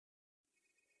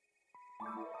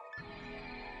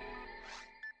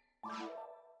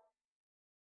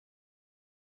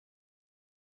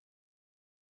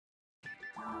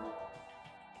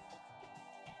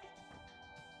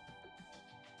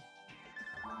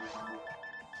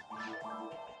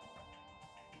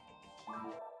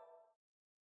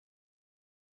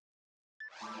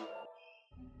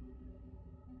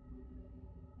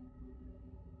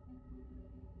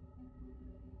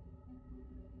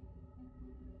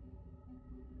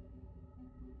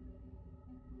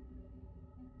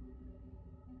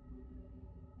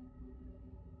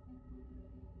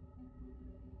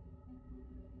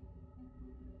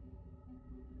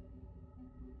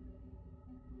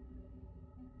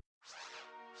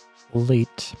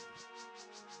Late.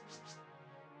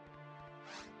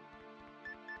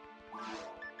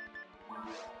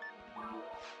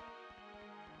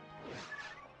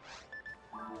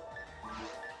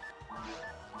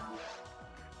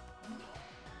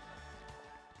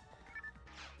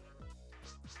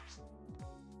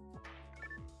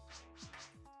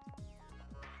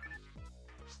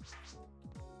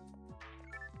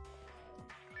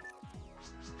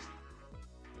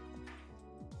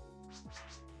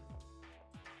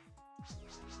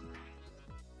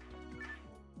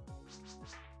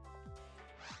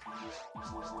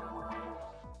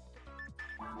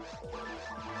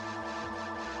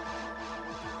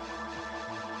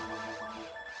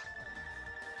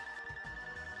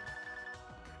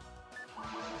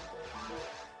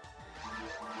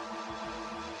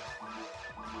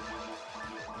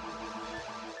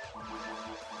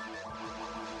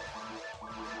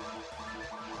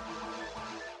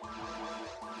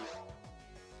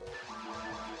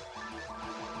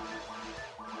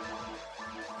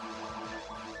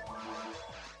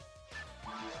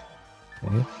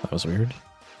 Okay, that was weird.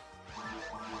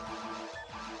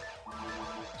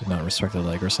 Did not respect the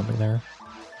leg or something there.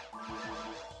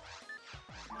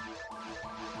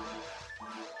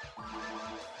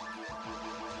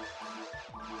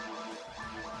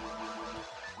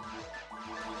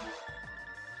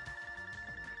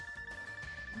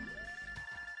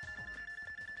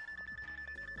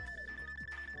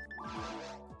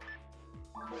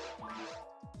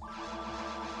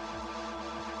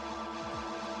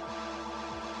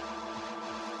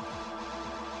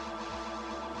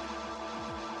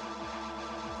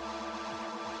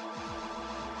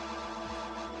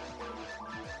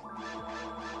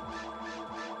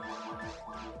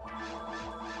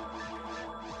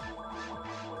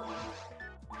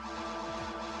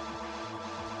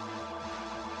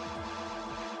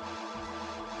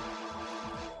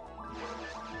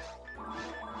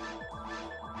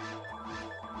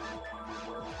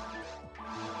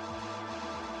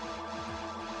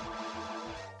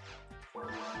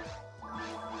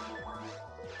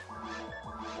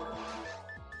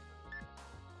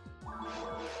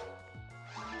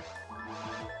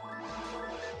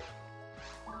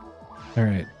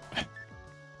 Alright. I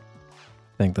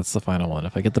think that's the final one.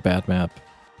 If I get the bad map,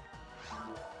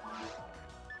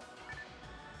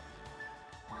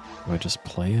 do I just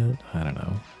play it? I don't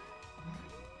know.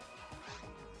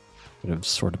 Could have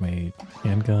sorted my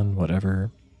handgun,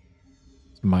 whatever.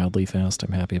 It's mildly fast,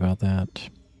 I'm happy about that.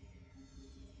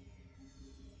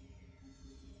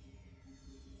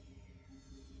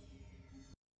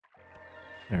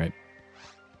 Alright.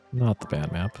 Not the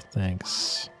bad map,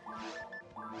 thanks.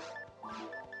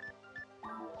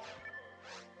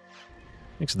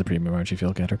 Thanks to the premium RG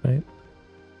Field Counter Knight.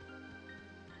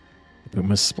 The boom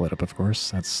was split up, of course.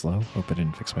 That's slow. Hope I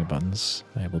didn't fix my buttons.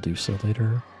 I will do so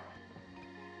later.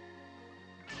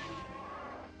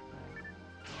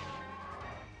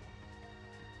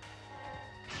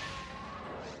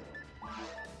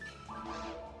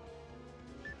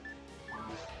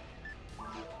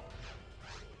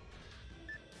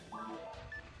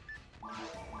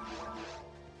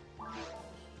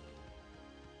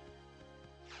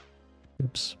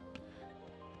 Oops.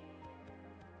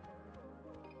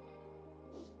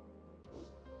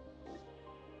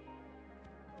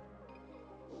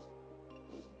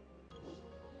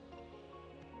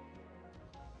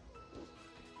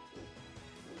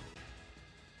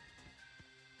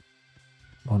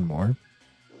 One more.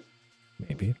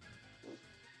 Maybe.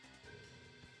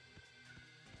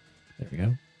 There we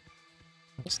go.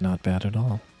 That's not bad at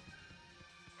all.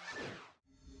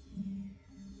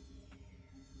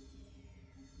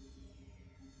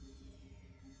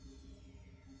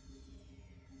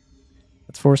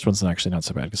 That forced one's actually not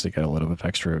so bad because they get a little bit of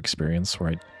extra experience where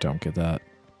I don't get that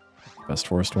best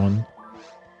forced one.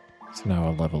 So now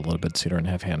I'll level a little bit sooner and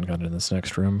have handgun in this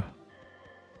next room.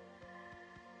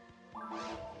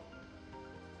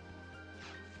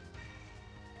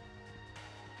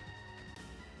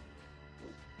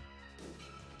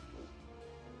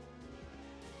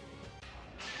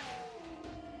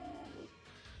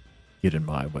 Get in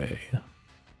my way.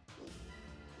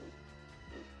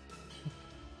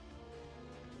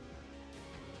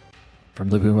 From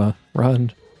the Buma.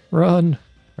 Run! Run!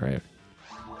 Alright.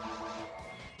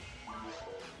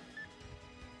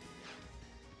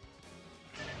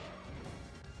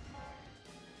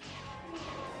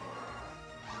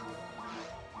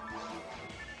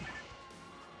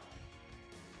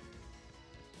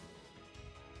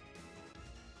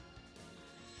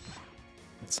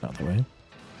 That's not the way.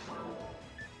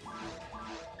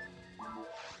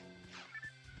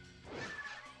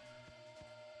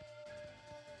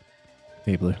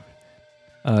 Hey, Blue.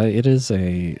 It is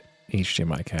a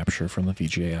HDMI capture from the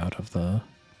VGA out of the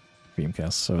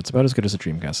Dreamcast, so it's about as good as a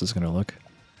Dreamcast is going to look.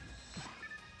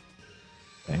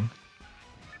 Dang.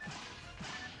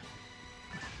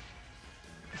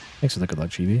 Thanks for the good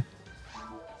luck, GB.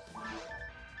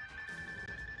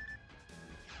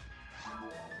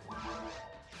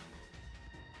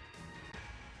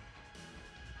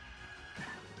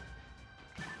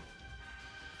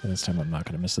 And this time I'm not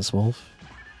going to miss this wolf.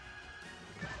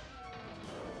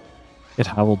 It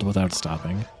howled without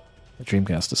stopping. The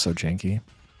Dreamcast is so janky.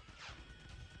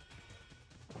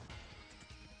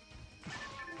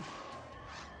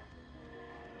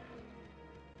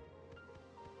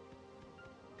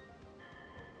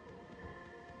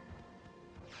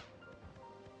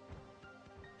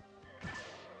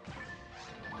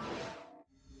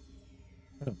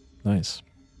 Oh, nice.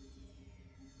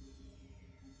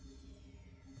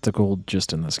 It's a gold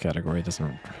just in this category. It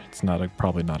doesn't. It's not a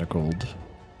probably not a gold.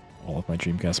 All of my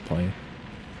Dreamcast play.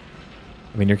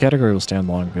 I mean, your category will stand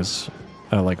long because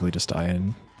I'll likely just die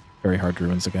in very hard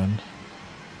ruins again.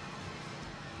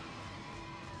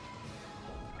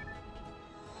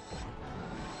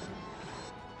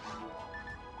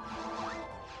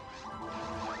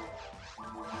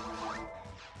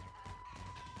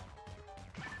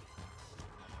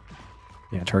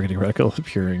 Yeah, targeting reticle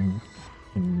appearing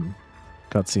in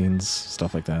cutscenes,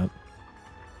 stuff like that.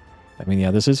 I mean,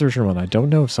 yeah, this is version 1. I don't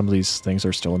know if some of these things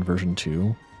are still in version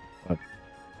 2, but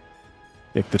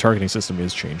the targeting system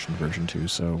is changed in version 2,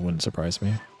 so it wouldn't surprise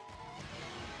me.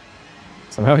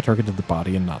 Somehow I targeted the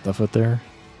body and not the foot there,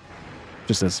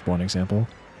 just as one example.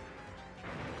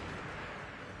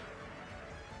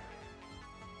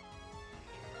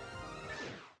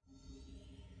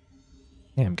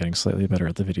 Yeah, I'm getting slightly better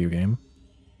at the video game.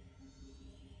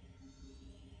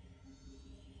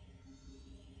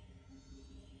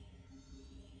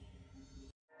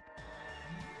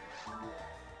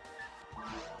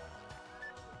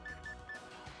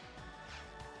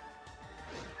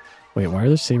 Wait, why are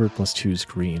the Saber plus 2s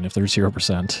green if they're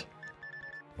 0%?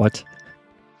 What?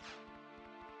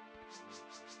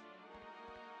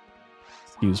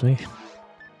 Excuse me?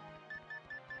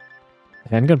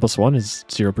 Handgun plus 1 is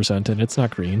 0% and it's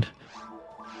not green.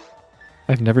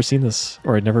 I've never seen this,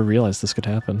 or I never realized this could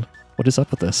happen. What is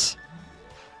up with this?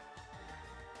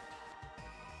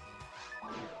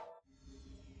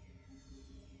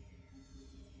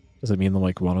 Does it mean that,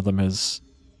 like, one of them is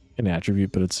an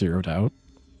attribute but it's zeroed out?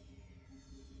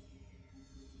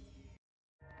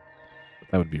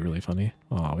 That would be really funny.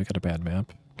 Oh, we got a bad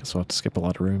map. Guess we'll have to skip a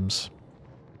lot of rooms.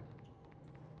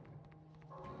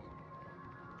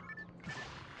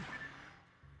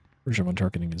 Version 1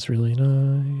 targeting is really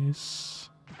nice.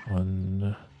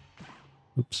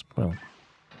 Oops, well,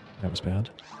 that was bad.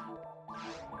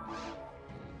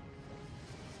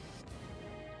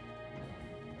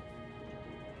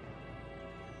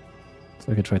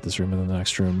 So I could fight this room in the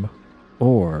next room,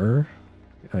 or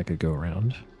I could go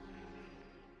around.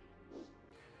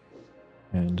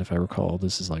 And if I recall,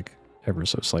 this is like ever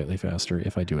so slightly faster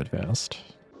if I do it fast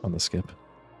on the skip.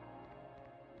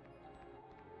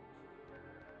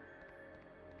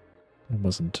 It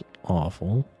wasn't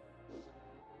awful.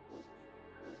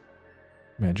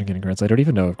 Imagine getting grants. I don't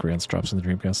even know if grants drops in the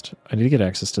Dreamcast. I need to get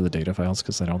access to the data files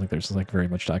because I don't think there's like very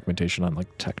much documentation on like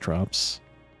tech drops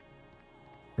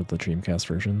for the Dreamcast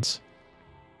versions.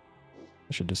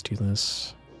 I should just do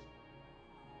this.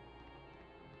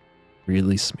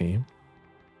 Release me.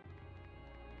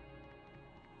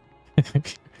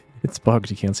 It's bugged.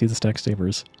 You can't see the stack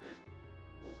sabers.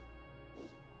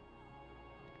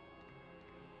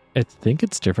 I think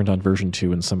it's different on version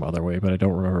 2 in some other way, but I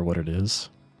don't remember what it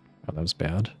is. Oh, that was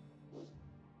bad.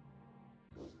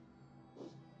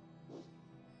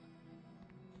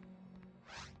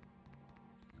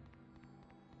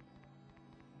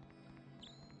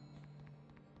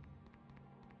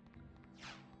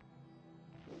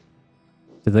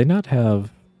 Did they not have,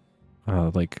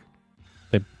 like,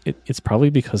 it's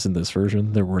probably because in this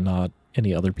version there were not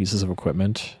any other pieces of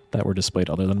equipment that were displayed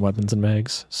other than weapons and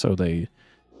mags, so they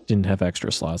didn't have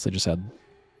extra slots. They just had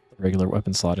the regular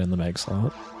weapon slot and the mag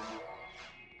slot.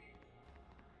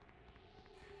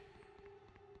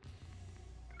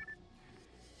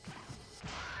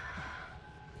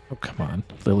 Oh, come on.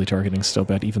 Lily targeting's still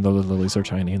bad, even though the lilies are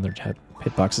tiny and their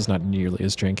hitbox is not nearly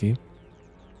as janky.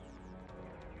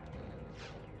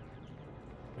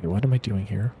 Wait, what am I doing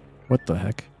here? What the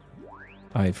heck?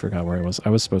 I forgot where I was. I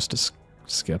was supposed to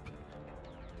skip.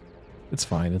 It's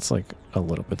fine. It's like a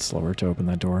little bit slower to open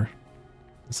that door.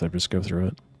 Instead of just go through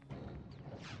it.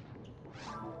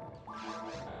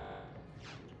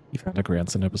 You found a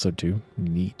grandson episode 2?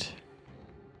 Neat.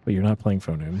 But you're not playing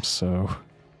phonemes, so...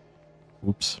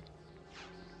 Oops.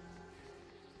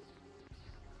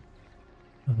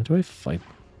 Do I fight?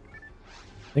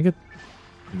 I think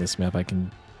in this map I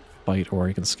can fight or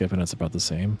I can skip and it's about the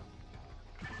same.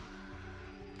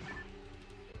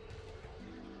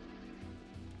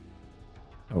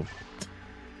 Oh.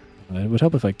 It would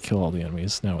help if I kill all the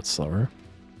enemies. Now it's slower.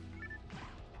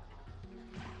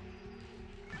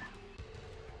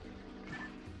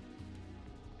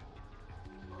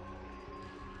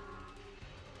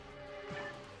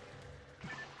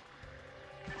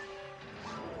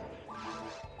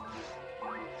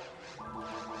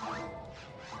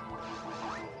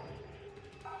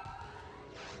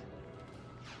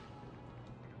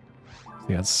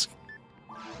 Yeah, it's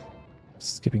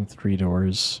skipping 3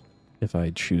 doors if I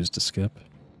choose to skip.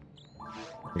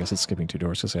 I guess it's skipping 2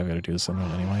 doors because I've got to do this one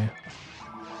anyway.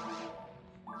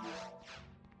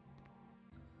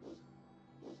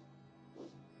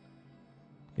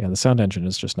 Yeah, the sound engine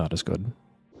is just not as good.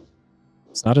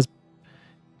 It's not as...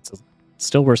 It's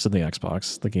still worse than the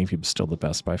Xbox. The GameCube is still the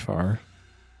best by far.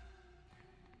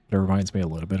 But it reminds me a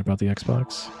little bit about the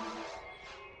Xbox.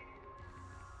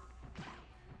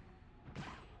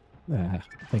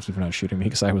 Thank you for not shooting me,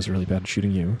 because I was really bad at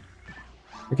shooting you.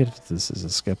 I forget if this is a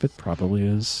skip. It probably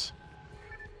is.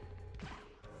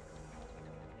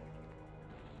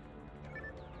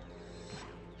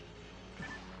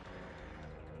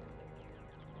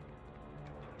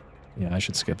 Yeah, I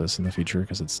should skip this in the future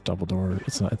because it's double door.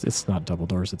 It's not double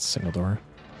doors, it's single door.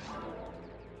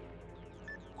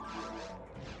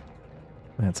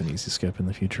 That's an easy skip in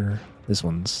the future. This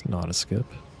one's not a skip.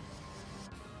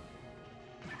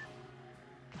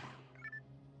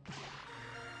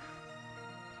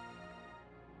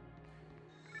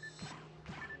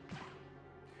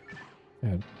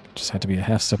 Yeah, just had to be a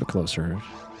half step closer.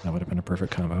 That would have been a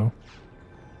perfect combo.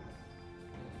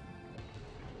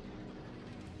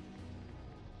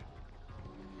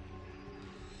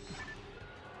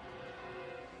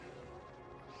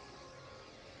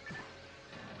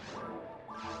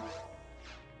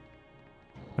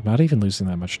 I'm not even losing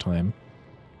that much time.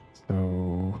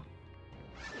 So...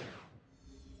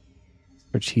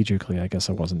 strategically, I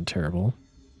guess I wasn't terrible.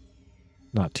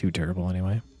 Not too terrible,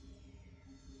 anyway.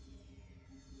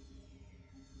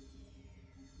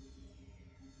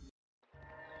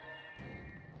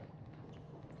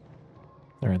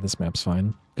 Alright, this map's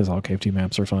fine, because all Cave 2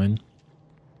 maps are fine.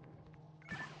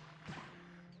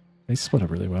 They split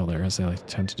up really well there, as they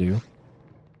tend to do.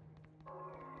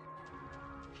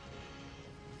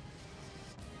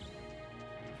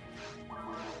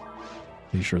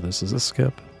 Are you sure this is a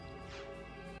skip?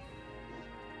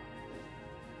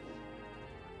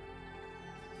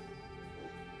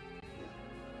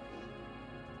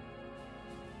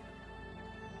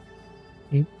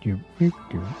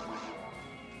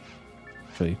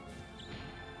 Actually,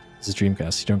 this is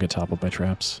Dreamcast. You don't get toppled by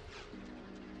traps.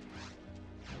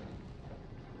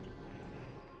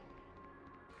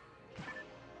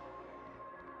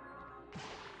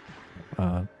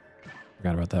 Forgot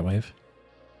about that wave.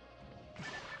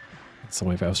 That's the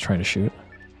wave I was trying to shoot.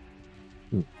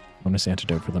 Ooh, bonus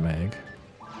antidote for the mag.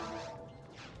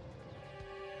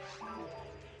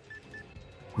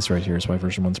 This right here is why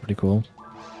version 1's pretty cool.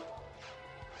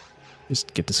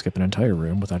 Just get to skip an entire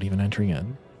room without even entering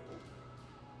in.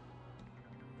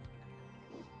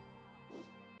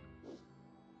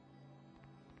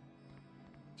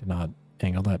 Did not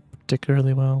angle that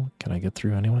particularly well. Can I get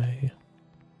through anyway?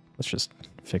 Let's just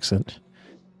fix it.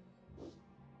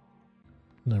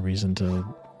 No reason to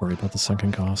worry about the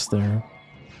sunken cost there.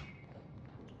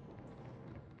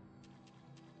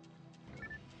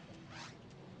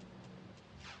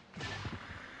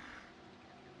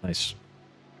 Nice.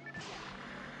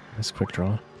 Nice quick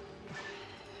draw.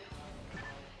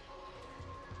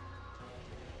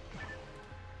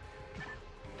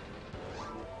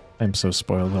 I'm so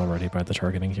spoiled already by the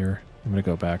targeting here. I'm gonna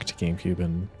go back to GameCube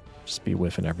and just be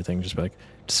whiffing everything. Just be like,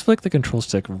 just flick the control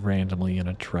stick randomly in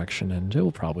a direction and it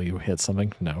will probably hit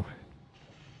something. No.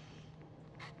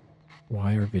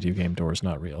 Why are video game doors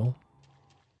not real?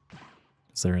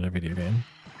 Is there in a video game?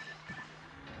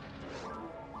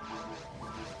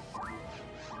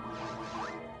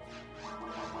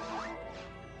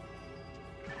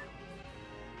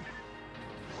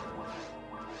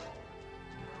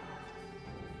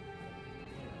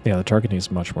 Yeah, the targeting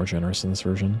is much more generous in this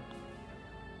version.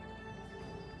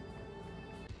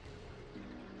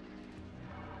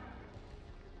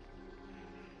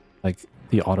 Like,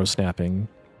 the auto-snapping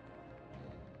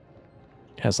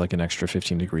has like an extra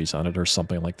 15 degrees on it or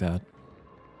something like that.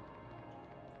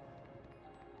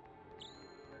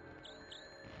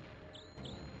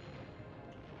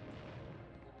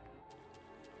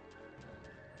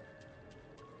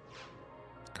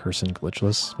 Cursing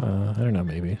glitchless? I don't know,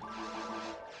 maybe.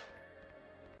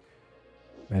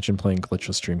 Imagine playing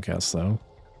glitchless Dreamcast, though.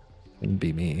 Wouldn't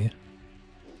be me.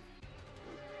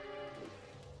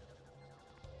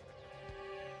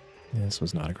 Yeah, this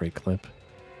was not a great clip.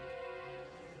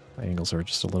 My angles are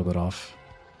just a little bit off.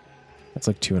 That's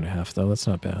like 2.5, though. That's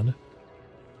not bad. I'm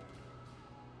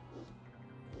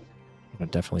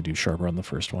gonna definitely do sharper on the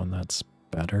first one. That's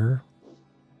better.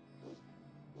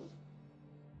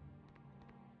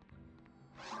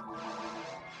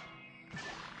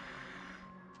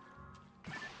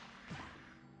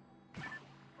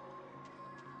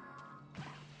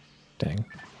 Dang.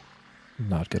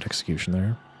 Not good execution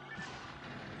there.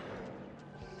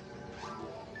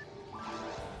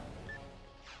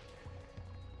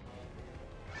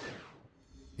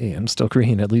 Hey, I'm still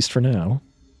green, at least for now.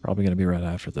 Probably going to be right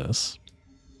after this.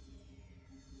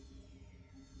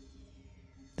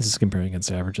 This is comparing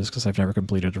against averages because I've never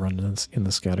completed a run in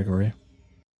this category.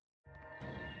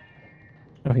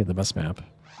 Oh, yeah, the best map.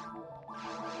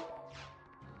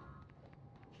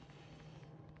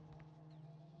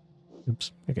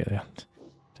 Oops. Okay, yeah.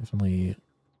 Definitely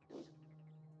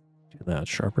do that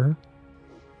sharper.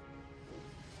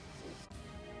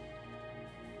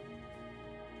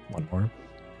 One more.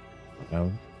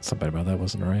 No, something about that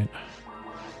wasn't right.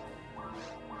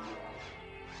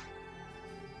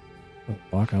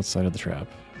 Walk outside of the trap.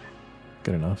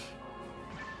 Good enough.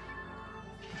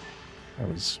 I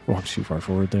was walked too far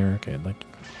forward there. Okay, like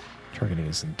targeting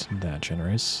isn't that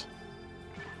generous.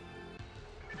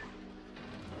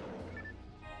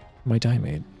 My die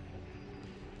mate.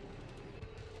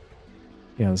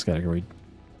 Yeah, this category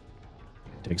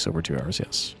takes over 2 hours,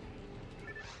 yes.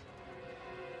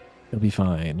 It'll be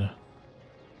fine.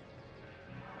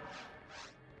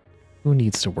 Who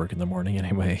needs to work in the morning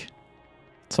anyway?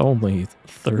 It's only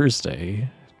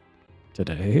Thursday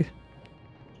today.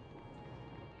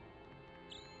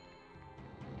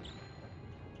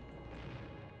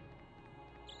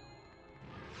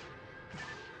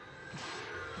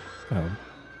 Oh,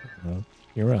 well,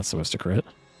 you were not supposed to crit.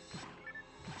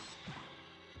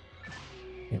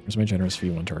 Yeah, where's my generous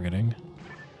V1 targeting?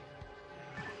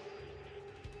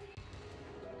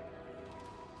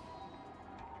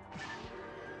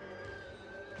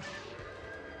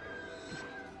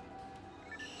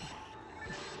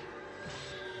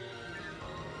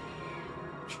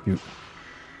 Shoot.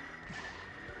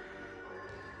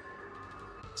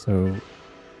 So,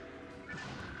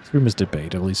 this room is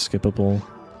debatably skippable.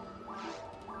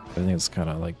 I think it's kind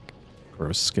of like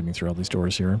gross skipping through all these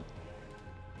doors here.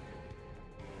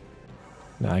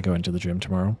 Now I go into the gym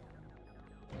tomorrow.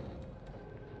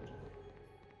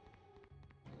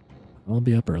 I'll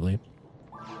be up early.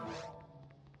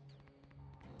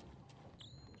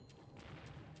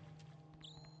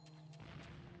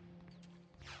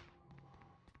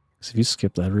 So if you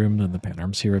skip that room, then the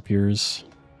Panarms here appears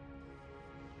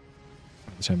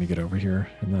by the time you get over here,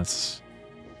 and that's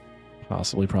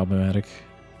possibly problematic.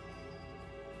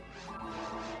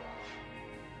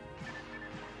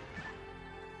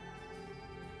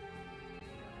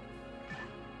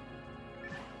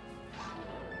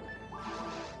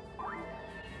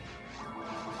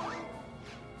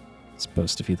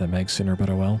 Supposed to feed that mag sooner, but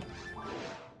oh well.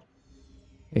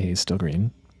 Hey, he's still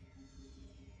green.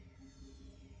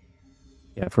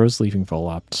 Yeah, froze leaving full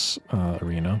opt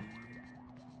arena.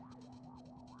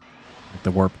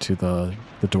 The warp to the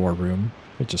door room,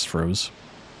 it just froze.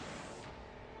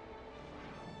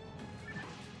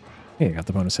 Hey, I got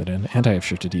the bonus hit in, and I have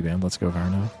shifted D-band. Let's go Var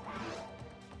now.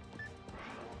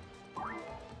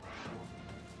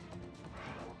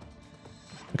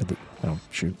 Look at the... oh,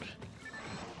 shoot.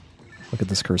 Look at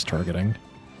this cursed targeting.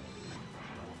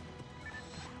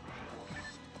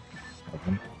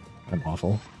 I'm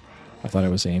awful. I thought I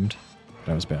was aimed,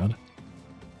 but I was bad.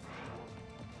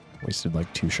 Wasted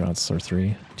like 2 shots or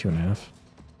 3, 2.5.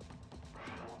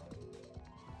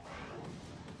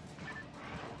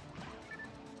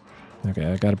 Okay,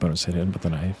 I got a bonus hit in, but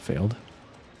then I failed.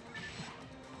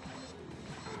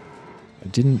 I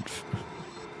didn't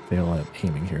fail at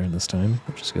aiming here this time,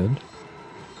 which is good.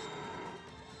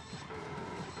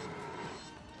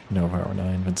 No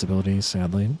ver.1 invincibility,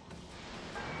 sadly.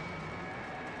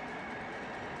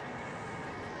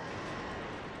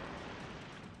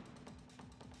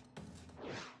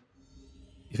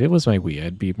 If it was my Wii,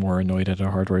 I'd be more annoyed at a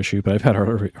hardware issue, but I've had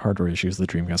hardware issues with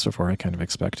the Dreamcast before. I kind of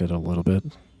expected a little bit.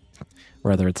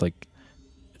 Rather, it's like,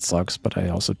 it sucks, but I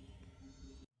also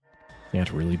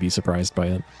can't really be surprised by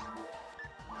it.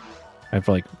 I've,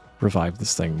 like, revived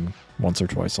this thing once or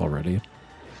twice already.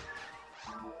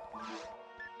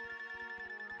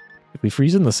 If we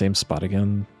freeze in the same spot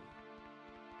again,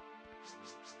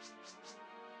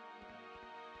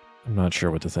 I'm not sure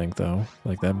what to think, though.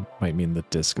 Like, that might mean the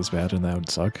disc is bad, and that would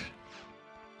suck.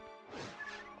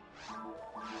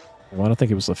 Well, I don't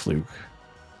think it was a fluke.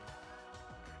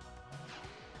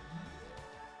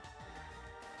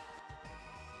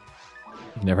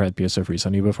 You've never had PSO freeze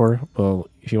on you before? Well,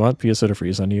 if you want PSO to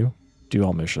freeze on you, do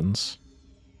all missions.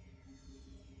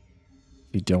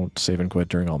 If you don't save and quit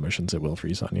during all missions, it will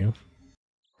freeze on you.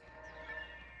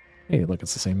 Hey, look,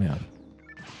 it's the same map.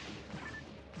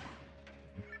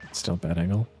 Still a bad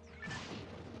angle.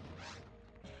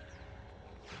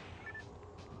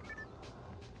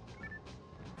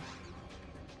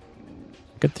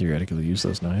 I could theoretically use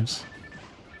those knives.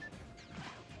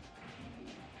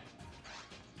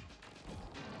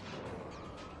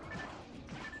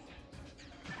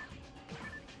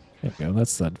 There we go,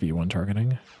 that's that V1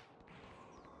 targeting.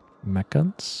 Mech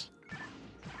guns.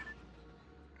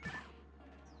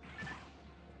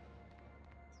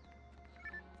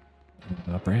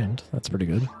 Brand, that's pretty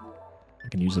good. I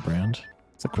can use the brand.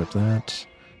 Let's equip that.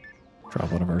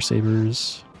 Drop one of our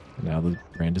sabers. And now the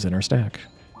brand is in our stack.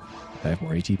 I have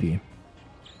more ATP.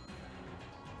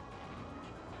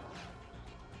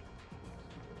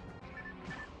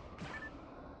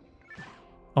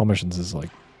 All missions is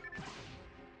like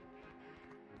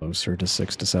closer to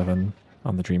 6 to 7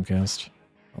 on the Dreamcast.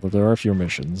 Although there are fewer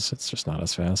missions, it's just not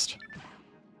as fast.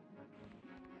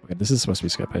 Okay, this is supposed to be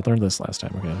skip. I learned this last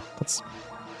time. Okay, let's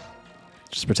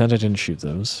just pretend I didn't shoot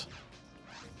those.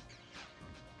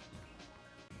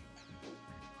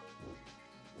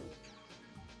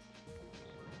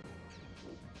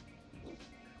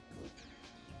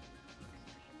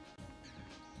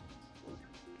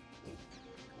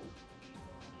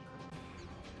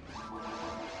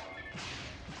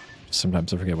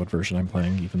 Sometimes I forget what version I'm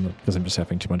playing, even because I'm just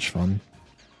having too much fun.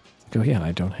 Like, oh yeah,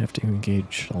 I don't have to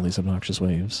engage all these obnoxious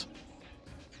waves.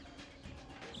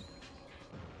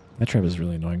 That trap is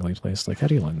really annoyingly placed. Like, how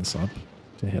do you line this up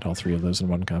to hit all 3 of those in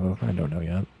one combo? I don't know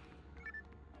yet.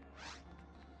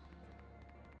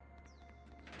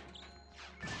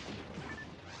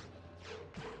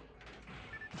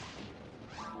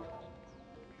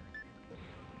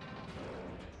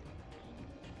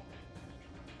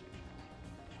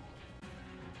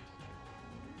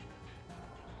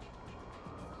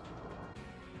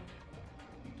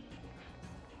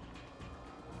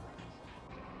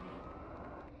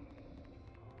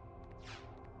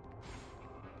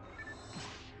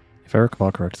 If I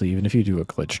recall correctly, even if you do a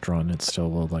glitched run, it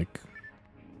still will, like,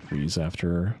 freeze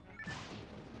after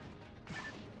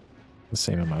the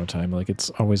same amount of time. Like, it's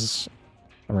always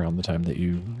around the time that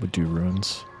you would do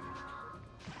ruins.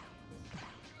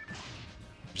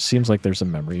 It seems like there's a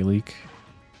memory leak.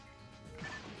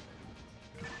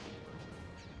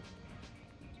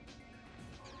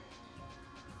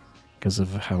 Because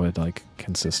of how it, like,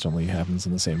 consistently happens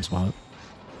in the same spot.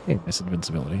 Hey, nice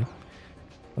invincibility.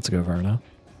 Let's go Varna.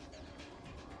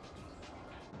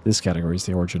 This category is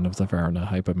the origin of the Varna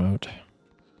hype emote.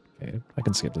 Okay, I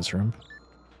can skip this room.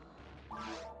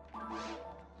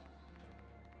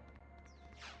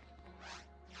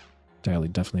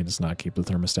 Diley definitely does not keep the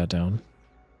thermostat down.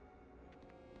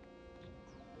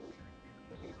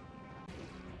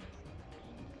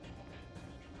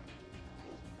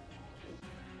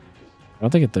 I don't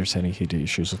think there's any heat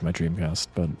issues with my Dreamcast,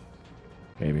 but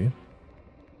maybe.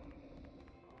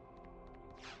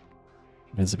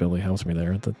 Invisibility helped me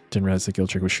there. Didn't realize the kill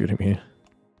trick was shooting me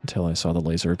until I saw the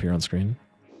laser appear on screen.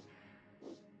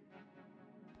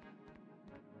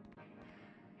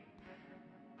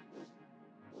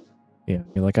 Yeah,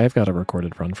 like I've got a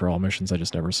recorded run for all missions, I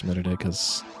just never submitted it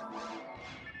because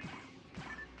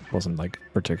it wasn't like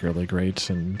particularly great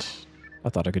and I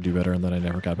thought I could do better and then I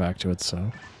never got back to it,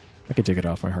 so I could take it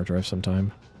off my hard drive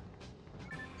sometime.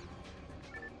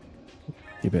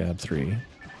 Keep it at 3.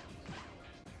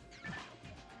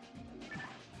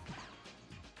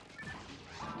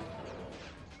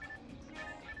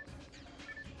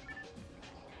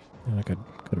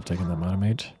 taking that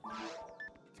monomate.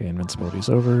 Okay, invincibility's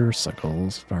over.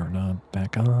 Cycles are not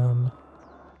back on.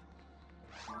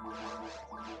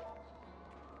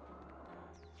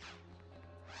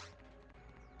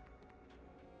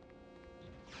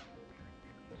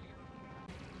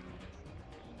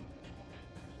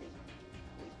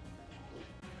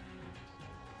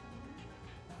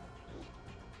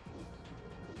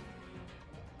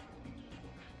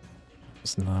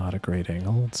 It's not a great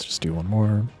angle. Let's just do one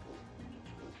more.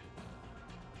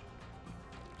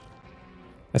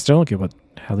 I still don't get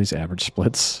how these average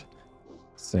splits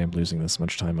say I'm losing this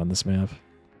much time on this map.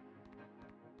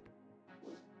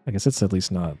 I guess it's at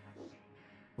least not...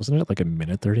 Wasn't it like a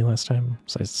minute 30 last time?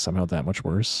 So it's somehow that much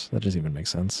worse? That doesn't even make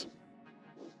sense.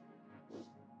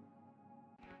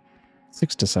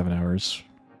 6 to 7 hours.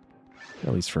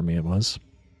 At least for me it was.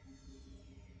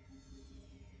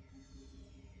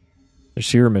 There's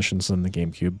fewer missions than the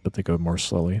GameCube, but they go more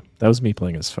slowly. That was me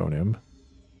playing as Phoneme.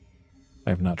 I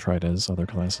have not tried as other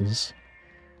classes.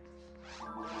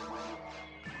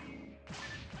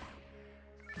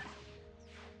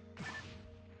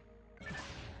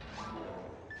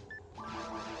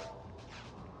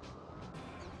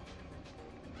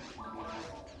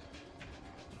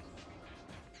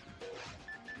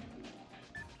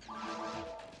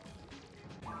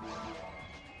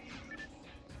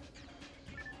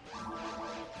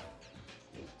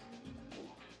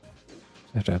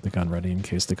 I have to have the gun ready in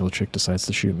case the kill chick decides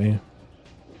to shoot me.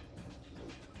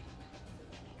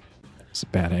 It's a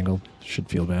bad angle. Should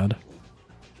feel bad.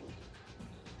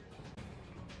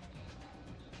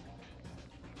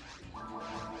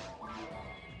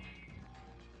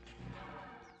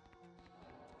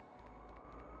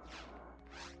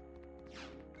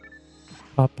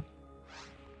 Pop.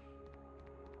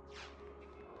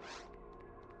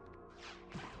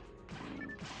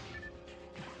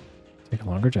 Take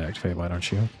longer to activate, why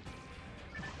don't you?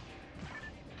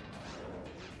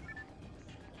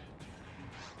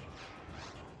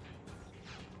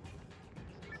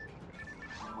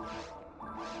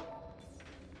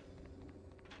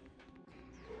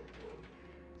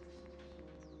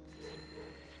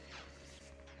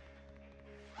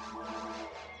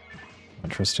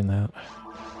 Interesting that.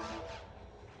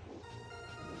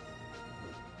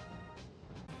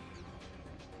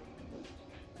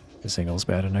 This angle's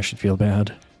bad and I should feel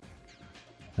bad.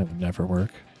 That would never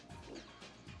work.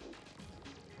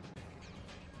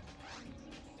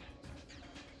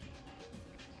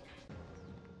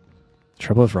 The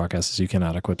trouble with Rockcast is you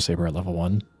cannot equip Saber at level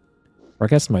 1.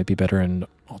 Rockcast might be better in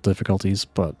all difficulties,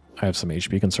 but I have some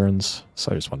HP concerns,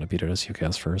 so I just want to beat it as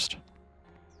UCast first.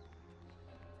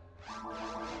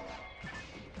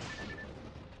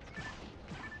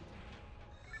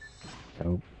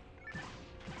 Go.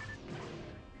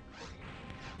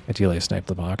 Ideally I snipe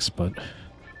the box, but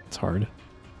it's hard.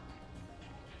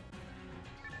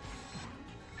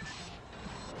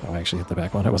 Oh, I actually hit the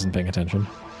back one. I wasn't paying attention.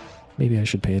 Maybe I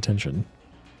should pay attention.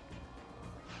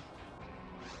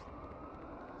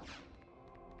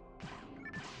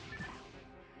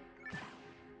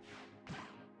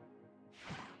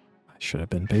 I should have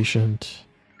been patient.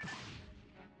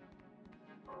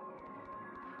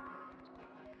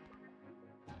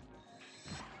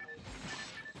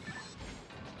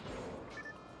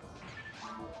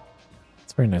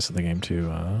 It's very nice of the game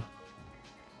to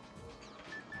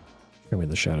show me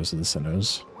the shadows of the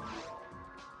Sinnohs.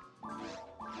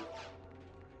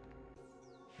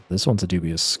 This one's a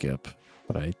dubious skip,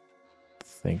 but I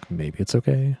think maybe it's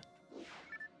okay.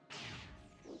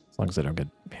 As long as I don't get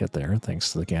hit there,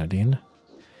 thanks to the Ganadine.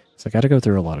 So I gotta go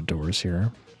through a lot of doors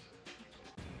here.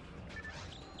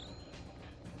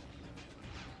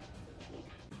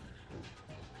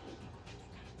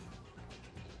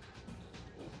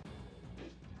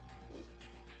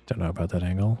 Don't know about that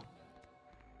angle.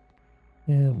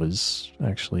 Yeah, it was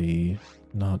actually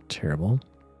not terrible.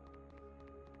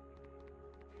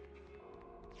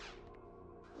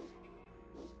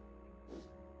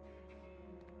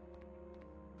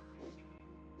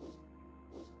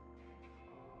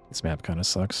 This map kind of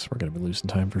sucks. We're going to be losing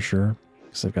time for sure.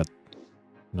 Because I've got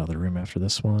another room after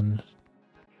this one.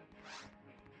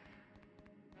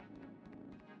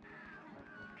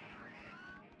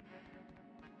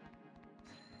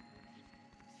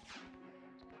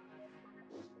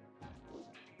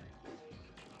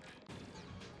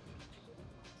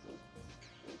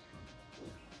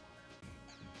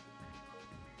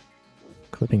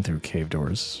 Clipping through cave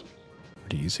doors,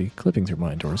 pretty easy. Clipping through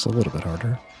mine doors, a little bit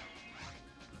harder.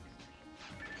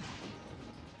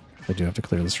 I do have to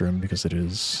clear this room because it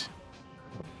is...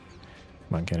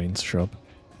 Come on, Canadians, show up.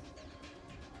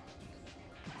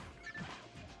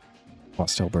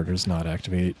 hostile bird does not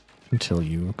activate until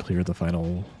you clear the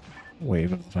final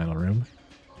wave of the final room.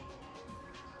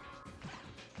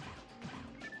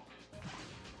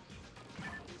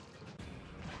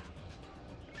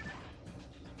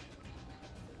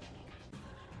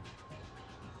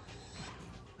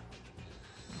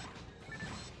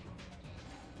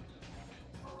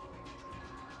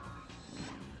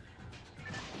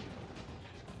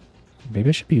 Maybe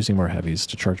I should be using more heavies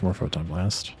to charge more Photon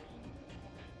Blast.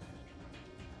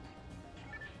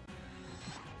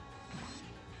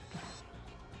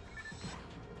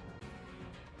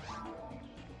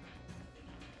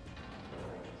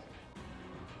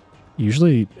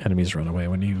 Usually enemies run away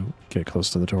when you get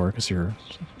close to the door because you're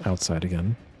outside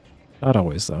again. Not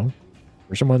always, though.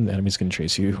 Version 1, enemies can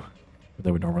chase you.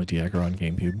 They would normally de-aggro on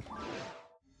GameCube.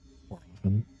 More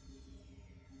often.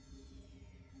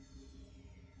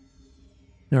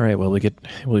 All right, well, we get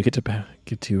to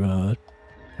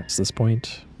past this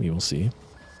point. We will see.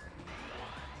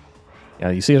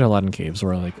 Yeah, you see it a lot in caves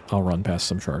where like I'll run past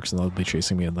some sharks and they'll be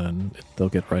chasing me, and then they'll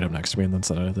get right up next to me, and then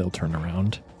suddenly they'll turn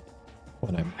around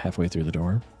when I'm halfway through the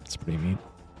door. It's pretty neat.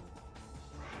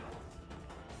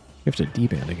 You have to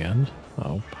D-band again.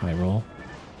 Oh, high roll.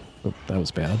 Oh, that was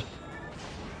bad.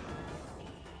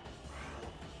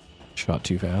 Shot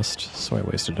too fast, so I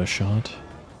wasted a shot.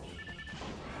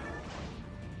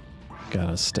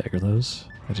 Gotta stagger those.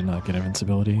 I did not get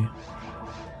invincibility.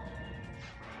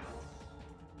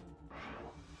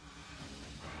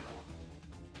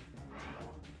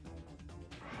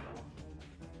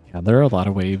 Yeah, there are a lot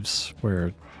of waves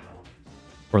where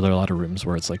there are a lot of rooms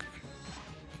where it's like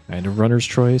kind of runner's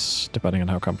choice, depending on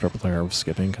how comfortable they are with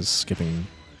skipping, because skipping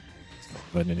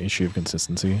is an issue of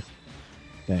consistency.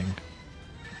 Dang.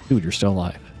 Dude, you're still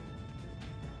alive.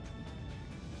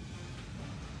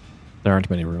 There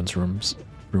aren't many ruins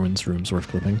rooms worth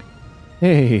clipping.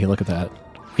 Hey, look at that.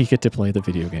 We get to play the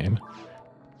video game.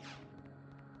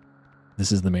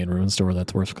 This is the main ruins door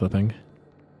that's worth clipping.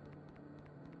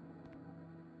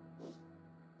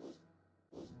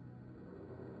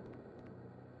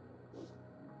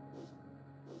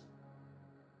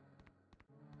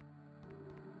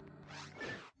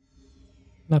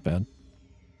 Not bad.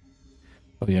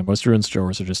 But yeah, most ruins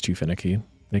doors are just too finicky.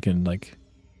 They can like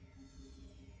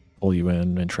pull you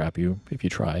in and trap you if you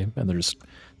try, and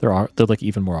they're like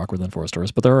even more awkward than forest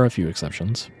doors, but there are a few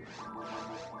exceptions.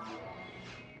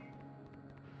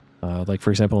 Like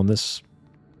for example, in this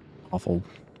awful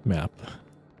map,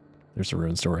 there's a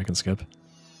ruins door I can skip.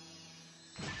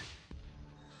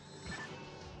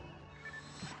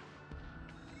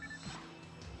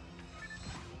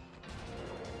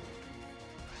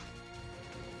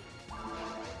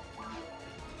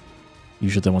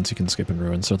 Usually the ones you can skip in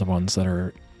ruins are the ones that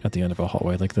are at the end of a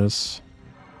hallway like this,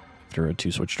 after a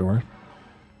 2-switch door.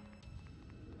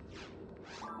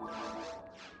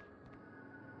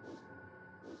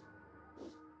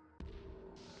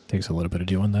 Takes a little bit of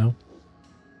doing though.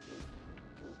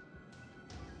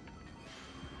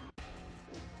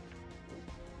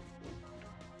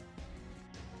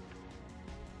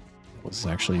 This is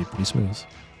actually pretty smooth.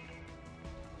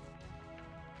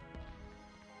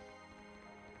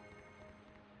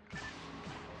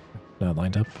 Not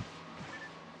lined up.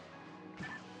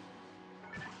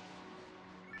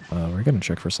 We're gonna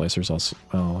check for slicers also.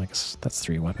 Well, I guess that's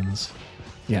 3 weapons.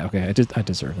 Yeah, okay, I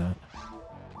deserve that.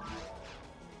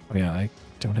 Oh yeah, I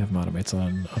don't have motomates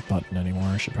on a button anymore.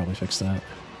 I should probably fix that.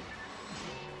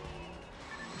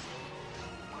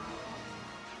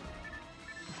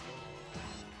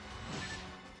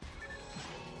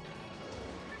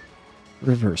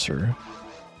 Reverser.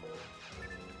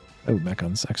 Oh,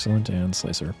 Mechon's excellent, and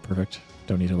Slicer. Perfect.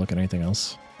 Don't need to look at anything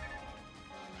else.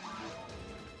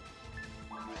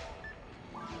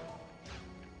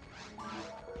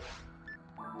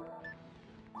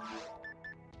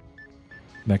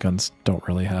 Mechons don't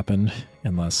really happen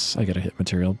unless I get a hit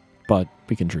material, but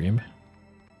we can dream.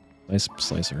 Nice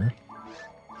Slicer.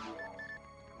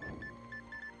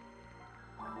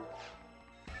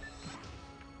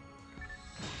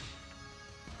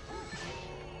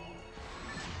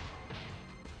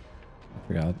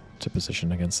 Forgot to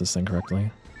position against this thing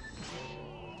correctly.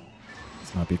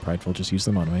 Let's not be prideful, just use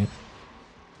them on weight.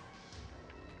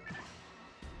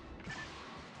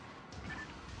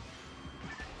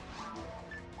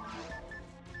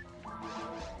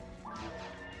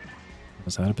 I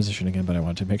was out of position again, but I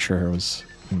wanted to make sure I was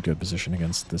in good position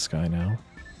against this guy now.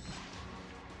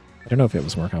 I don't know if it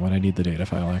was more common. I need the data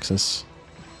file access.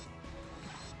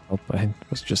 Oh, I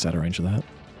was just out of range of that.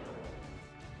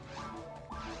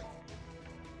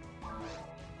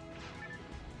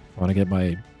 I want to get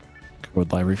my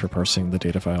code library for parsing the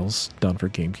data files done for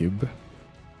GameCube.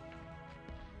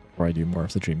 Or I do more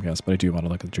of the Dreamcast, but I do want to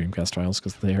look at the Dreamcast files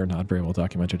because they are not very well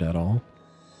documented at all.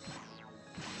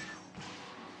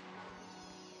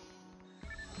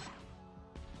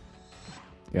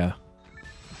 Yeah.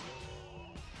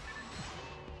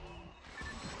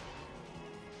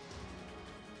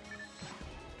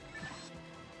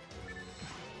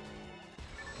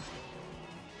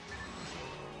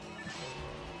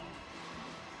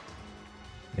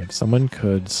 If someone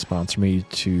could sponsor me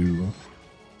to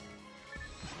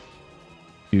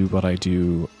do what I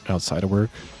do outside of work,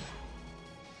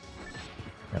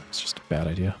 it's just a bad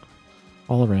idea.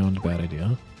 All around bad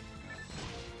idea.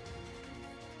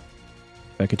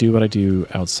 If I could do what I do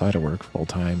outside of work full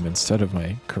time instead of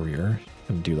my career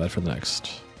and do that for the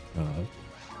next,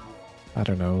 I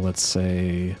don't know, let's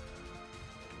say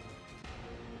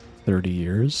 30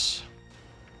 years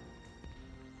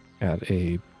at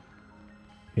a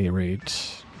pay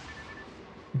rate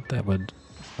that would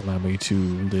allow me to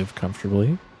live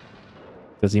comfortably.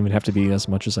 Doesn't even have to be as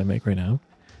much as I make right now.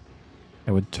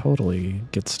 I would totally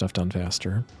get stuff done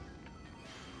faster.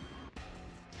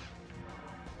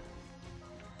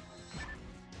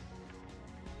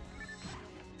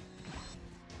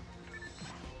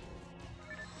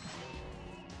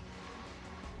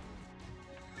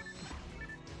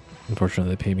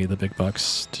 Unfortunately, they pay me the big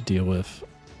bucks to deal with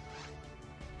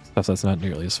stuff that's not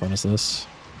nearly as fun as this.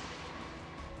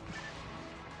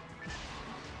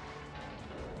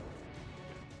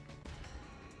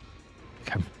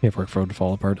 If work for it to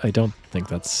fall apart, I don't think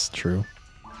that's true.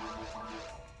 I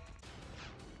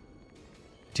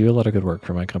do a lot of good work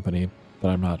for my company, but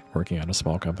I'm not working on a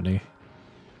small company.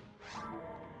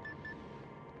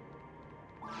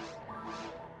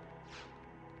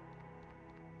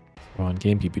 On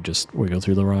GameCube, you just wiggle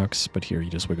through the rocks, but here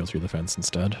you just wiggle through the fence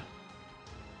instead.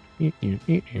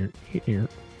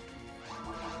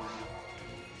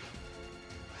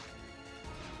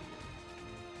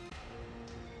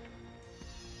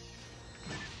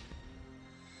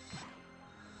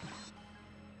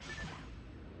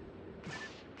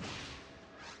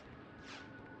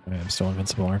 I'm still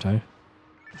invincible, aren't I?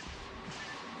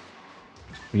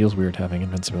 Feels weird having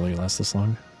invincibility last this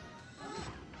long.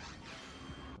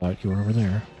 Thought you were over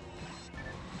there.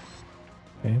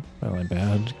 Okay, well, I'm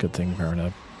bad. Good thing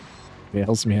Verna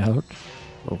bails me out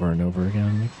over and over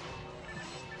again.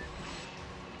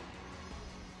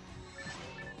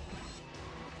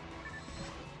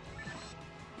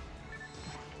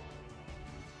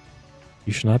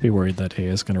 You should not be worried that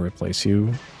AI is going to replace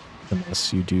you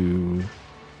unless you do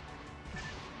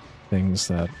things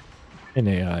that an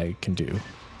AI can do.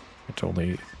 I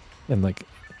totally, and like, to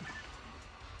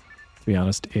be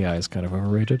honest, AI is kind of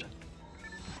overrated.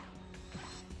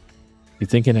 You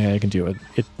think an AI can do it,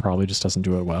 it probably just doesn't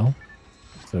do it well.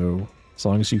 So as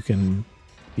long as you can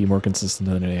be more consistent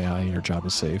than an AI, your job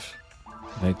is safe.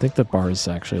 And I think the bar is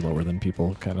actually lower than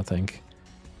people kind of think.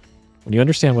 When you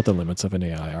understand what the limits of an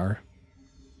AI are,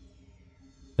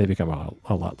 they become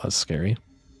a lot less scary.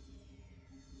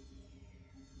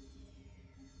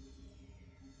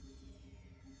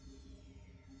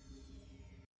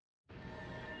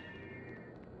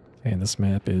 And this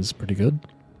map is pretty good.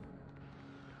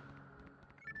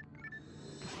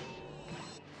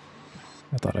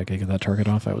 I thought I could get that target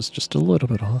off. I was just a little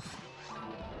bit off.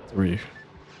 I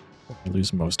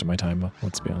lose most of my time,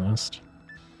 let's be honest.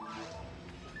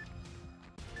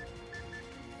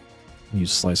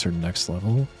 Use Slicer next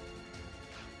level.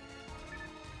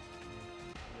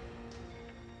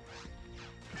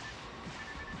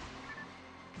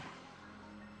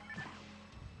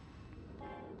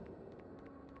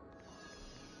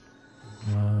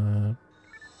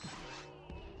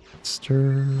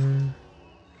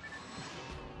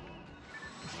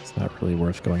 It's not really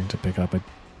worth going to pick up. I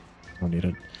don't need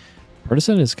it.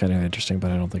 Partisan is kind of interesting, but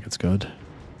I don't think it's good.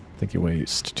 I think you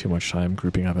waste too much time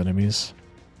grouping up enemies.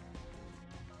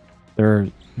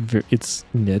 It's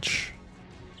niche.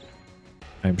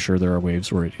 I'm sure there are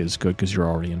waves where it is good because you're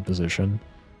already in position.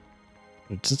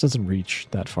 It just doesn't reach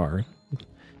that far.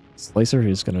 Slicer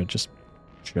is going to just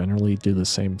generally do the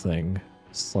same thing,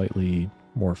 slightly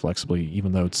more flexibly,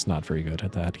 even though it's not very good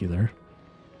at that either.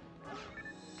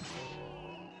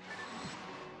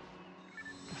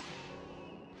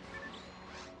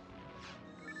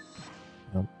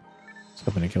 Nope. So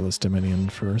I'm going to kill this Dominion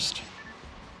first.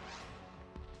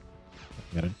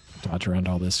 Gotta dodge around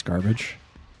all this garbage.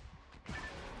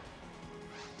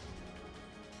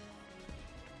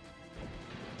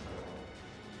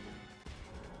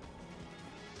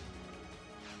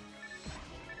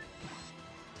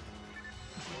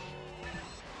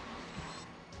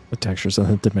 The textures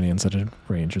on the minions at a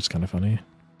range is kind of funny.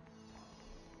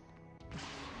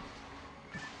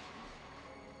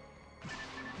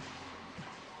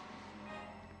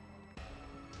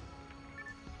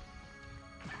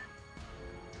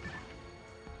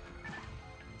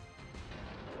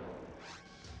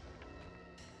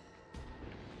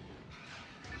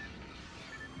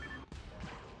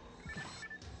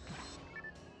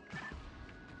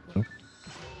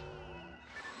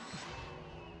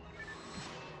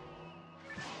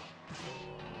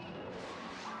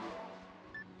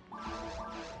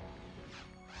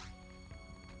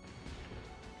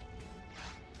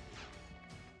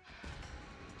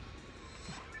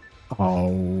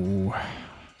 Oh,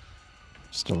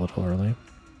 just a little early.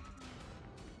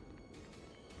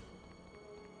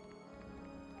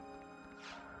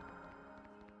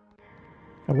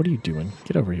 Oh, what are you doing?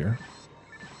 Get over here.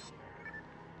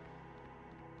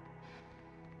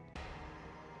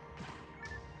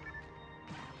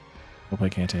 Hope I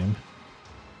can't aim.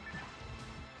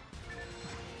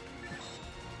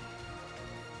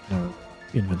 No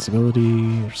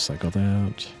invincibility, cycle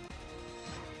that.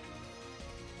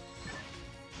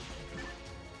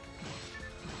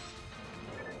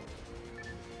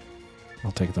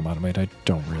 I'll take the automate. I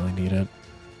don't really need it.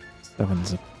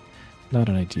 7's not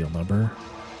an ideal number.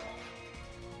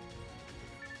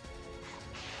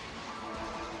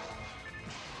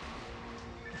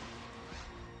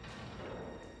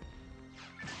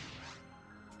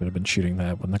 Should have been shooting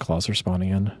that when the claws are spawning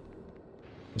in.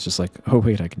 It's just like, oh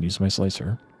wait, I can use my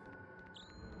slicer.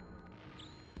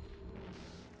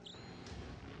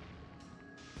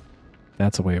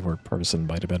 That's a wave where Partisan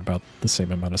might have been about the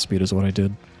same amount of speed as what I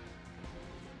did.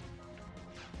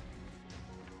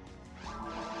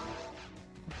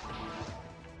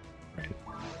 Right.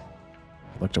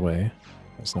 Looked away.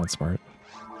 That's not smart.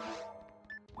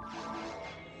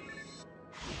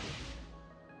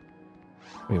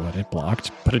 Wait, what? It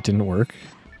blocked, but it didn't work?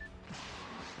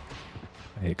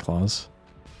 I hate claws.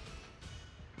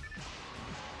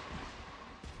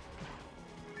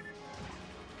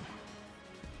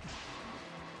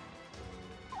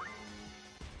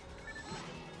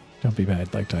 Don't be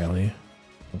bad like Diley.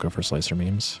 Don't go for slicer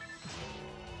memes.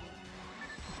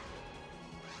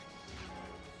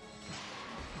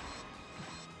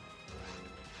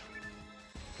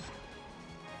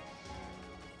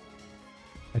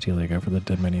 Ideally I go for the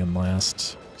dead minion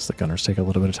last, because the gunners take a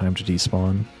little bit of time to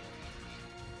despawn.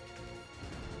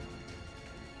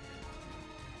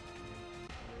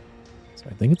 So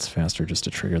I think it's faster just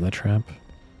to trigger that trap.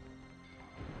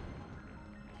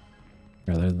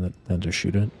 Rather than to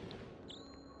shoot it.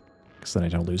 Because then I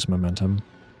don't lose momentum.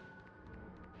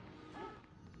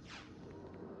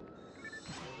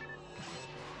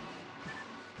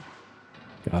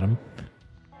 Got him.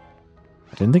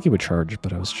 I didn't think he would charge,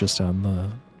 but I was just on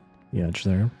the edge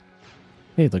there.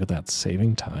 Hey, look at that.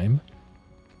 Saving time.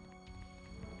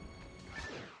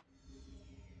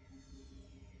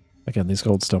 Again, these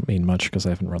golds don't mean much because I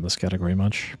haven't run this category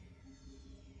much.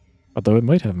 Although it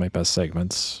might have my best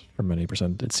segments for many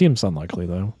percent. It seems unlikely,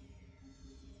 though.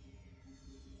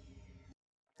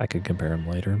 I could compare them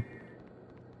later.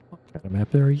 What kind of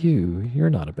map are you? You're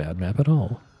not a bad map at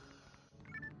all.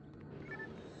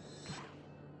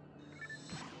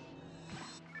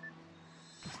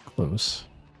 Close.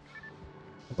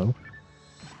 Hello?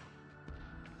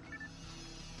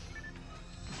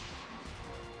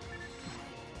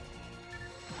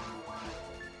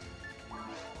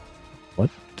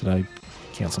 What? Did I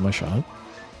cancel my shot?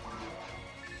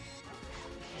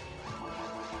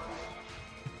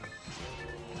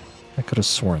 I could have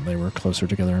sworn they were closer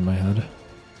together in my head.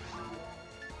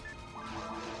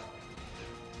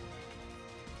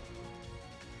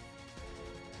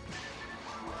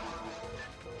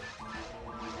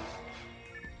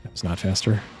 That was not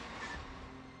faster.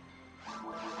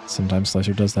 Sometimes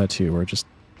Slicer does that too, where it just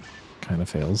kind of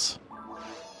fails.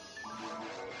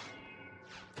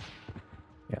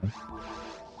 Yeah.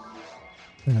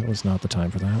 That was not the time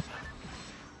for that.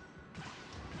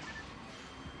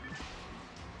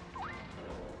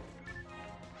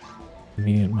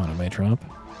 Convenient mono may drop.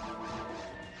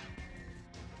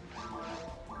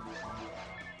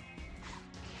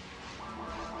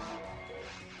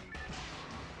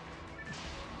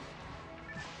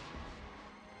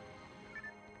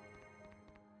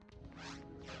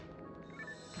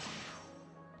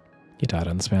 He died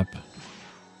on this map.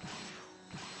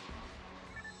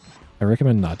 I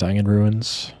recommend not dying in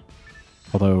ruins.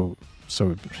 Although,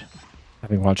 so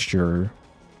having watched your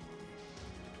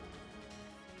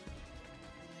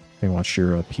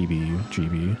PB,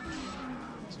 GB,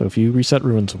 so So if you reset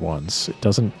ruins once, it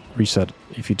doesn't reset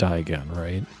if you die again,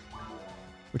 right?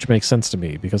 Which makes sense to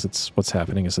me, because it's what's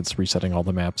happening is it's resetting all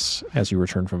the maps as you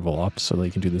return from Volop, so that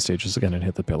you can do the stages again and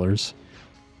hit the pillars.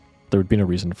 There would be no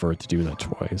reason for it to do that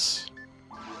twice.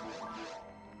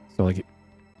 So, like,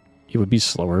 it would be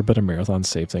slower, but a marathon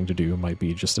safe thing to do might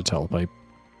be just to telepipe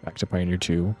back to Pioneer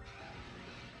 2.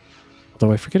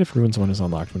 Although I forget if Ruins 1 is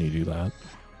unlocked when you do that.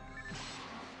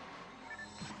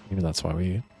 Maybe that's why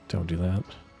we don't do that.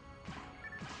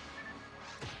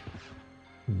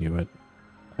 Knew it.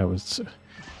 As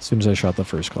soon as I shot the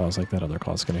first claw, I was like, that other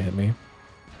claw's gonna hit me.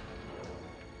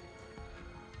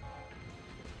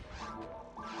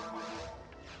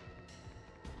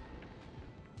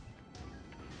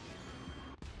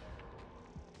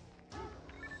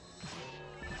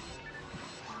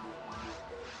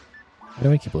 Why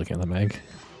do I keep looking at the mag?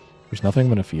 There's nothing I'm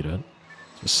gonna feed it.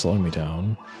 It's just slowing me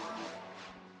down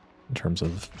in terms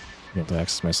of being able to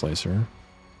access my slicer.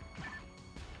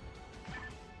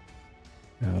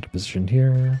 Out of position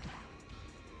here.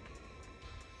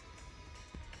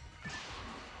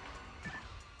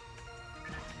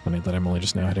 Funny that I'm only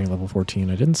just now hitting level 14.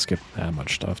 I didn't skip that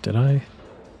much stuff, did I?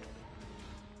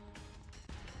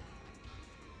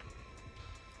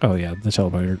 Oh yeah, the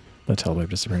telepipe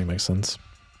disappearing makes sense.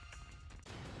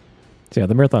 So yeah,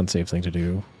 the marathon safe thing to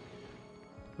do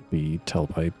would be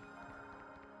telepipe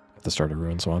at the start of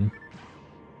Ruins 1.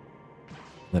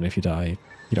 Then if you die,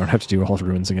 you don't have to do all of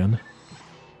Ruins again.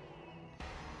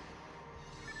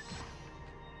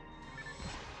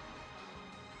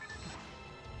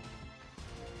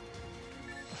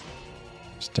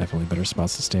 There's definitely better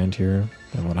spots to stand here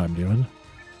than what I'm doing.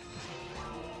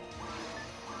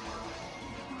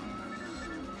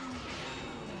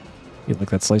 You like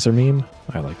that slicer meme?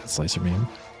 I like that slicer meme.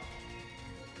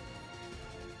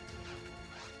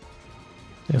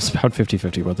 It was about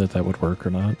 50-50 whether that would work or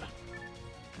not.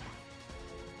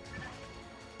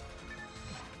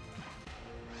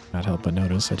 Not help but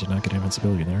notice I did not get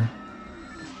invincibility there.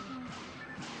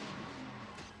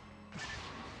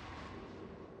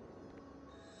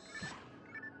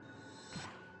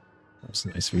 That was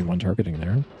nice V1 targeting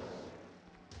there.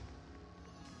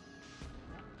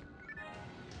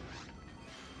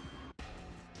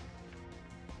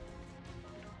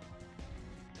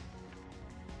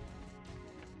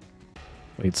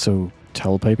 Wait, so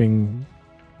telepiping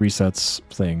resets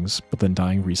things, but then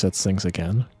dying resets things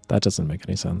again? That doesn't make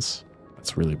any sense.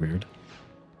 That's really weird.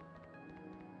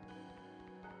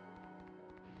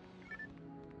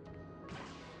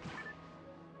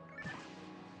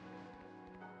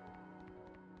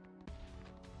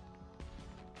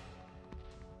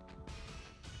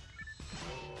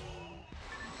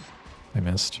 I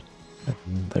missed.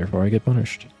 And therefore I get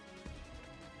punished.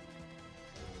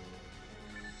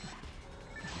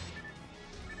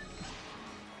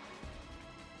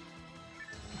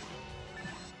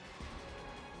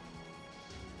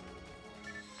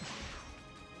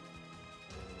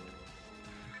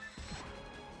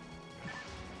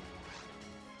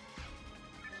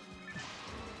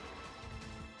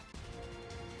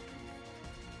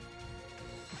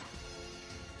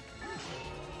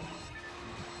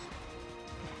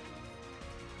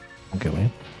 Okay,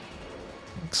 wait.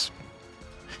 Thanks.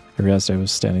 I realized I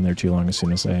was standing there too long as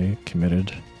soon as I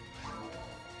committed.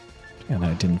 And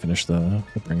I didn't finish the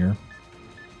bringer.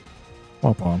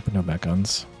 Womp womp, no back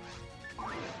guns.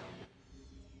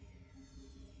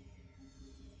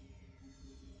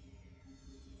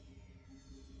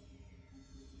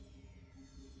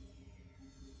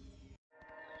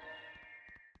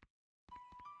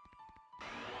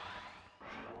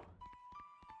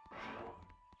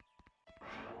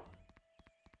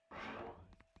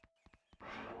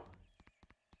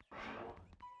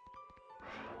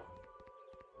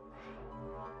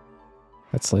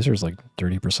 That slicer is like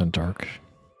 30% dark.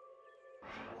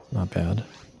 Not bad.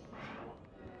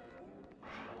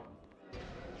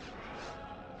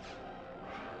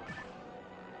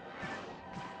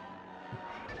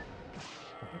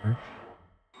 Whatever.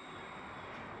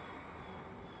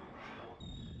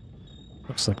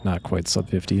 Looks like not quite sub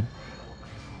 50.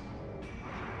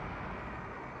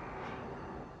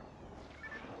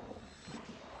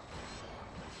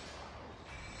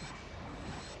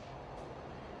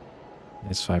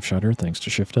 Nice 5-shotter thanks to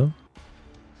Shifto.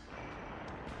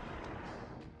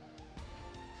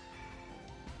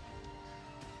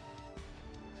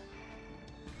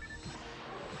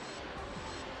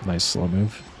 Nice slow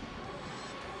move.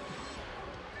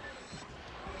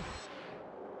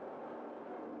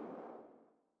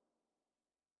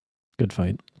 Good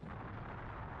fight.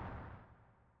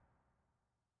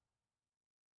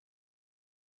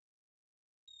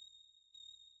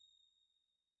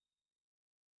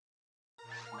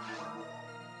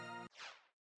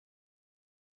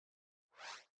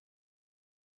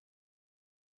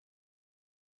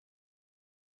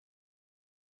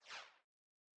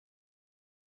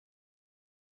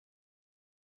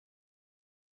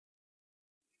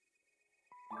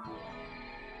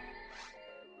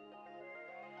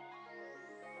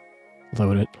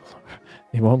 Load it.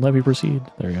 It won't let me proceed.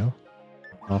 There you go.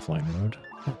 Offline mode.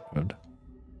 Good.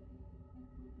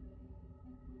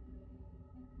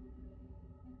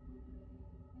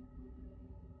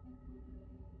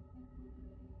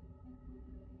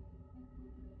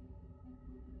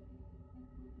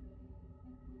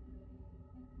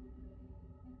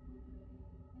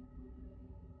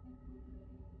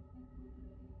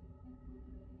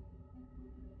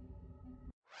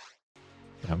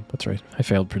 Yeah, that's right. I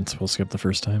failed principal skip the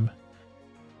first time.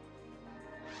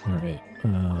 Alright,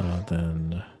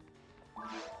 then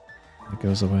it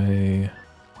goes away.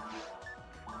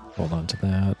 Hold on to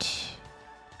that.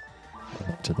 Hold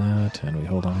on to that, and we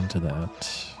hold on to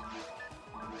that.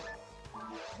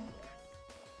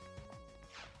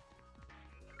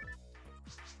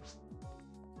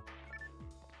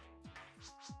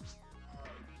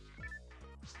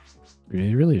 It'd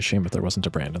be really a shame if there wasn't a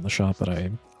brand in the shop, but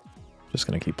I'm just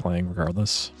gonna keep playing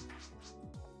regardless.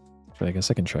 But I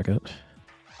guess I can check it.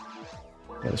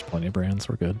 Yeah, there's plenty of brands,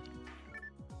 we're good.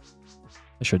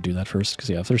 I should do that first, because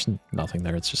yeah, if there's nothing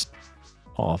there, it's just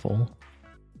awful.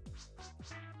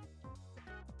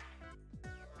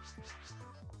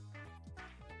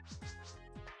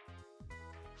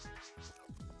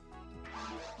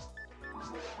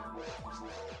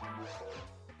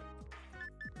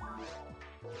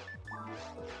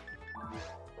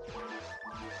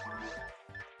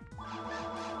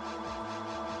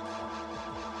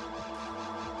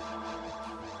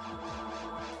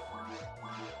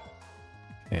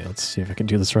 Okay, let's see if I can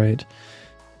do this right.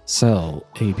 Sell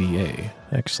ABA.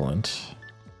 Excellent.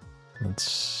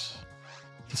 Let's...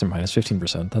 These are minus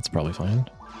 15%. That's probably fine.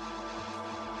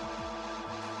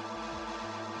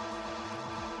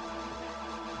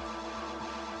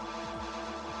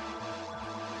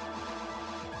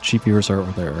 Cheap viewers are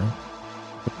over there.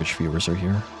 But rich viewers are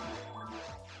here.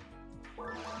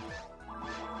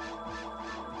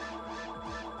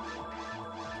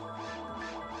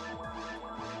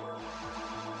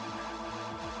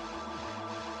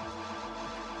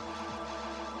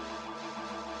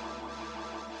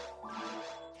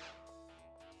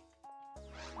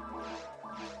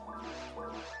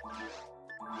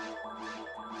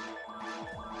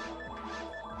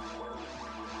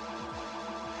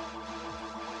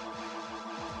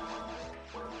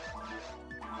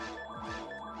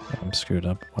 I'm screwed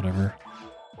up, whatever.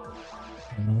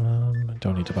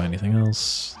 Don't need to buy anything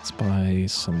else. Let's buy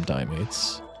some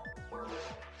Dimates.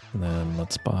 And then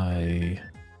let's buy...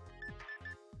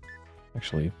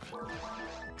 Actually,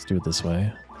 let's do it this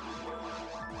way.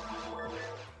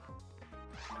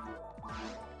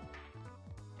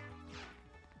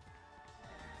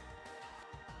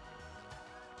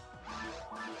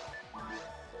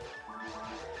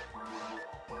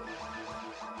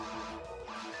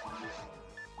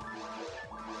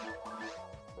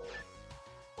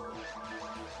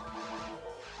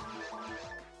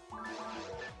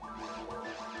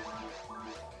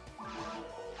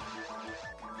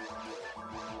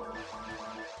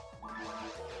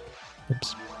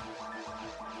 Oops.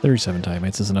 37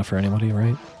 Dimates is enough for anybody,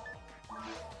 right?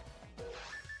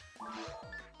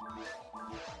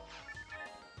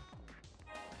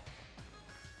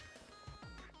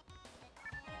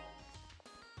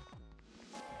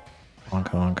 Honk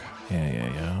honk.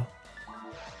 Yeah.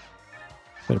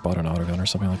 Could have bought an autogun or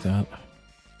something like that.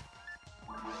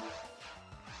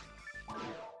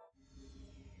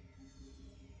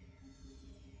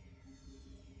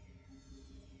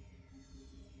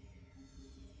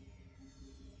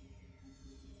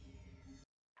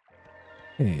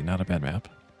 Hey, not a bad map.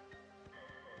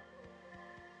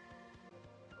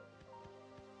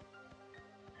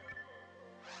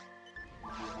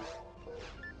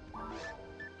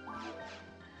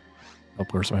 Oh,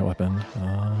 where's my weapon?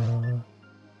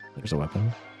 There's a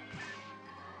weapon.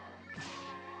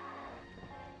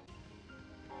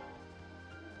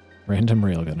 Random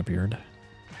railgun appeared.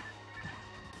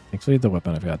 Thankfully, the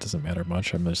weapon I've got doesn't matter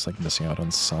much. I'm just like missing out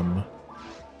on some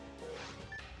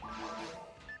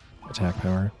attack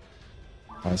power.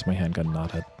 Why is my handgun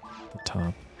not at the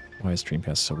top? Why is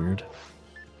Dreamcast so weird?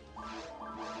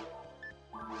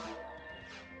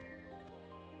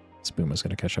 This boom is going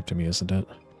to catch up to me, isn't it?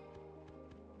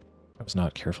 I was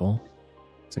not careful.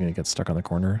 Is it going to get stuck on the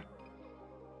corner?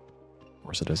 Of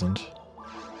course it isn't.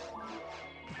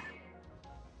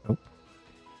 Nope.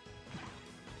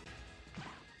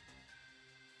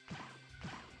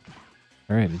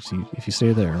 Alright, if you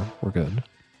stay there, we're good.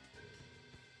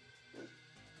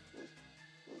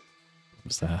 What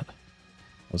was that?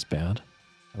 That was bad.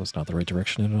 That was not the right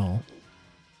direction at all.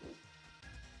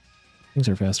 Things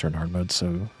are faster in hard mode,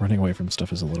 so running away from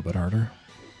stuff is a little bit harder.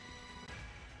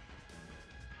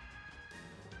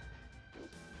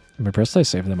 I'm impressed I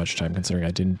saved that much time considering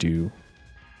I didn't do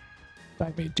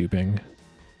backmate duping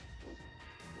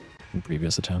in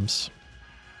previous attempts.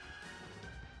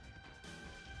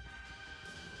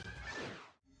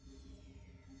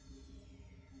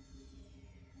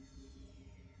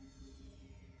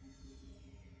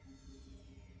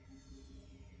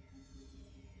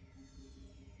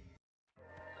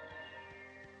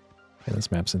 Okay,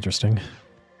 this map's interesting.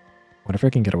 What if I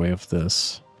can get away with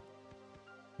this?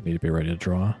 I need to be ready to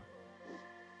draw.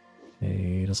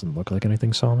 Okay, doesn't look like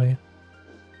anything saw me.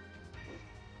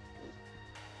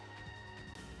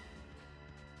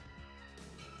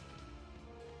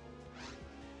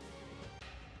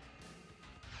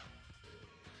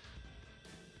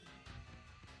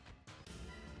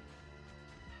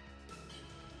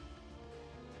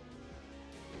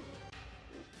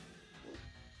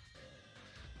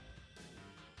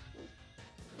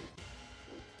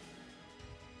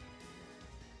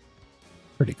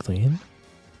 Pretty clean.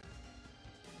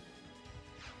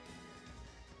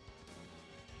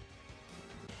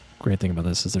 Great thing about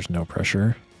this is there's no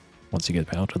pressure once you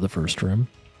get out to the first room.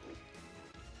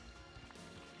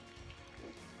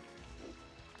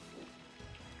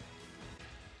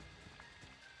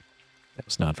 That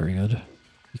was not very good.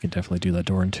 You can definitely do that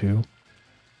door in 2.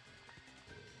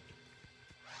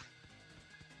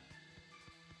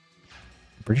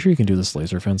 I'm pretty sure you can do this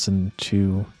laser fence in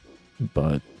 2,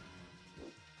 but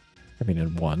I mean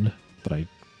in 1, but I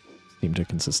seem to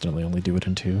consistently only do it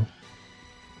in 2.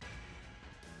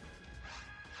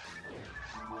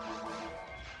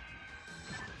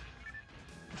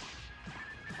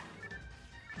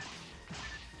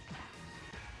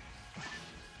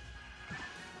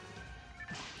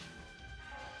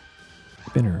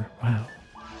 Spinner, wow.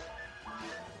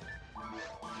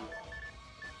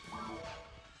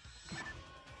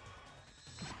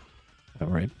 All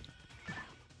right.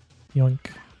 Yoink,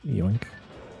 yoink.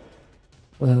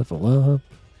 Level up.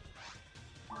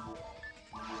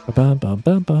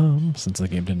 Ba-bum-bum-bum-bum. Since the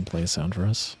game didn't play a sound for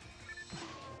us.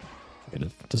 Okay,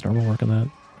 does normal work on that?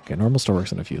 Okay, normal still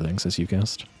works on a few things, as you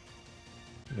guessed.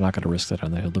 I'm not going to risk that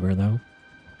on the Hildebeer, though.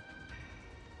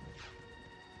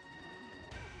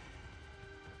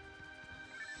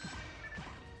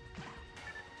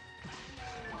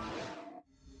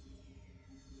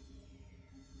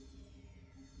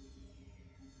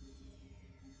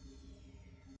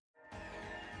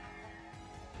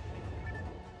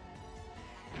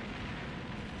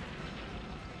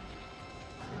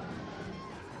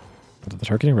 The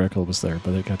targeting reticle was there,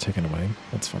 but it got taken away.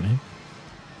 That's funny.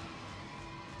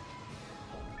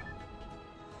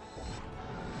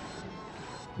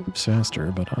 Moves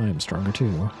faster, but I am stronger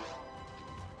too.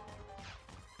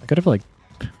 I could have, like,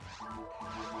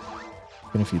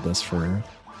 gonna feed this for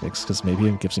Fix, because maybe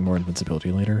it gives me more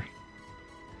invincibility later.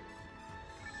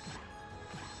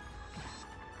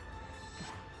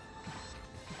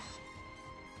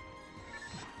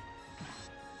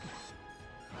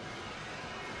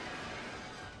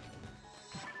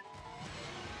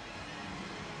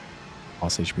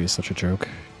 Boss HP is such a joke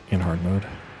in hard mode,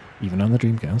 even on the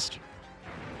Dreamcast.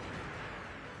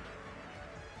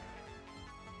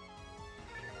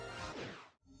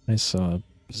 Nice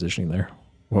positioning there.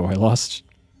 Whoa, I lost.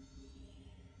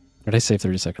 Did I save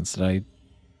 30 seconds? Did I?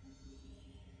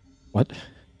 What?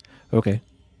 Okay.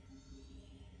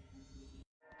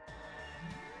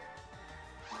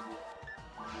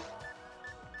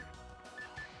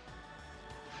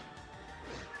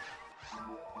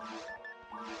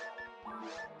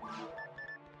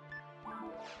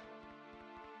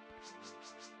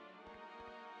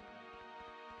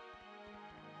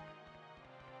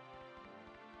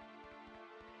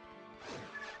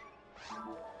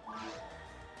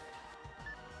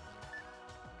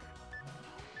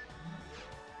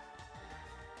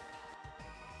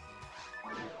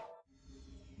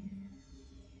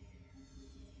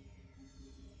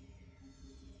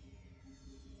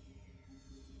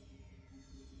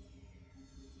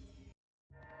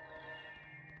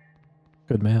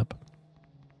 Good map.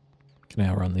 Can I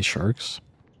outrun these sharks?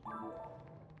 I'm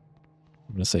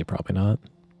gonna say probably not.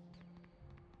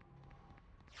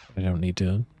 I don't need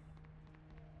to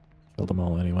kill them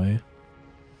all anyway.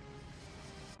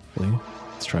 Hopefully.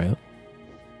 Let's try it.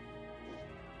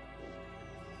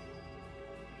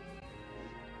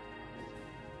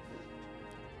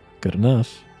 Good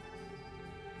enough.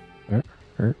 Hurt.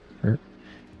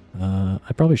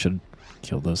 I probably should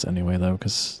kill those anyway, though,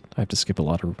 because I have to skip a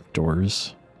lot of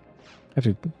doors. I have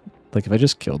to, like, if I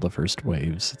just kill the first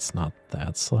waves, it's not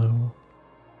that slow.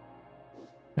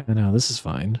 No, this is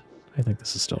fine. I think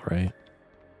this is still right.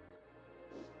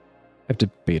 I've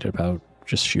debated about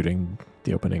just shooting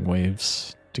the opening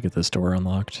waves to get this door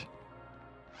unlocked.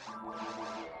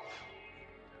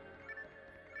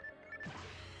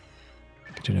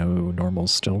 Good to know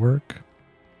normals still work.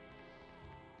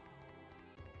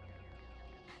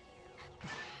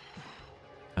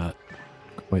 Not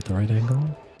quite the right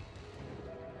angle.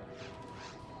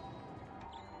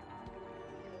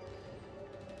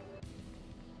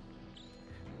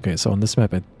 Okay, so on this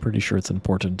map, I'm pretty sure it's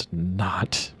important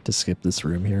not to skip this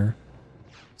room here.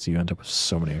 So you end up with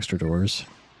so many extra doors.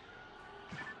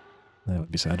 That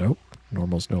would be sad. Oh,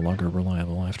 normal's no longer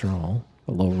reliable after all.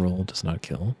 A low roll does not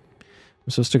kill. I'm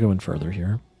supposed to go in further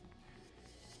here.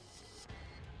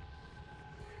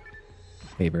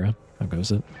 Hey, Vera, how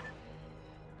goes it?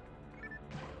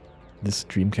 This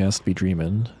Dreamcast be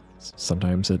dreamin'.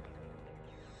 Sometimes it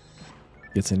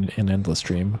gets in an endless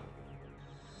dream.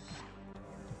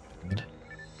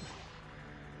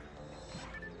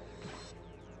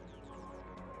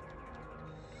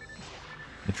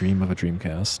 A dream of a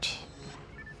Dreamcast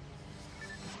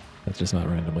that does not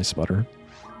randomly sputter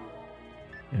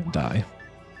and die.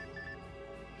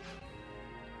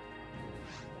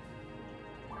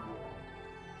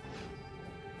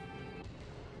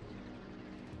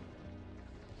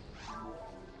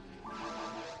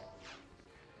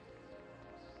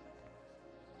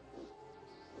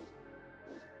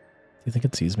 Do you think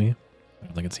it sees me? I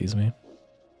don't think it sees me.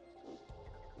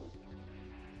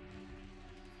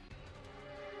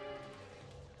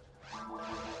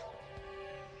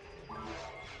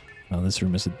 Now this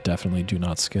room is a definitely do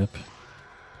not skip.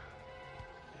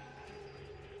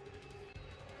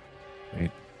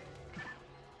 Wait.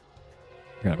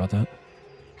 Forgot about that.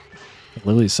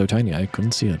 Lily's so tiny, I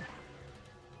couldn't see it.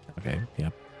 Okay,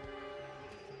 yeah.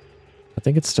 I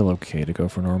think it's still okay to go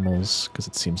for normals, because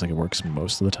it seems like it works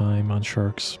most of the time on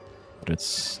sharks, but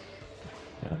it's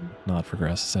not for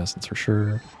grass assassins for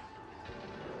sure.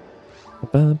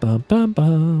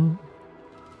 Wonder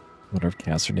if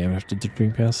casts are named after the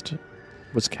Dreamcast.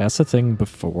 Was cast a thing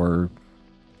before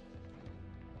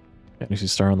Phantasy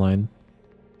Star Online?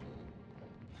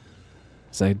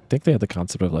 Because I think they had the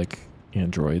concept of like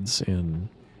androids in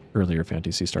earlier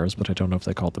Phantasy Stars, but I don't know if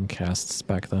they called them casts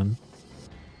back then.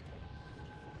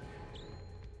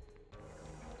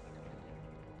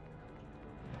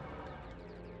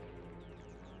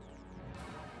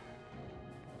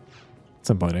 At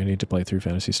some point I need to play through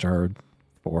Phantasy Star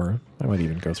 4. I might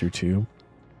even go through 2.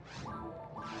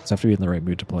 Just have to be in the right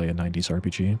mood to play a 90s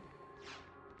RPG.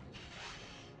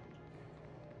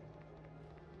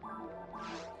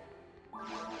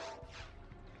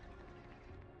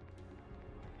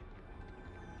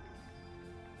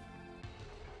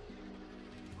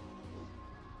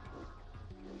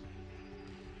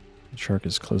 The shark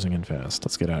is closing in fast.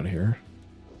 Let's get out of here.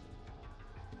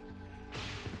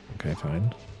 Okay,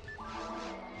 fine.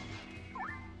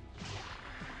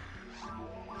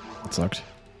 That sucked.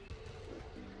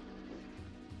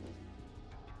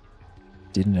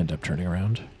 Didn't end up turning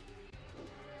around.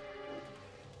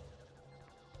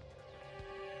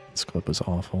 This clip was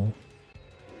awful.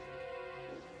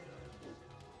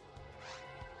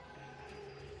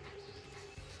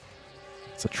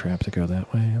 It's a trap to go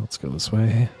that way. Let's go this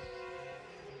way.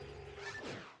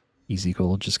 Easy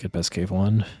goal, just get best cave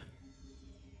 1.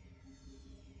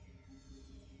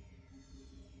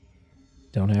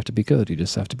 Don't have to be good, you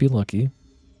just have to be lucky.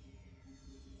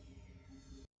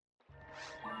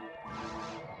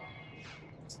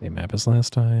 Same map as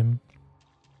last time.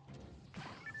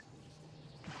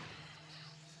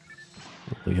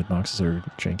 The hitboxes are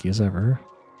janky as ever.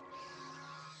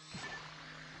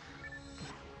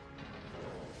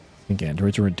 I think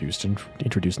androids were introduced in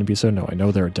BSO. No, I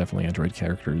know there are definitely android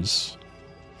characters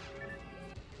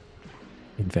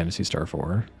in Phantasy Star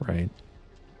 4, right?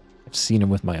 I've seen them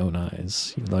with my own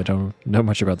eyes, even though I don't know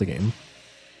much about the game.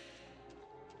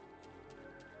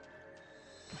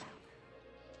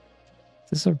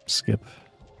 Is this a skip?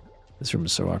 This room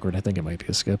is so awkward, I think it might be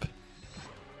a skip.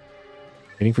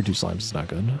 Waiting for 2 slimes is not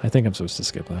good. I think I'm supposed to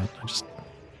skip that. I just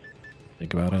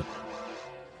think about it.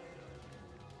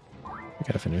 I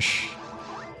gotta finish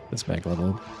this mag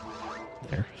level.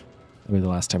 There. That'll be the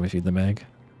last time I feed the mag.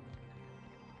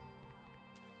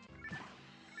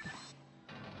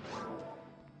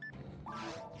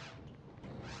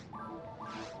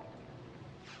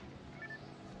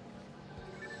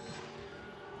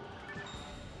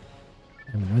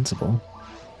 I'm invincible.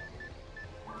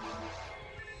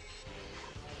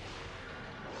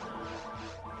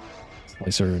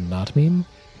 Slicer not meme?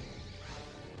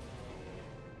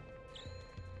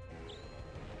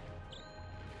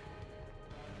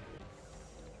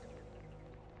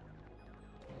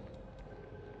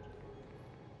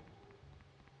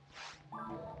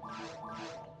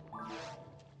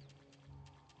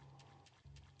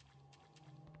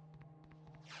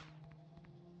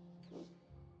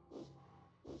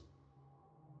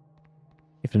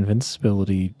 If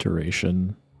invincibility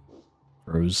duration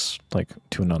grows like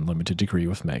to an unlimited degree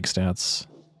with mag stats,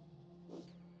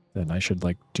 then I should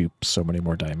like dupe so many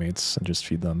more dimates and just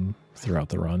feed them throughout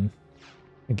the run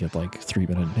and get like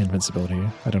 3-minute invincibility.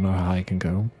 I don't know how high I can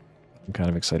go. I'm kind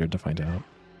of excited to find out.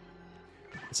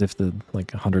 As if the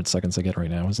like 100 seconds I get right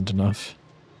now isn't enough.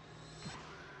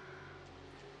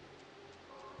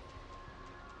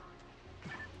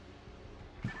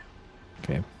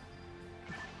 Okay.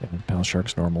 Yeah, Pal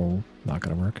Shark's normal, not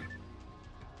gonna work.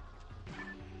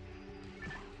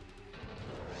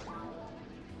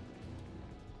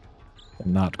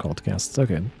 And not called casts.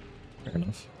 Okay, fair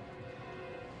enough.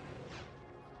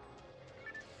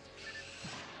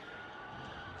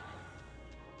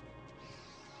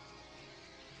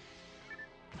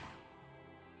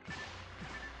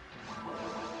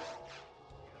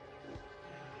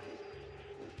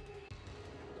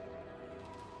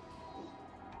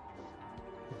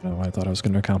 No, I thought I was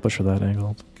going to accomplish with that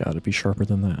angle. Gotta be sharper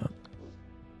than that.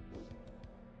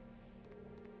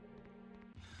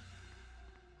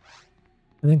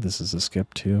 I think this is a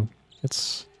skip too.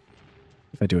 It's,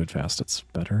 if I do it fast, it's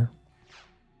better.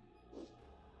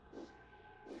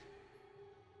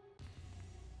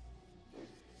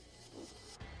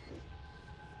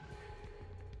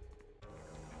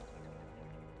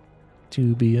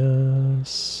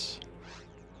 Dubious.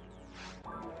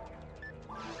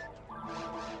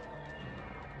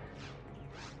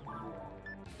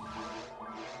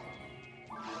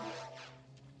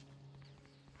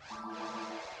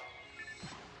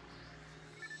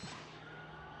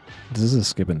 This is a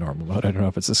skip in normal mode. I don't know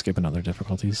if it's a skip in other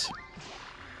difficulties.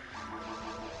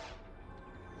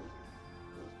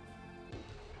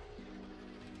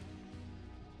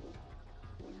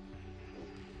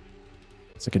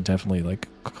 So I could definitely like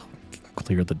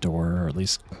clear the door or at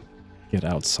least get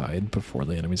outside before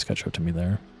the enemies catch up to me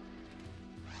there.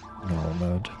 Normal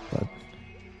mode, but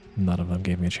none of them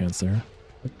gave me a chance there.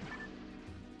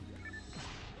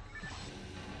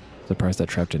 Surprised that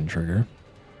trap didn't trigger.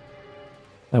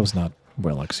 That was not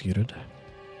well executed.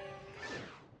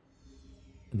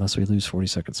 Unless we lose 40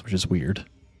 seconds, which is weird.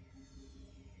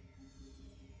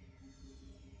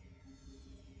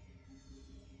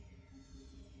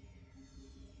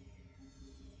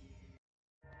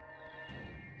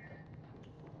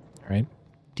 Alright,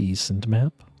 decent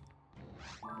map.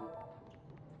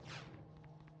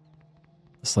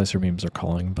 The slicer beams are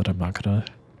calling, but I'm not gonna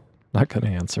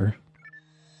answer.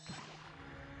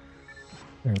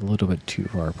 They're a little bit too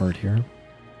far apart here.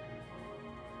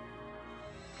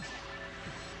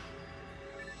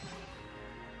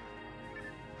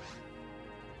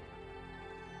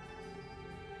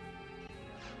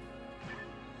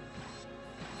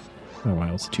 Oh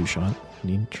wow, it's a 2-shot.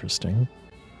 Interesting.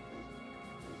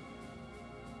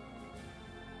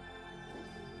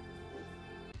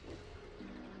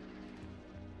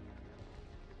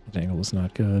 That angle was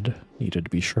not good. Needed to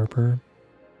be sharper.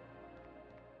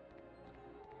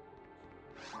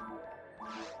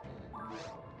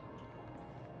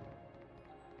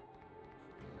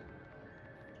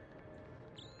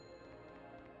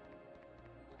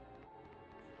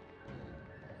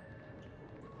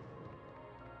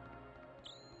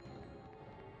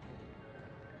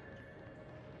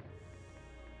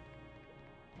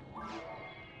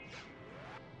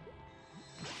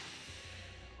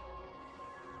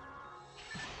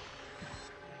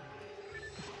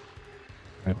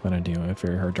 I plan on dealing with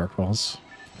very hard dark balls.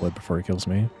 Blood before he kills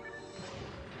me.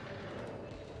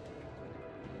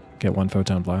 Get 1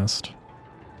 photon blast.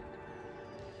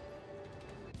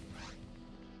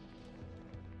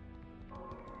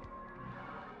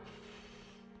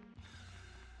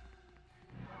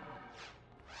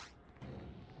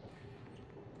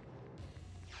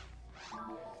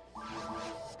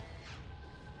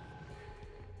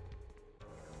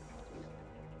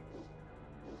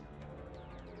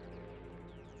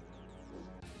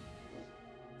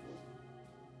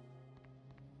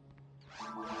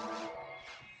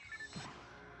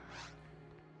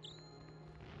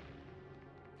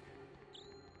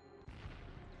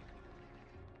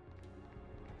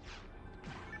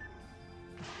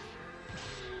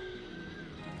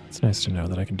 It's nice to know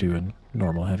that I can do a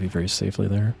normal heavy very safely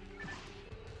there.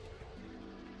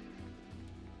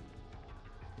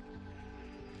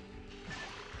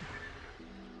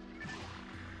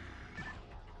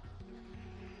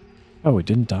 Oh, it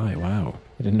didn't die. Wow.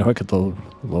 I didn't know I could low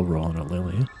roll on a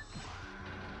Lily.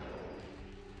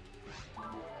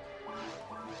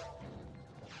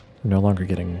 I'm no longer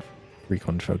getting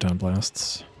frequent photon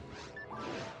blasts.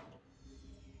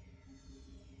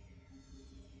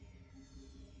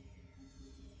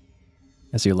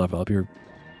 As you level up, your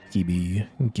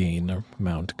EB gain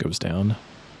amount goes down.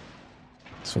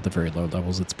 So at the very low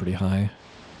levels, it's pretty high.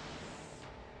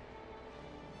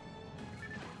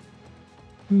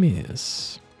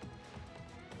 Miss.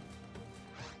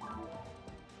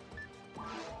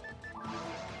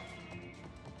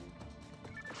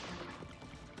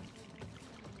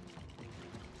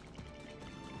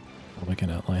 Probably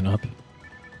cannot line up.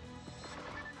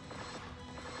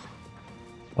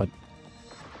 What?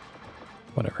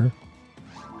 Whatever.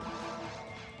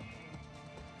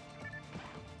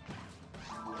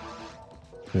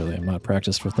 Clearly, I'm not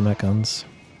practiced with the mech guns.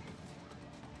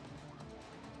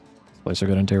 Slicer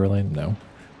good in Terror Lane? No.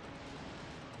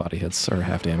 Body hits are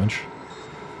half damage.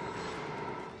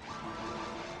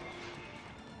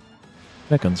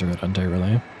 Mech guns are good on Terror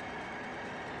Lane.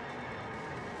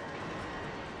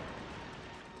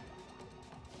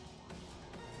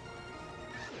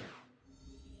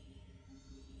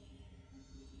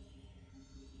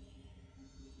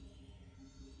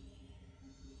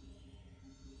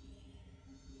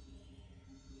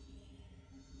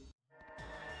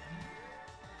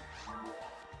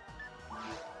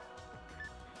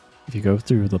 If you go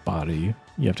through the body,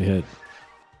 you have to hit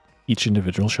each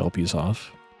individual shell piece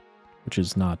off, which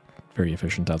is not very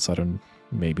efficient outside of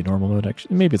maybe normal mode.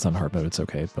 Actually, maybe it's on hard mode, it's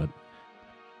okay, but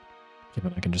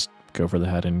given I can just go for the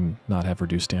head and not have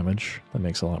reduced damage, that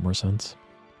makes a lot more sense.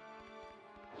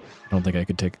 I don't think I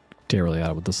could take Dairly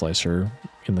out with the slicer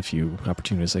in the few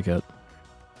opportunities I get.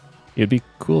 It'd be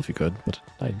cool if you could, but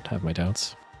I have my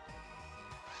doubts.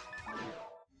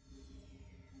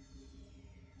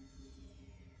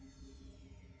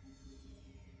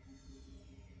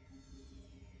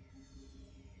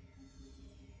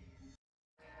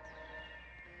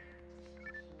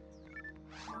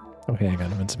 Okay, I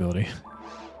got invincibility.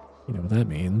 You know what that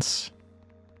means.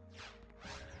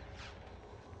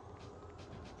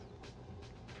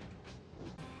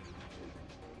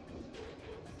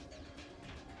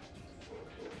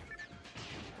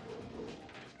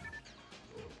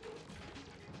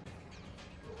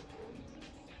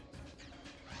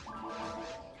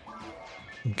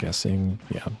 I'm guessing,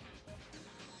 yeah.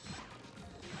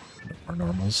 More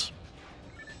normals.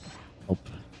 Help.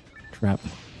 Trap.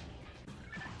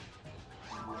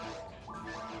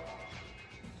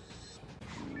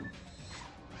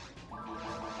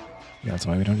 That's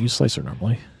why we don't use Slicer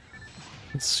normally.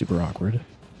 It's super awkward.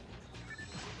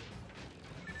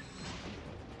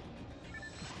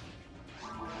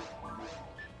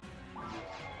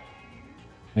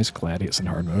 Nice Gladius in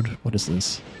hard mode. What is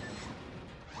this?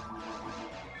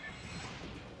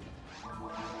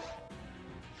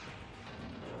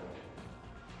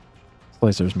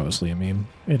 Slicer's mostly a meme.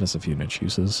 It has a few niche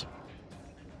uses.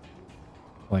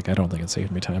 Like, I don't think it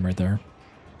saved me time right there.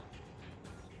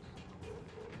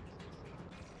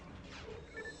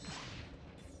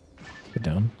 Get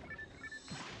down.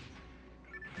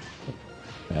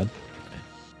 Bad.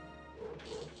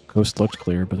 Coast looked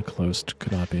clear, but the coast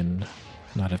could not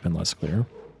have been less clear.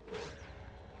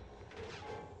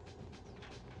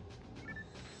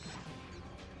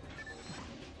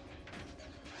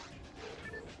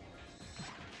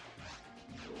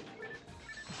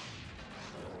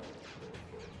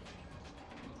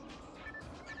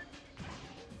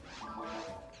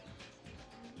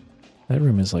 That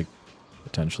room is like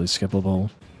potentially skippable.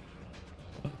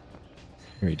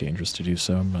 Very dangerous to do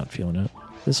so. I'm not feeling it.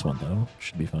 This one though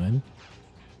should be fine.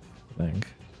 I think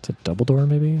it's a double door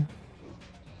maybe.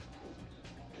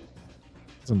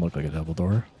 Doesn't look like a double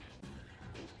door.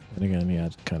 And again, yeah,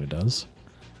 it kind of does.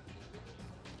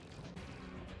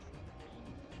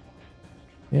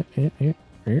 Yep.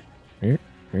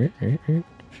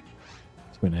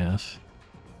 2.5.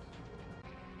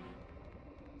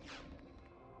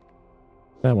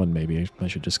 That one maybe I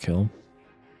should just kill.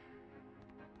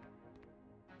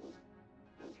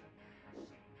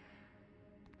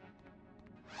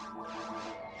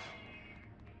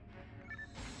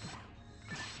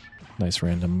 Nice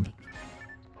random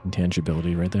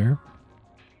intangibility right there.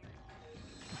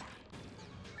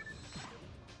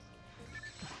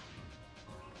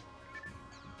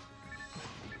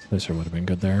 Slicer would have been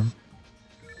good there.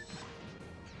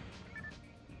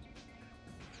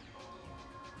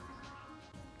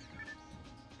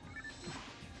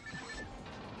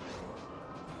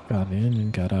 Got in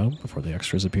and got out before the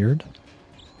extras appeared.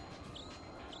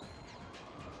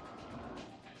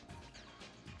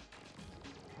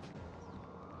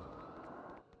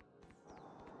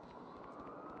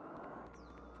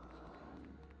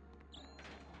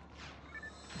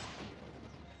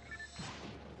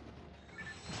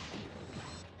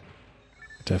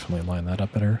 Definitely line that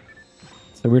up better.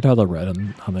 It's so weird how the red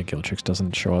on the Guild Tricks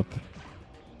doesn't show up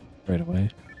right away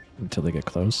until they get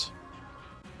close.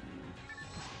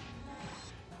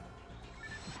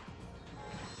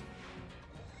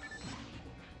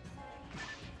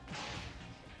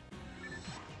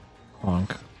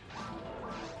 Honk.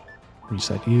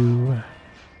 Reset you.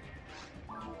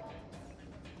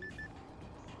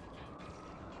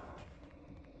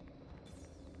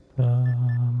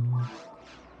 No.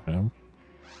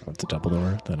 If it's a double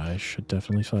door, then I should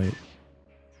definitely fight.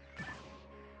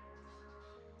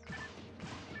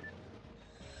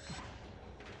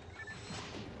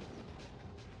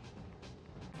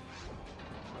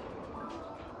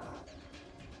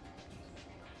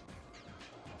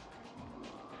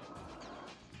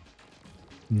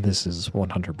 This is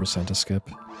 100% a skip.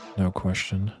 No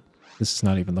question. This is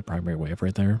not even the primary wave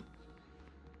right there.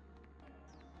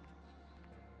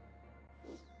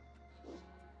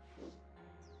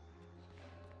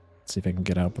 See if I can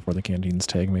get out before the canteens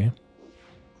tag me.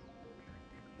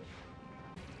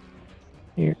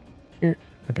 Here.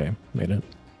 Okay, made it.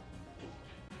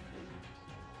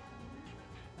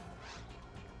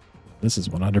 This is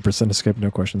 100% a skip, no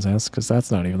questions asked, because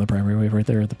that's not even the primary wave right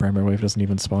there. The primary wave doesn't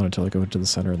even spawn until I go to the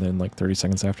center, and then like 30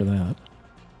 seconds after that.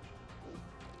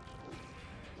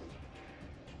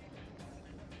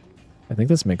 I think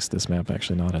this makes this map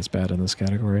actually not as bad in this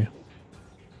category.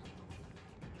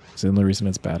 The only reason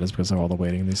it's bad is because of all the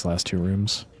waiting in these last two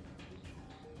rooms.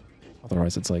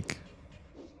 Otherwise, it's like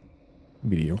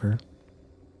mediocre.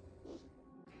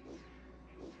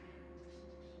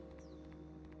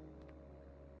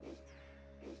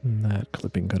 And that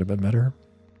clipping could have been better.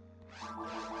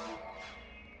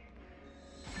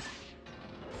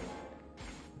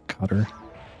 Cutter.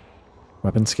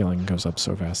 Weapon scaling goes up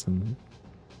so fast in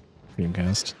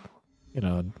Dreamcast. In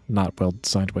a not well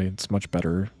designed way, it's much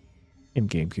better in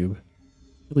GameCube.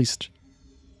 At least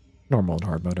normal and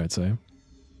hard mode, I'd say.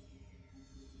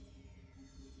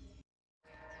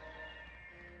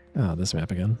 Ah, this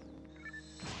map again.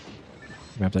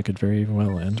 Map that could very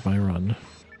well end my run.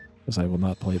 Because I will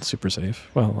not play it super safe.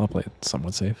 Well, I'll play it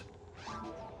somewhat safe.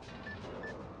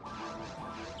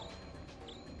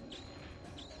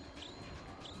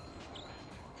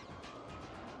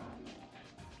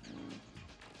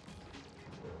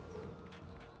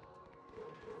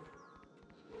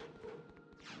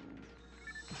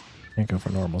 Can't go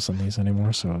for normals on these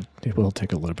anymore, so it will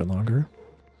take a little bit longer.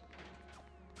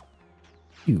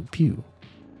 Pew, pew.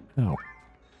 Ow.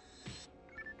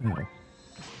 Ow.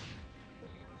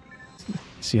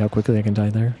 See how quickly I can die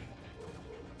there?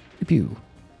 Pew, pew.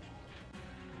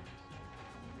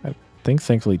 I think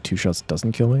thankfully 2 shots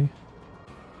doesn't kill me.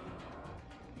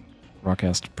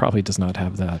 Rockcast probably does not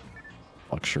have that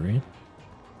luxury.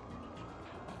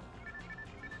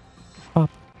 Pop.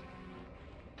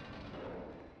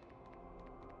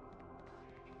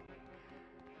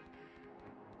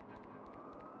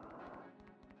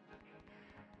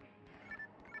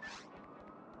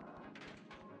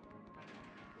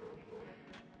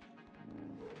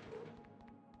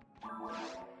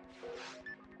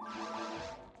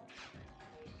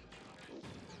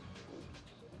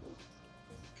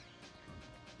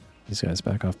 These guys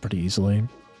back off pretty easily.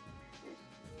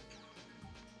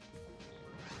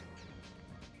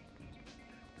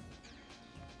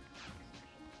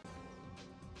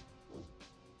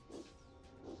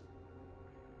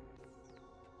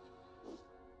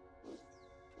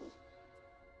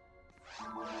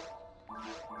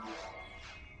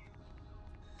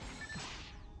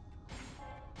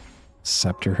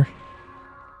 Scepter.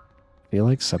 I feel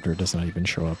like Scepter does not even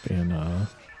show up in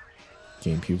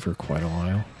GameCube for quite a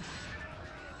while.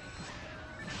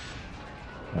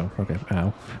 Oh, okay.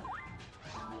 Ow.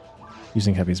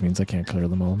 Using heavies means I can't clear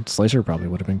them all. Slicer probably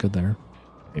would have been good there.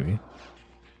 Maybe.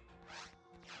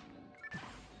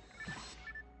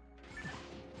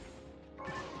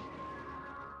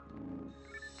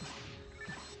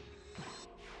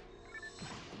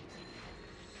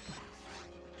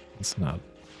 It's not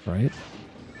right.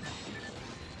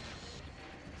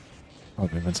 Oh,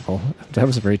 invincible. That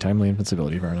was a very timely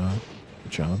invincibility, Verna.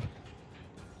 Good job.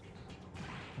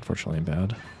 Unfortunately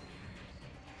bad.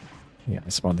 Yeah, I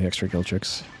spawned the extra kill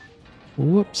chicks.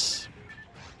 Whoops.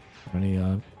 Any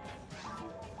yeah,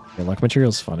 luck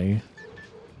material's funny.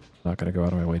 Not gonna go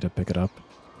out of my way to pick it up.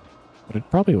 But it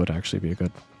probably would actually be a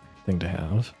good thing to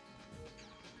have.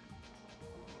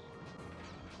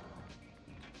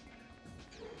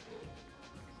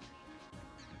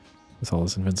 With all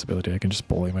this invincibility, I can just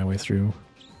bully my way through.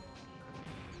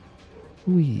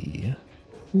 Wee.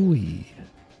 Wee.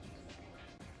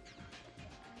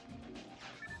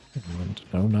 And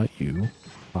no, not you.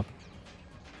 Pop.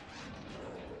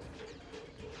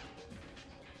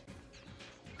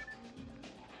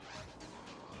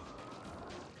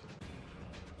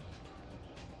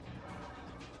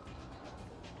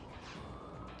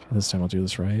 This time I'll do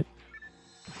this right.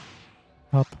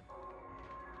 Up.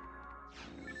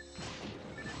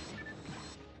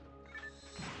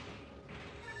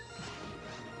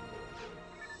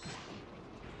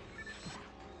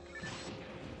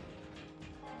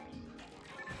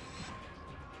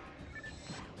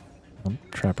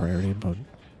 Trap priority, but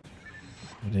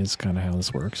it is kind of how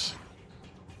this works.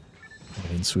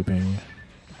 Getting swooping.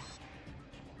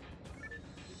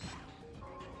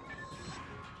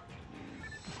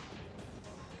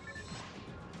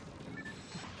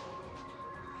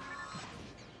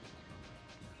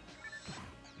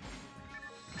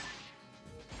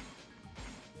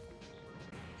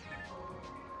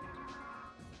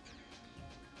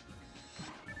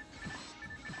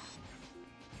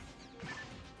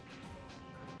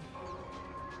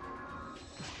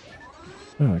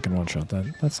 Oh, I can one-shot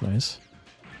that. That's nice.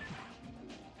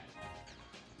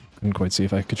 Couldn't quite see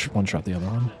if I could one-shot the other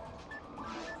one.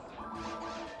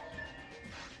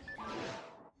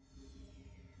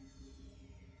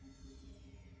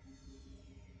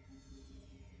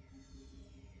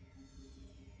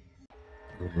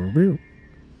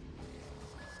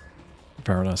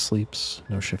 Ver.1 sleeps.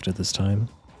 No shifted this time.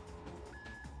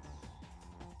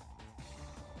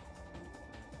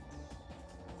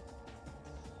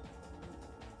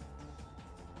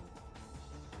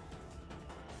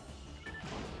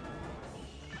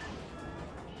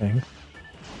 Dang.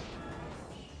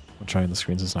 Trying the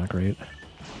screens is not great.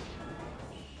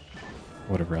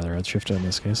 Would have rather had shifted in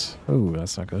this case. Oh,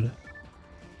 that's not good.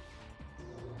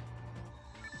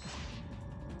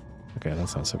 Okay,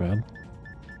 that's not so bad.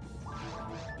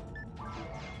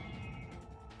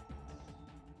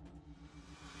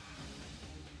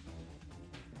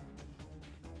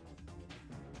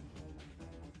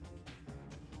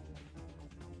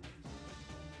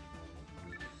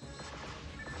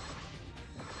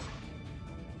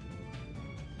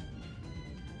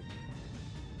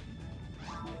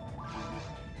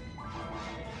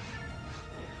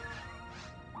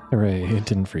 Hooray, it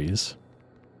didn't freeze.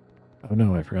 Oh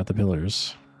no, I forgot the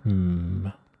pillars.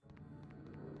 What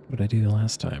did I do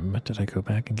last time? Did I go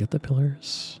back and get the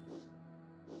pillars?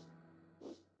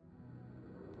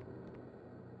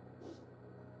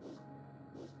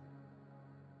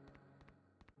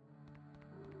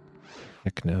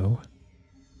 Heck no.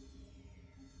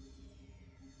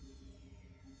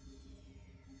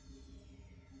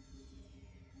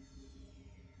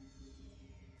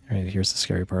 Alright, here's the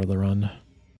scary part of the run.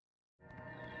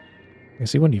 I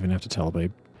guess you wouldn't even have to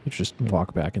teleport. You just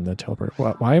walk back in the teleport.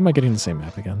 Why am I getting the same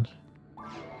map again?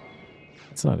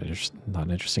 It's not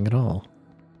interesting at all.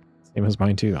 Same as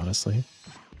mine too, honestly.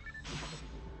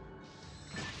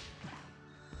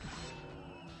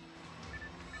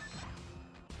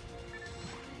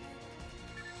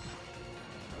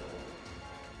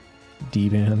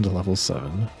 D-band level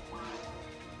 7.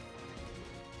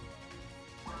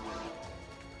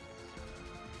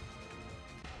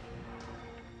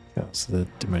 So the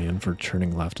demand for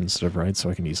turning left instead of right so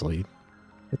I can easily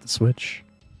hit the switch.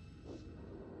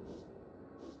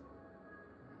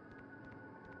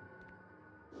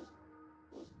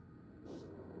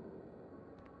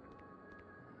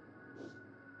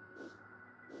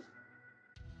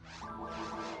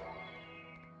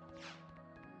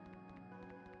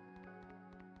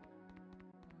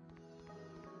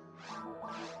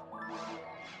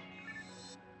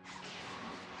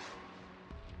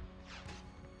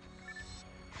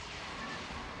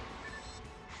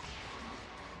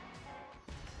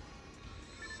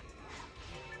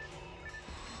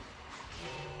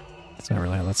 That's not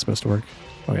really how that's supposed to work.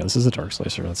 Oh yeah, this is a dark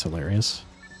slicer. That's hilarious.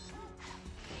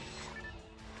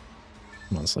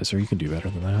 Come on, slicer, you can do better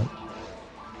than that.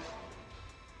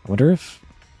 I wonder if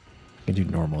I can do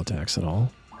normal attacks at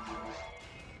all.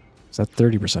 Because that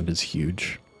 30% is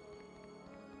huge.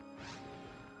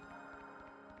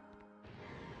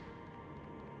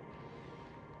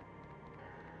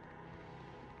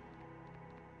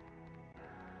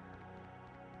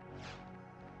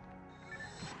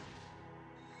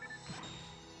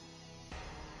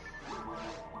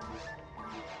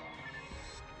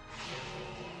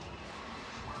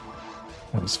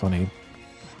 That was funny.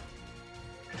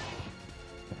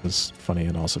 That was funny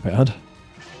and also bad.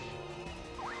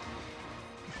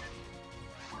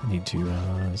 I need to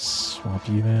swap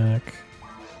you back.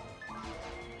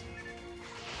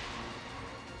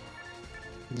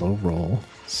 Low roll,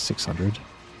 600.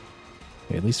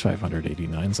 Okay, at least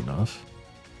 589 is enough.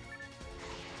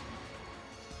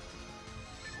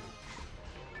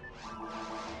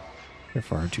 You're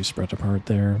far too spread apart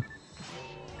there.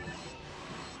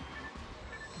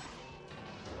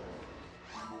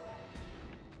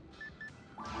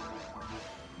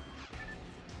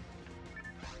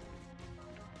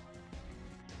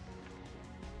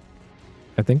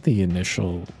 I think the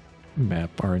initial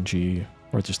map RNG,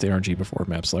 or just the RNG before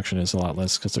map selection, is a lot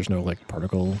less because there's no like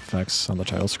particle effects on the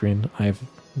title screen. I've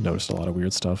noticed a lot of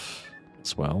weird stuff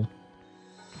as well.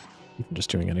 Even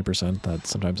just doing any percent, that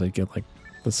sometimes I get like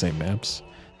the same maps.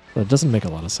 But it doesn't make a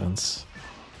lot of sense.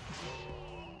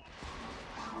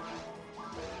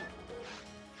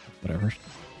 Whatever.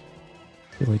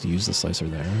 I'd like to use the slicer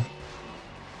there.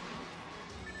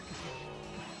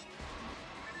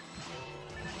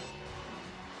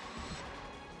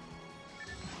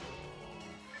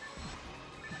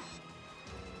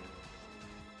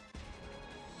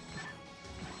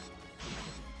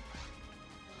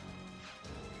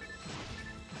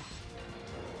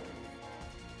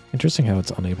 Interesting how it's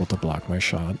unable to block my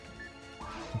shot.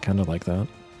 I kind of like that.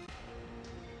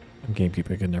 On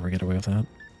GameCube, I could never get away with that.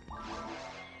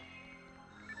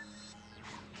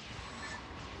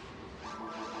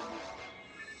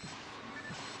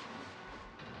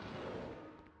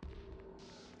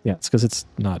 Yeah, it's because it's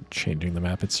not changing the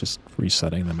map, it's just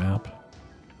resetting the map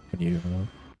when you go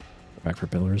back for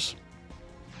pillars.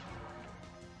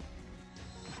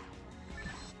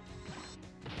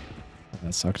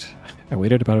 That sucked. I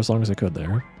waited about as long as I could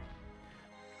there.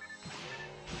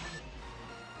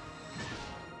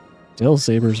 Dale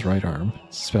Saber's right arm,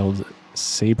 spelled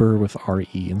Saber with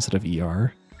R-E instead of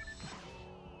E-R.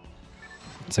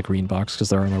 It's a green box because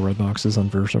there are no red boxes on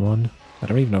version 1. I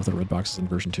don't even know if the red box is in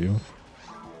version 2.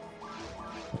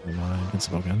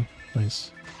 Invincible again.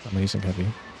 Nice. Amazing heavy.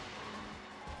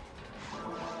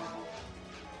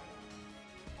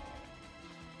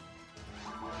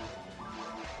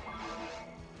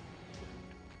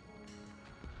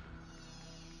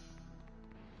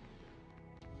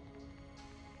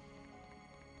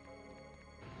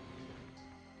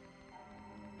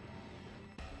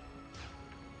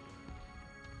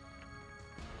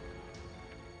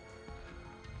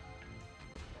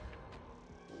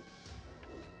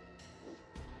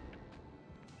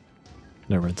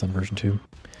 No reds on version 2.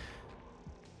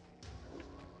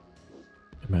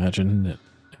 Imagine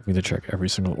having to check every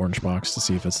single orange box to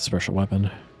see if it's a special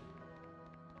weapon.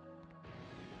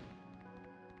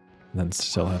 And then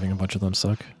still having a bunch of them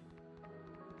suck.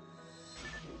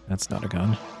 That's not a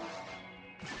gun.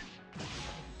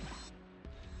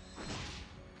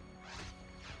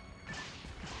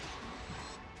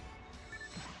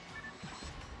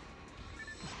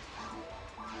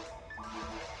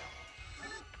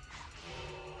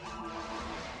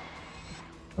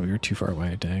 Oh, you're too far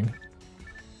away, dang.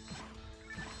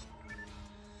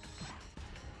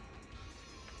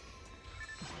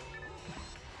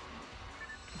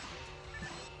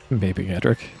 Baby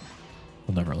Gadrick.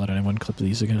 We'll never let anyone clip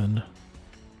these again.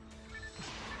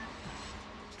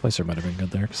 Slicer might have been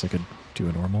good there because I could do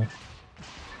a normal.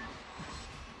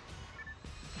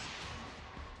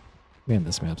 Man,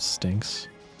 this map stinks.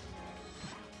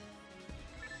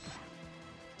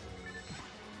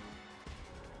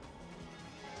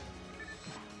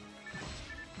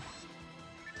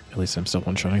 At least I'm still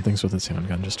one-shotting things with this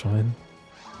handgun just fine.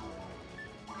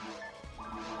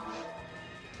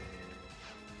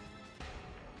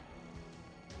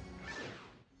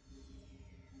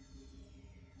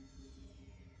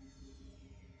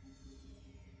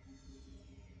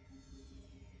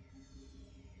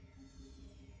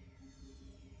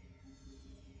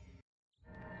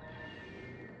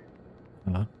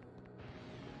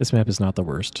 This map is not the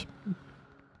worst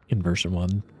in version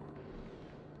 1.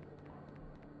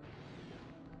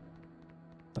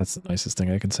 That's the nicest thing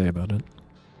I can say about it.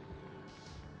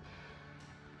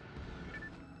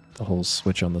 The whole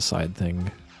switch on the side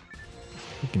thing,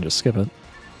 you can just skip it.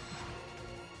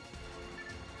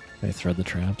 I thread the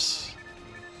traps.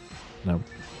 Nope,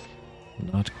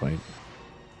 not quite.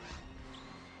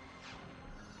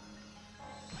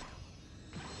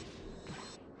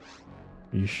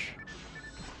 Yeesh.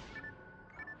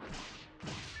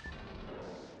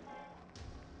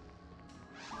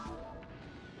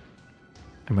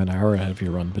 I'm an hour ahead of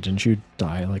your run, but didn't you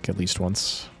die like at least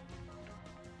once?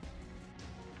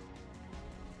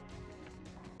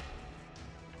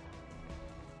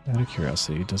 Out of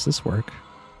curiosity, does this work?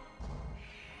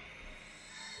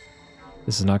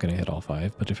 This is not going to hit all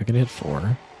 5, but if I can hit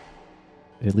 4,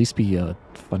 it'd at least be a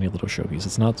funny little showpiece.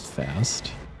 It's not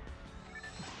fast.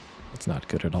 It's not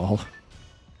good at all.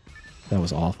 That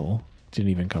was awful.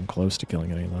 Didn't even come close to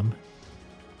killing any of them.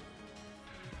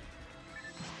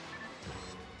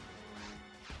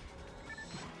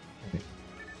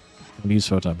 I'm gonna use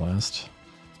Photon Blast.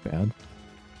 It's bad.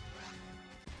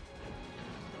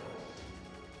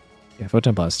 Yeah,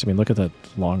 Photon Blast. I mean, look at that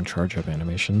long charge up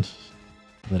animation.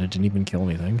 Then it didn't even kill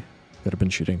anything. Could have been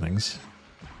shooting things.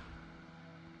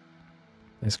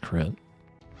 Nice crit.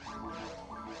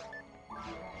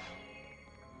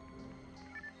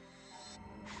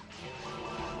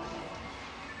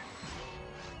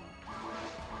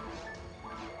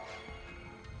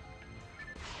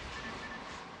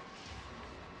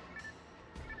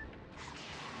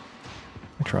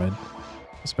 I tried.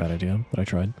 It's a bad idea, but I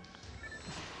tried.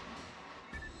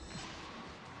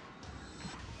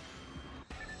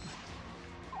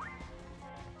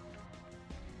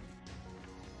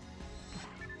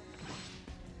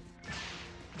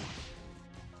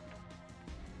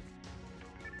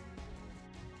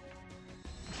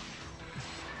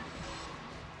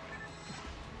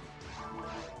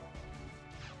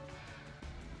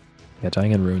 Yeah,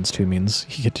 dying in Ruins 2 means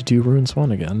you get to do Ruins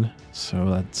 1 again, so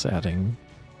that's adding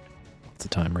lots of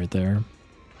time right there.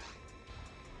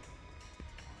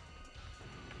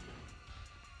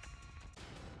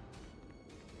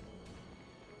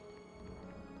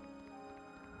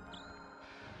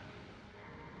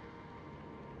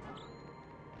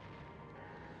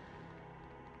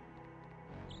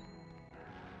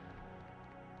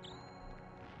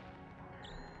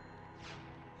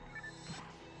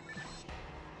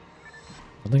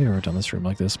 I don't think I've ever done this room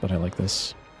like this, but I like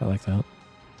this. I like that.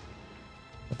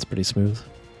 That's pretty smooth.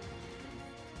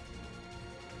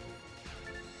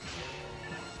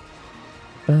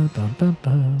 Ba, ba, ba,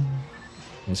 ba.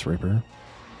 Nice Reaper.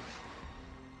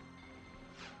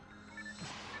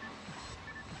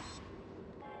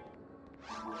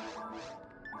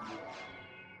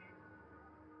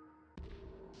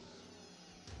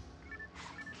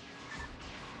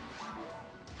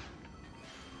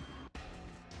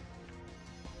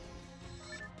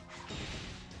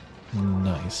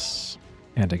 Nice.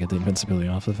 And I get the invincibility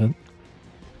off of it.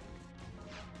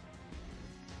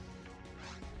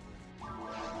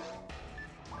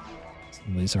 So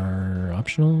these are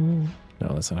optional.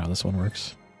 No, that's not how this one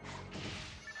works.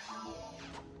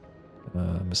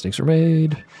 Mistakes were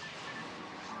made.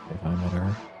 Okay, fine,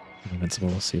 whatever. I'm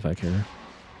invincible, see if I care.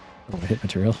 Oh, I hit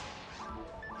material.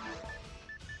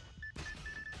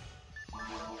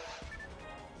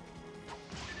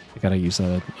 I gotta use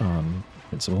that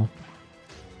invincible.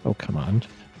 Oh, come on.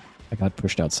 I got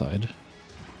pushed outside.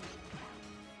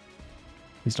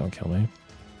 Please don't kill me.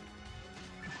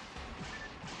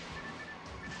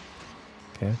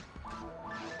 Okay.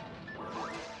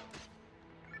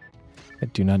 I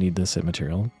do not need this hit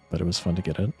material, but it was fun to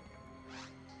get it.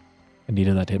 I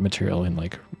needed that hit material in,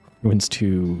 like, Ruins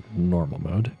 2 normal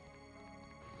mode.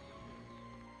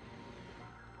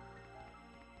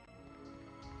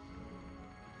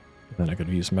 Then I could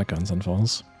have used mech guns on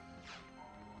falls.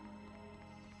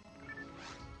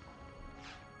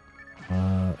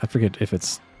 I forget if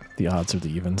it's the odds or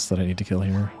the evens that I need to kill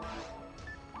here.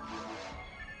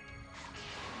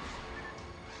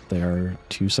 They are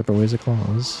two separate ways of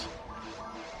claws.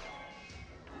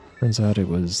 Turns out it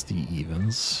was the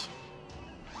evens.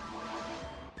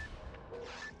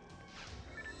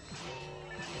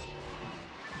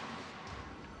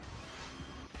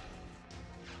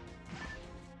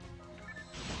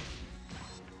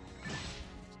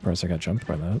 Surprised I got jumped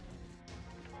by that.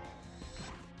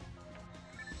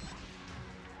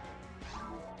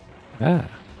 Ah.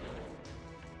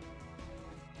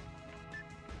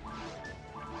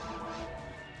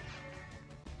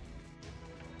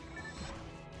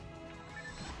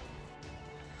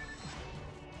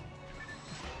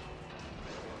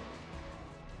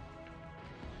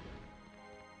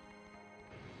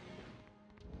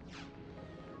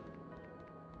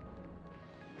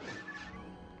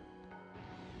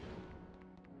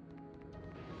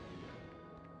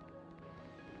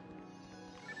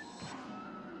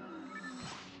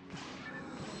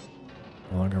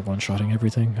 No longer one-shotting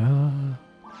everything. Ah.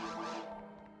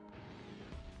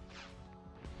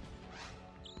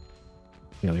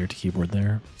 Failure to keyboard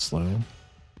there. Slow.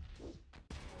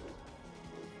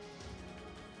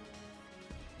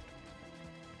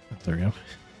 Oh, there we go. I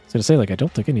was gonna say, like, I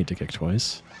don't think I need to kick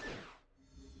twice.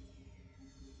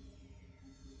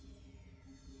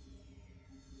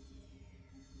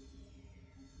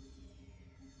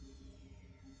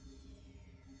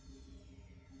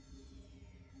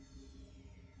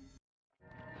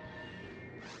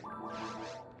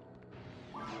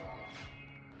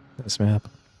 This map.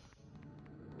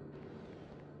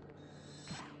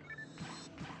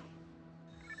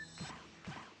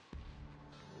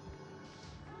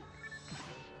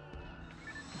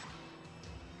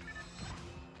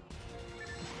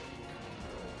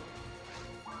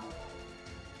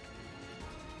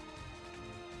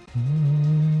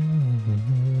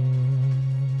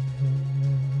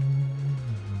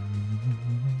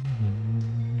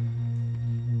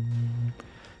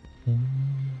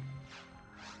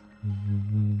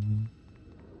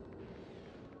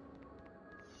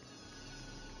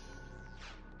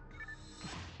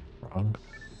 wrong.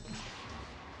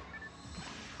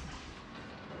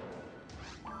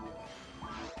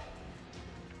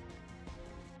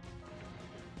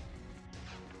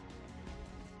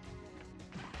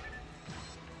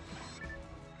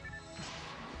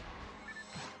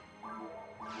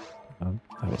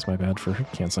 That was my bad for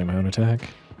canceling my own attack.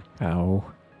 Ow.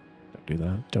 Don't do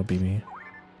that. Don't beat me.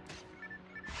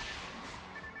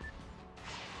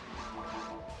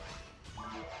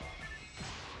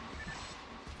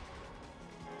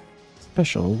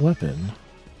 Special weapon.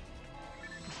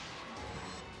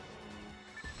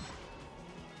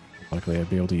 Luckily I'd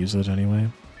be able to use it anyway.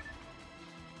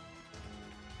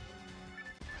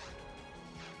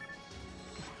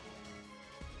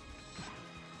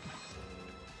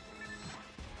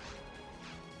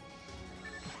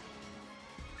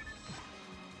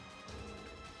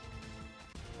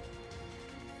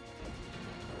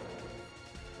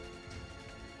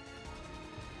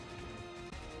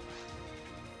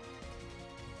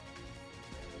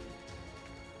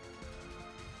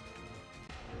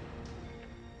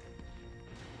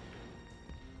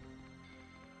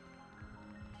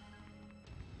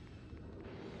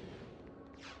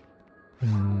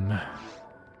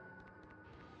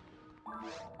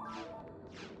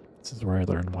 This is where I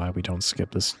learned why we don't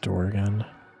skip this door again.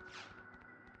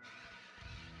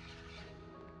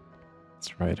 Let's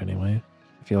try it anyway.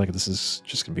 I feel like this is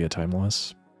just gonna be a time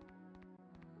loss.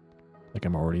 Like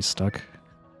I'm already stuck.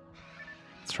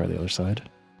 Let's try the other side.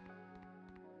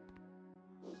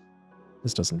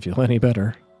 This doesn't feel any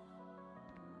better.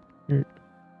 Can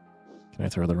I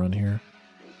throw the run here?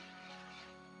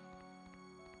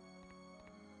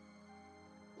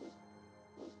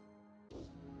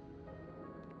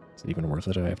 Is it even worth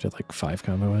it? I have to like 5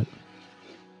 combo it.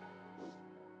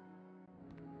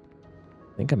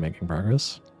 I think I'm making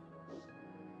progress.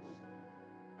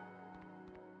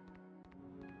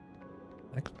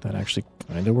 That actually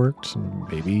kind of worked.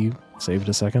 Maybe saved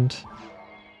a second.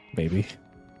 Maybe.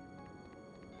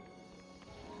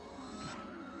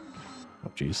 Oh,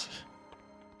 jeez.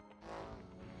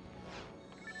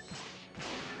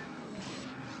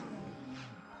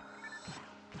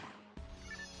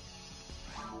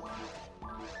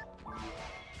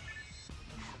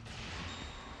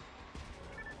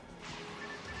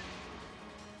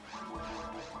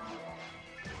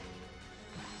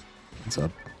 What's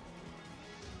up?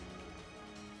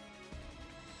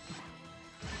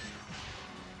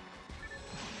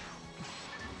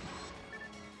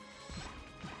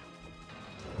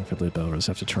 Hopefully Belrose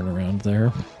have to turn around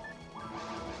there.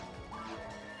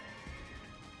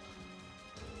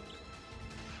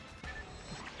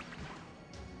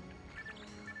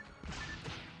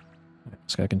 I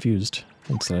just got confused.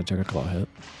 Instead I took a claw hit.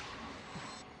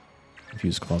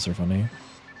 Confused claws are funny.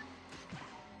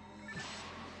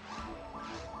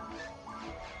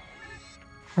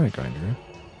 Alright, Grinder.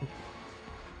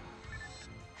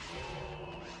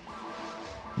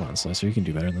 Come on, Slicer, you can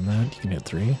do better than that. You can hit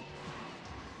 3.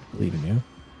 Believe in you.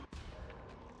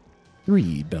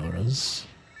 3 Belras.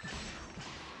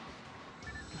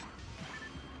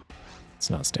 Let's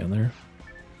not stand there.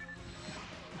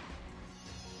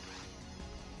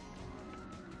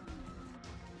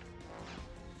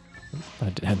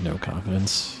 I had no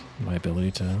confidence in my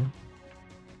ability to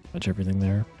touch everything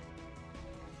there.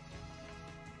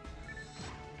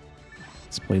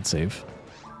 It's played safe.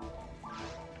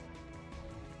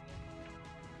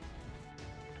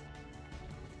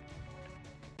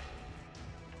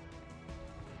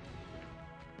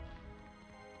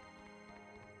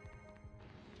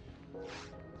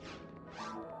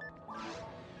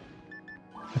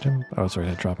 Oh, sorry,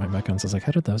 I dropped my mech guns. I was like,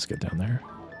 how did those get down there?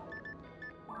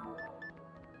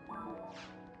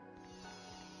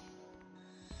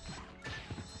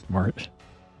 Mart,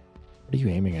 what are you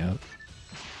aiming at?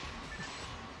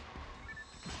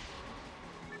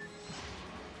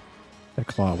 That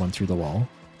claw went through the wall.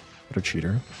 What a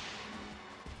cheater.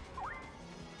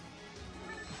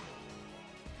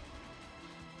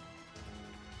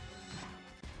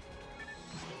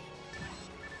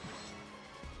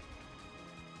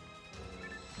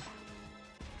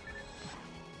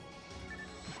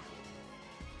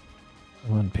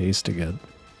 I'm on pace to get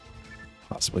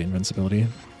possibly invincibility.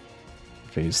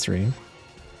 Phase 3.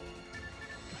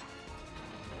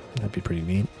 That'd be pretty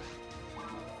neat.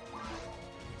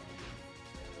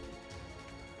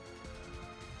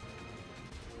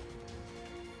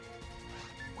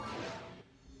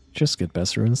 Just get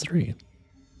Best Ruins 3.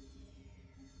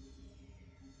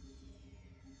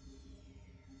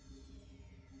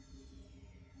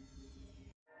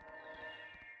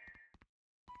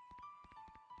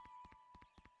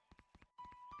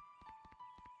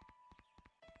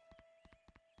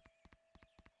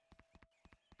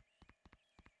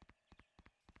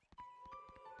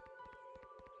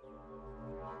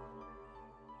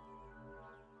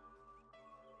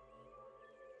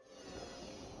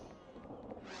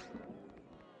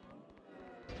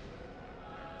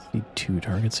 Need 2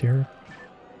 targets here.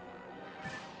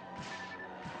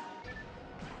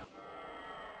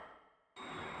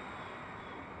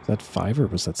 Was that 5 or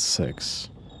was that 6?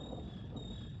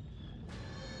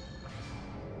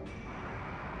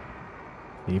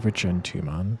 Favorite Gen 2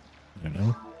 mon? I don't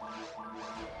know.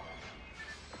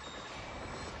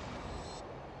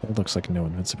 It looks like no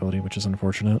invincibility, which is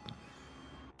unfortunate.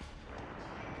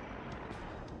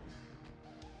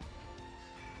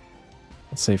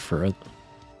 Let's save for it.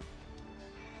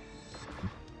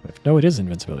 No, it is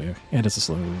invincibility. And it's a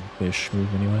slow-ish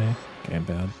move anyway. Okay, I'm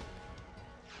bad.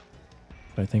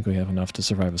 But I think we have enough to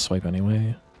survive a swipe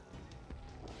anyway.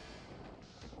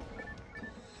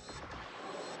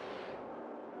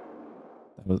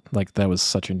 That was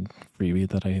such a freebie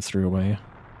that I threw away.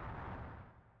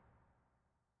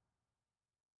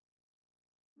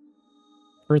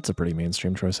 Or it's a pretty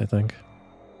mainstream choice, I think.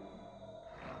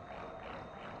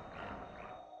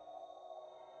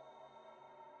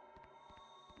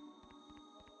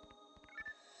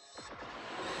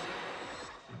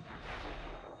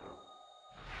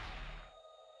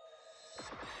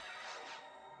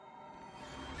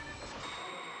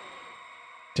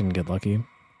 Didn't get lucky.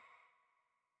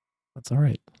 That's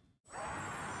alright.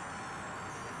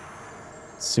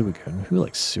 Suicune. Who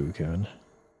likes Suicune?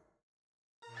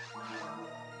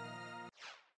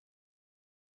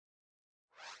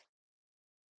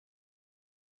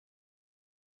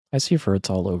 I see for it's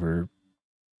all over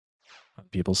on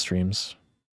people's streams.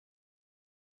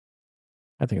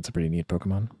 I think it's a pretty neat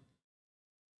Pokemon.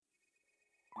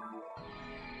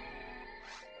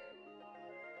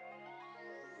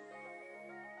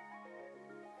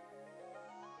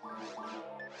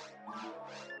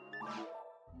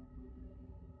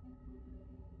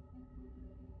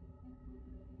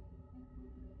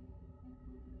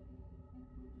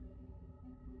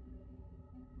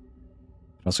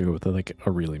 Also go with like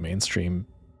a really mainstream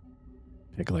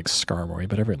pick like Skarmory,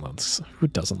 but everyone loves. Who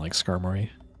doesn't like Skarmory?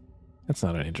 That's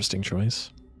not an interesting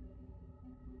choice.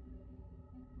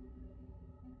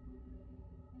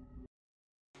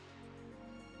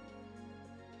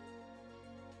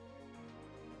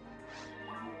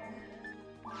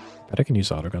 Bet I can use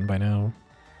Autogun by now.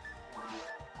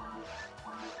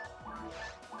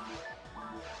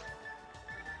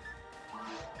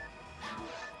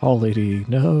 Oh, lady,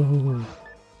 no.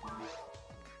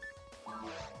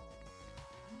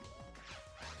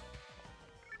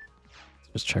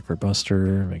 Just check for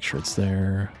Buster, make sure it's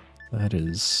there. That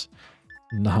is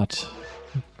not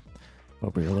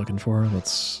what we were looking for.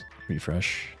 Let's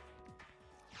refresh.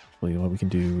 Hopefully what we can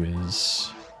do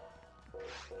is...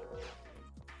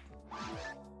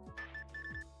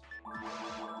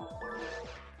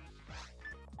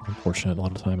 Unfortunate, a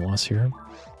lot of time lost here.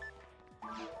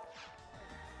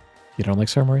 You don't like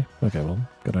Skarmory? Okay, well,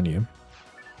 good on you.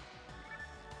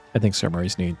 I think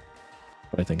Skarmory's neat,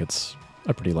 but I think it's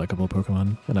a pretty likable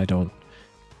Pokemon, and I don't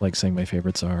like saying my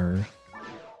favorites are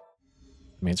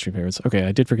mainstream favorites. Okay,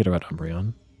 I did forget about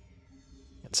Umbreon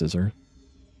and Scizor.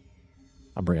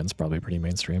 Umbreon's probably pretty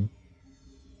mainstream.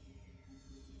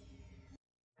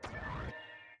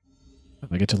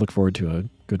 I get to look forward to a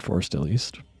good forest at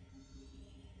least.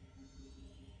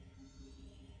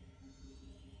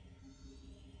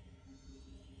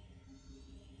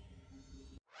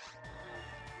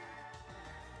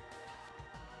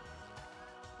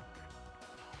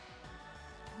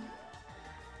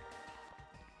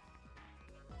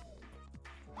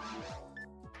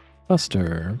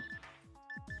 Buster.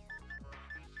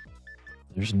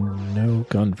 There's no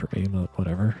gun for me, but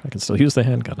whatever. I can still use the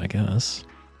handgun, I guess.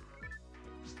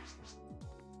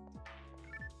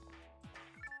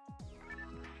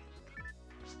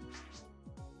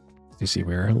 You see,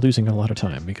 we're losing a lot of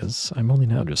time because I'm only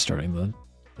now just starting the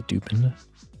dupin.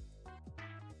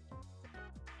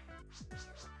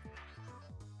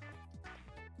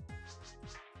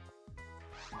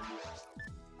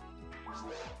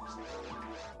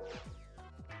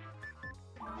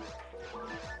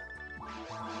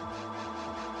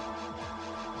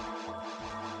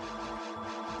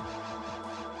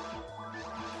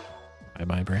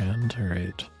 My brand,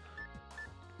 alright.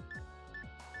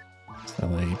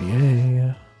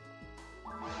 LABA.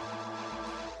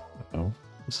 Oh,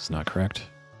 this is not correct.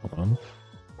 Hold on.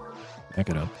 Back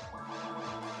it up.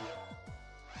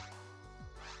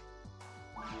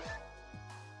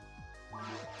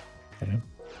 Okay.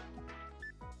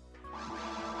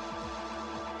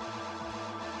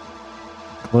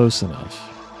 Close enough.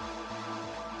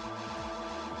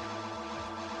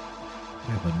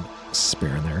 I have a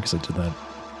spare in there because I did that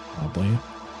probably.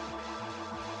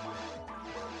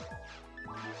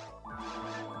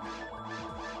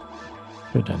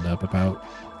 Should end up about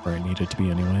where I need it to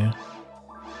be anyway.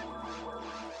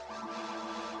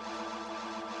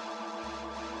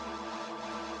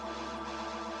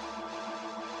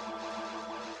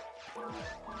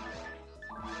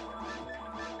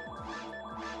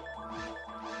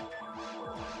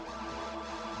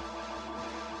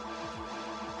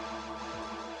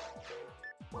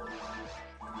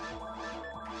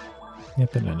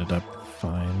 Yep, it ended up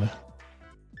fine.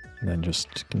 And then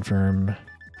just to confirm,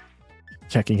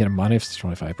 checking it a mod if it's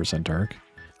 25% dark.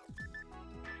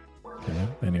 Okay,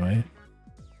 anyway.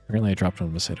 Apparently I dropped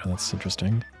on Macedo, that's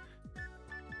interesting.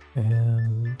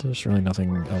 And there's really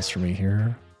nothing else for me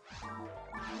here.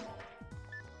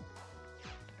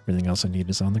 Everything else I need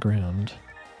is on the ground.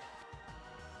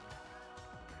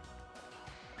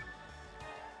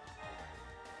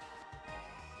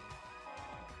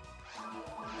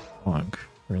 Bonk,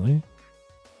 really?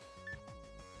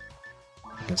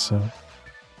 I guess so.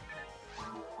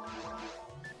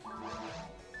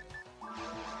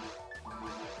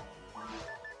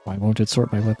 Why won't it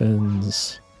sort my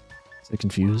weapons? Is it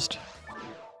confused?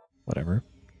 Whatever.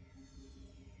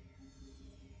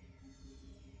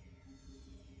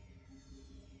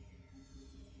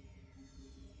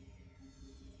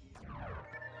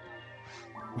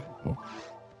 Oh.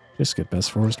 Just get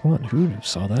best forest 1. Who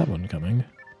saw that one coming?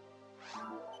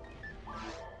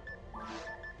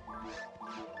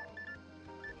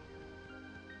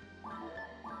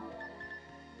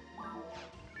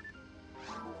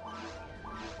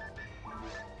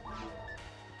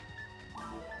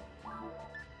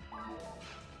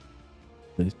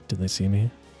 Did they see me?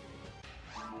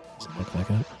 Doesn't look like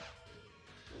it.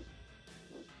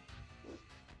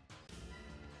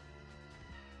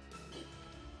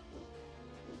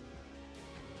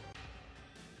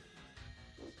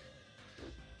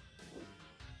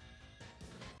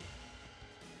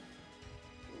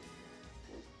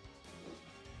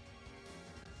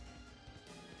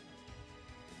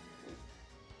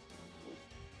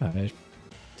 I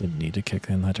didn't need to kick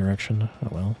in that direction. Oh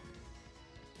well.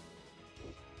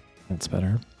 That's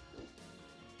better.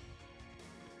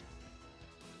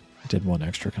 Did one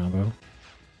extra combo.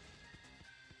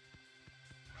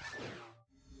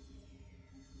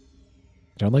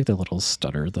 I don't like the little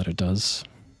stutter that it does.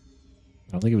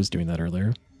 I don't think it was doing that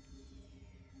earlier.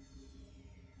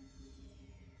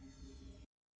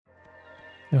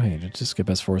 Oh hey, did just get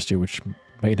best force 2, which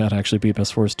might not actually be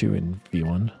best force 2 in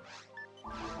V1.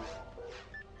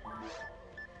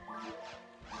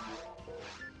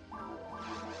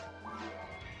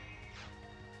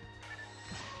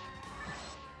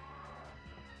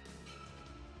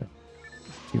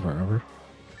 Too far over.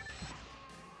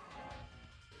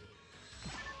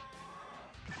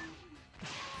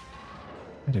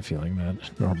 I had a feeling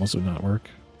that normals would not work.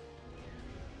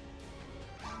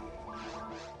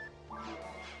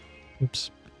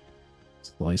 Oops.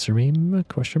 Slicer meme?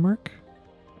 Question mark?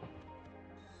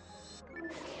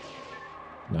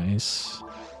 Nice.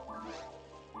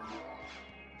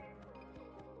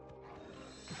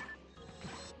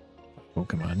 Oh,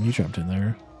 come on. You jumped in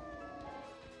there.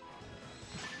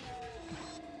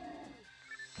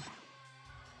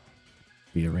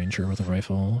 Be a ranger with a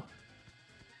rifle.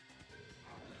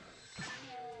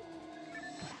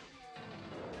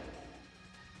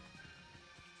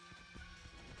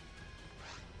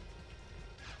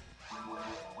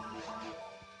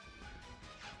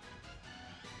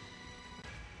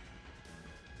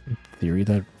 In theory,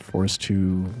 that force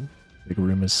 2 big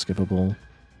room is skippable.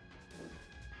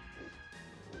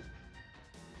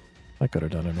 I could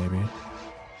have done it, maybe.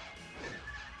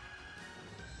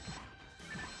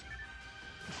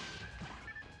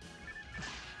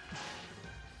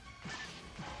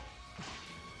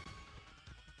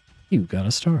 You got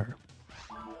a star.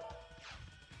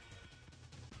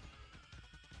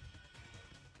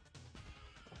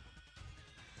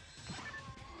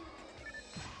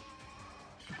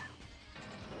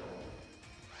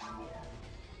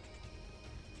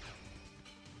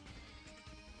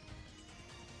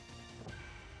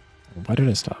 Why did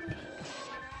I stop?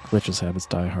 Glitches habits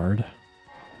die hard.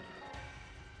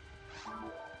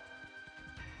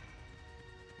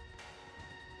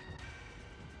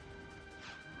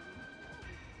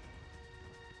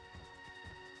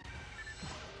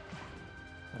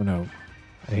 Oh no.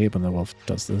 I hate when the wolf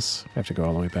does this. I have to go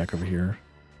all the way back over here.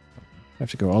 I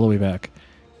have to go all the way back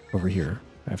over here.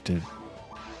 I have to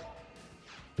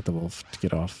get the wolf to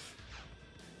get off.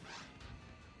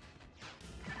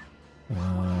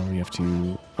 We have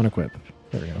to unequip.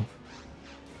 There we go.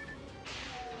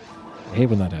 I hate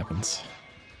when that happens.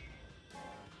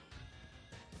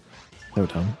 So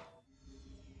dumb.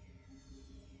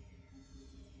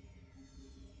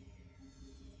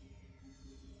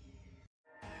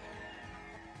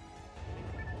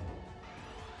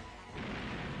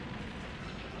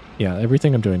 Yeah,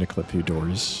 everything I'm doing to clip through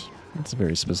doors, it's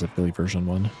very specifically version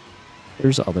 1.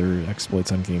 There's other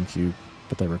exploits on GameCube,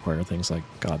 but they require things like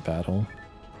God Battle.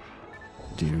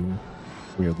 Do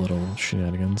weird little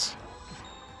shenanigans.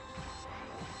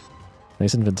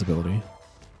 Nice invincibility.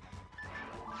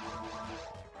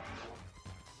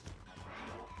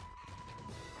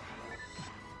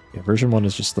 Yeah, version 1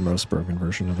 is just the most broken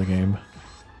version of the game.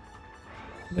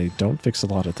 They don't fix a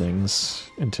lot of things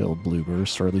until Blue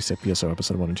Burst, or at least PSO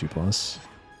Episode 1 and 2 Plus.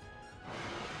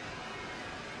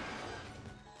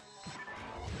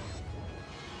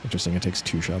 Interesting, it takes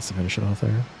 2 shots to finish it off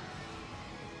there.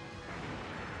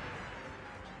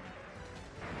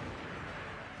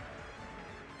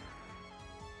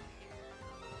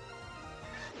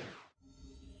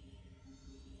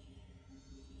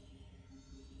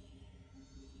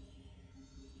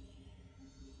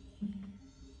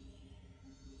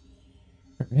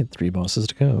 Alright, 3 bosses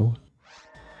to go.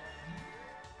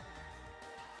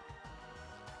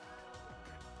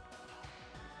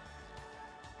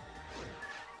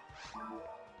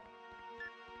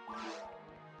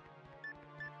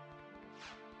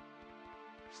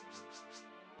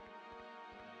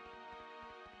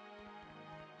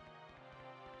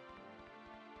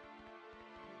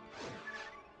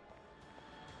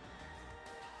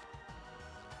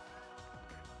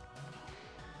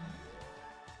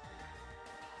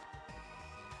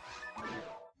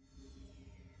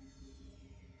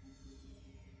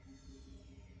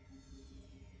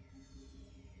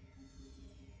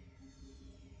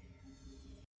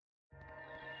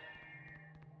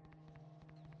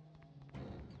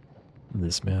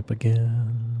 This map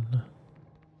again.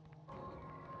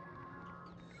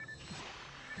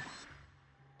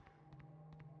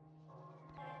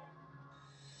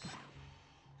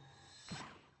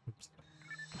 Oops.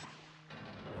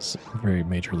 It's very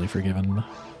majorly forgiven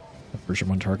version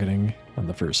 1 targeting on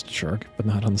the first shark, but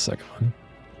not on the second one.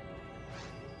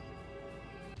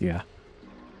 Yeah.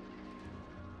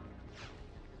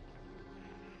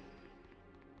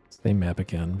 Same map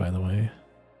again, by the way.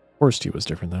 Force 2 was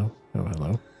different, though. Oh,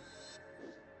 hello.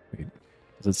 Wait,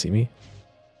 does it see me?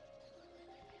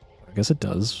 I guess it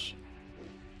does.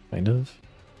 Kind of.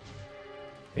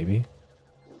 Maybe.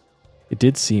 It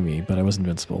did see me, but I was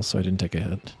invincible, so I didn't take a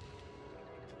hit.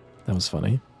 That was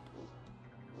funny.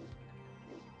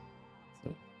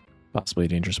 So, possibly a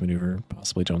dangerous maneuver.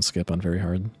 Possibly don't skip on very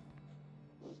hard.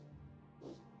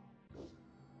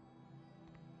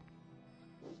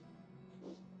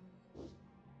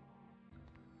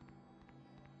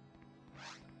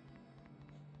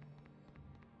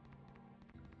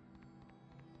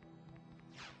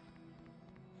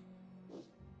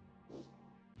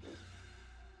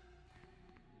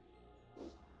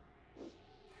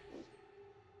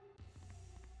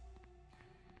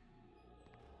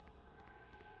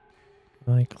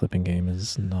 My clipping game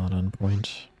is not on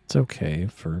point. It's okay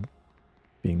for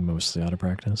being mostly out of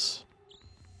practice.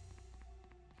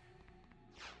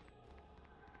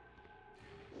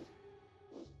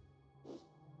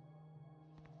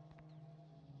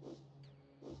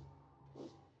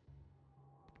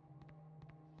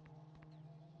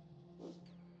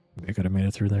 I could have made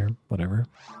it through there. Whatever.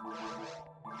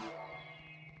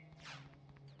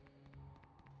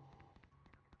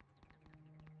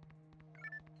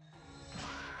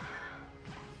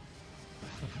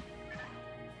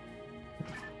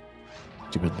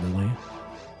 Stupid Lily.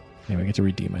 Anyway, I get to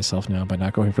redeem myself now by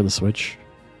not going for the switch.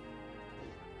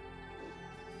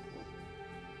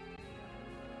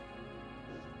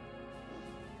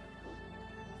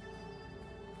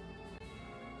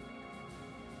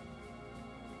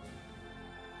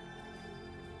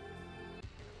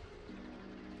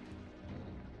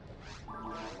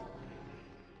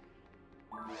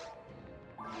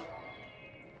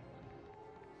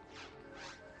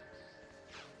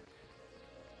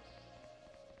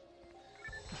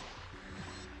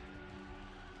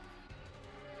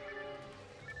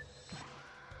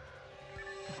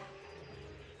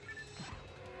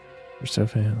 You're so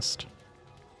fast.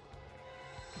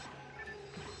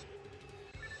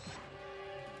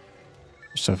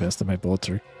 You're so fast that my bullets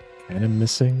are kind of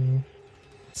missing.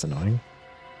 It's annoying.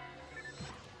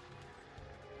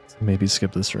 So maybe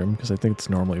skip this room, because I think it's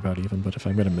normally about even, but if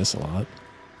I'm going to miss a lot,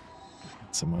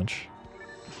 not so much.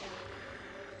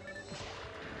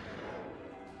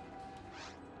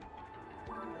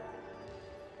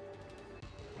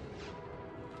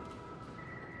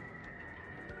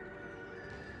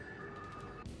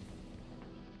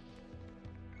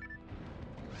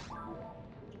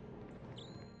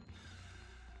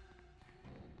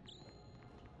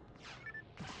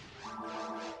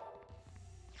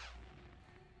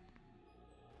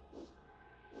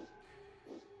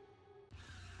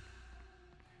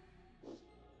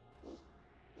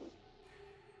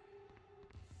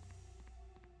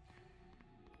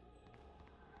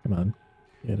 Come on.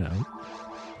 Get out.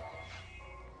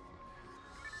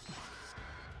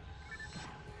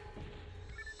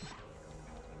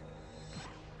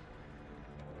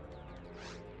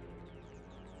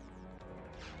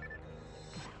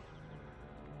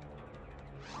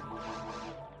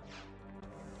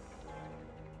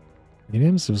 Maybe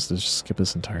I'm supposed to just skip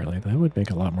this entirely. That would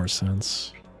make a lot more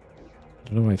sense. I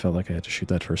don't know why I felt like I had to shoot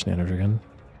that first nano again.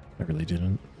 I really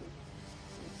didn't.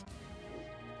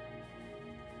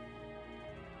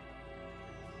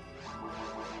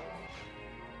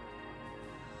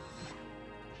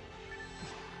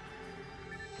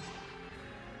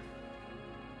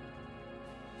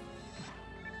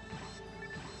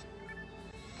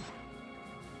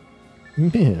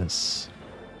 Miss.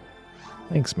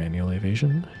 Thanks, manual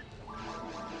evasion.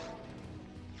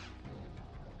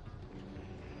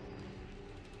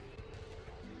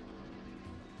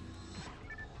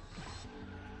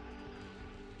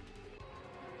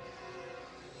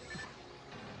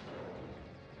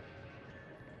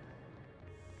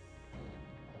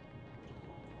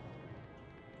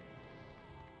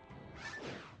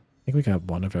 I think we got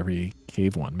one of every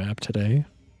Cave 1 map today.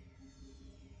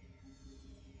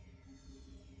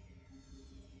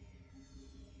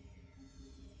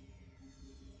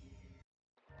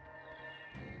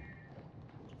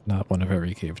 Not one of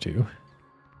every Cave 2.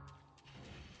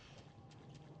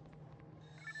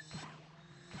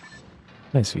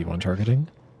 Nice V1 targeting.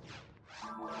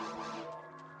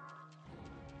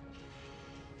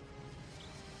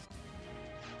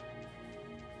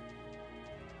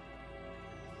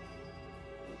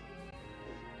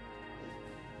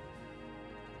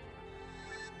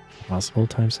 Possible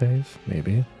time save?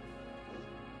 Maybe.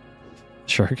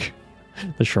 Shark.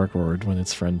 The shark roared when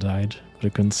its friend died, but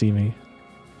it couldn't see me.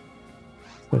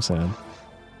 So sad.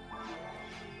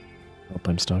 Nope,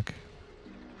 I'm stuck.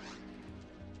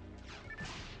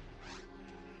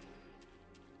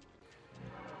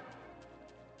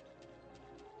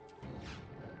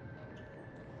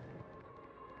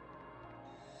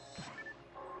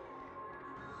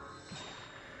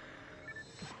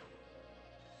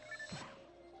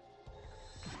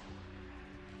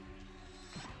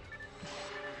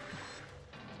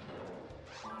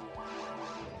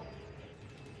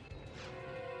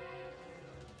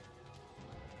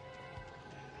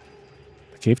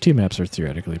 Cave 2 maps are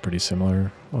theoretically pretty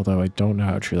similar, although I don't know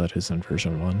how true that is in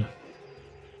version 1.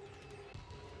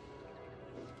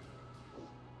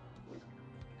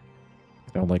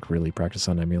 I don't like really practice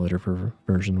on emulator for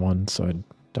version 1, so I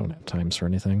don't have times for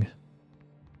anything.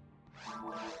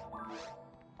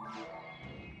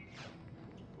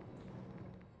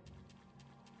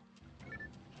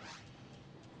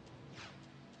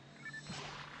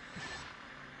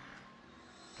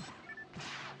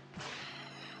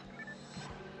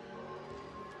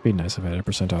 Be nice if I had a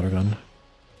percent autogun.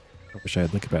 I wish I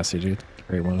had the capacity to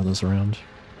carry one of those around.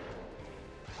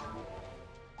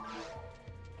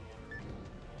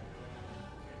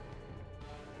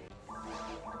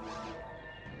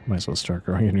 Might as well start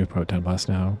growing a new proton blast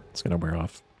now. It's gonna wear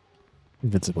off.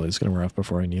 Invincibility is gonna wear off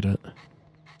before I need it.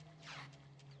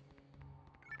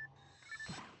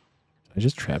 I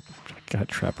just got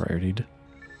trap prioritied.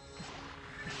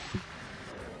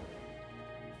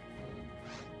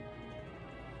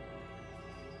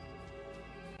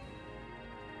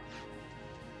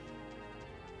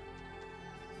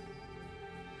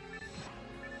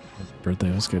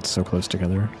 Birthday, let's get so close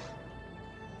together.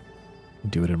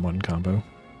 Do it in one combo.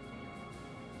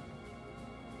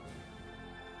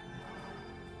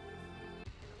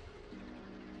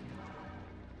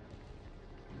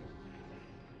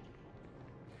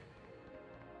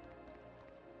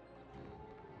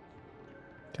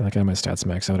 I feel like I have my stats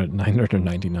max out at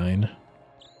 999.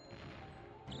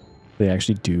 They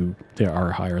actually do, they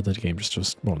are higher, the game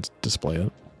just won't display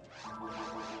it.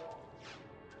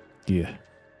 Yeah.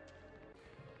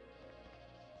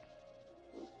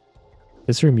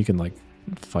 This room you can like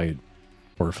fight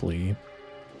or flee.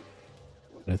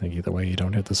 But I think either way you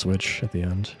don't hit the switch at the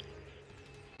end.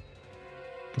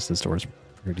 Because this door is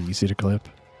pretty easy to clip.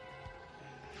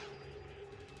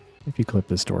 If you clip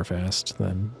this door fast,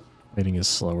 then fighting is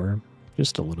slower,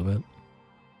 just a little bit.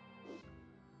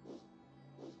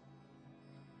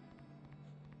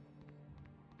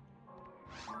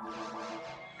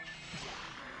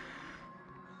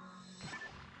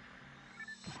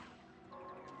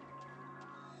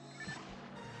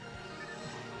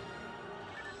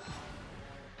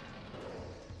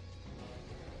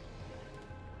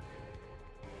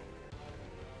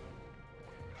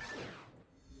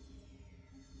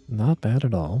 Not bad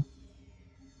at all.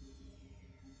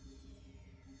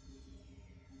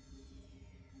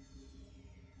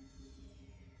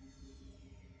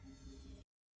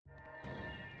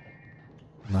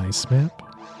 nice map.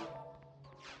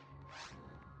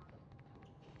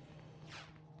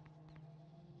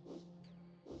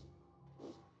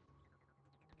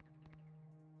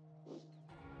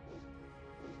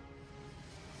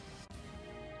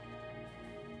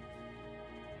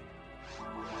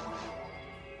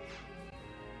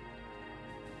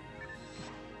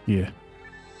 Yeah.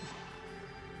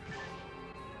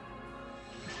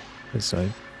 This I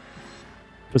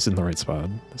was in the right spot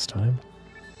this time.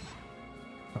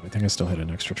 Oh, I think I still hit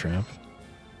an extra trap.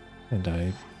 And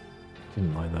I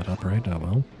didn't line that up right. Oh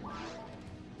well.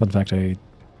 But in fact, I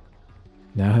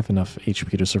now have enough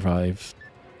HP to survive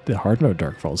the hard mode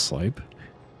Darkfall swipe.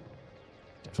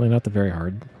 Definitely not the very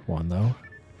hard one, though.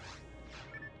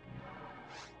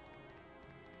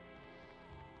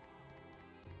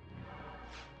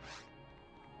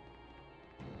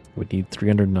 Would need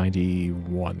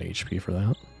 391 HP for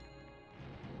that.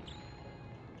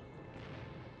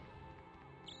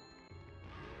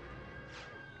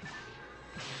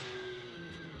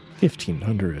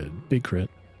 $1,500, big crit.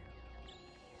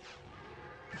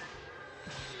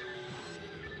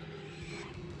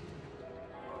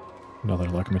 Another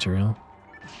luck material.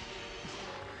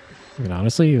 I mean,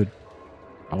 honestly, it would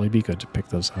probably be good to pick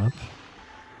those up.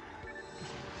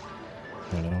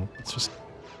 I don't know, let's just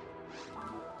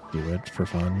do it for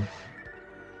fun.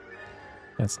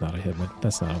 That's not a hit,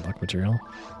 that's not a luck material.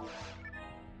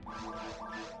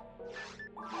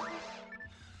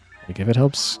 Like, if it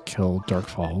helps kill Dark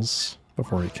Falls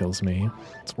before it kills me,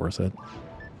 it's worth it.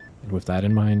 And with that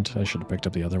in mind, I should have picked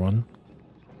up the other one.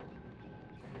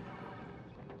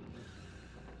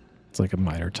 It's like a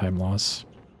minor time loss.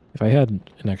 If I had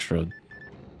an extra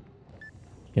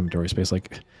inventory space,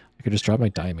 like, I could just drop my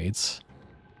die mates.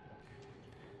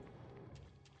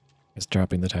 Because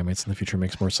dropping the time mates in the future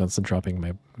makes more sense than dropping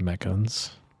my mech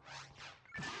guns.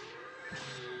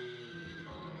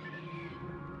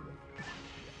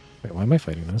 Wait, why am I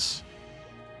fighting this?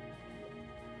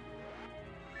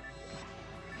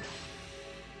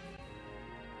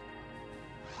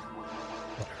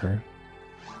 Whatever.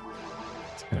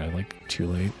 It's kind of like too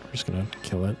late. We're just gonna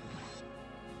kill it.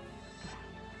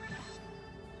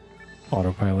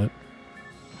 Autopilot.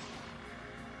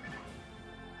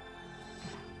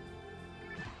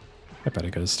 I bet I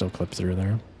could still clip through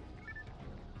there.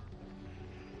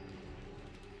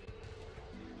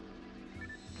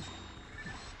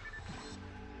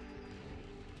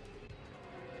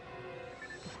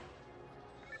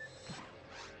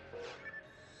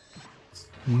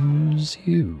 Use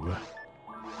you.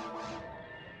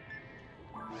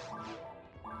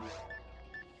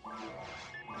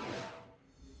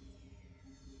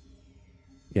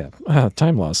 Yeah,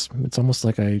 time loss. It's almost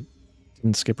like I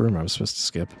didn't skip a room I was supposed to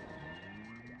skip.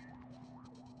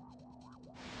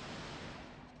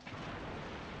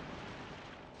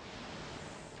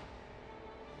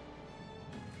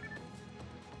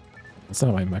 That's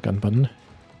not my mech gun button.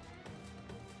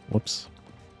 Whoops.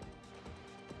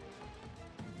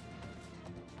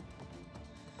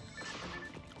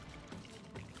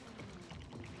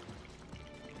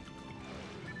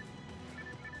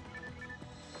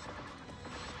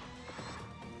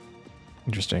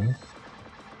 Interesting.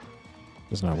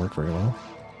 Does not work very well.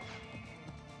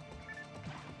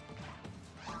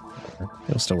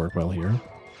 It'll still work well here.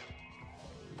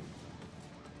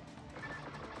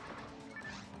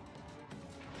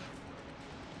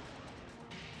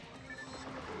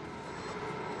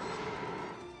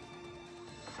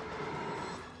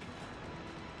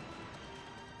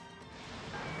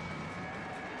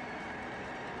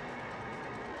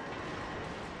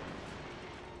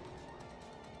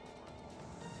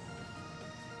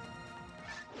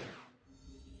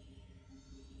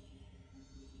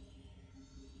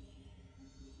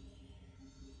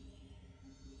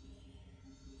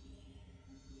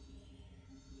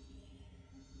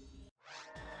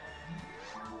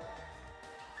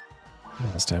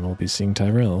 This time we'll be seeing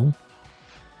Tyrell.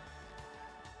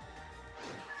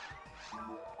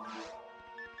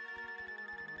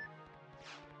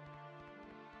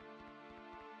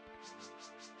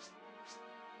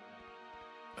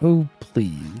 Oh,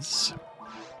 please.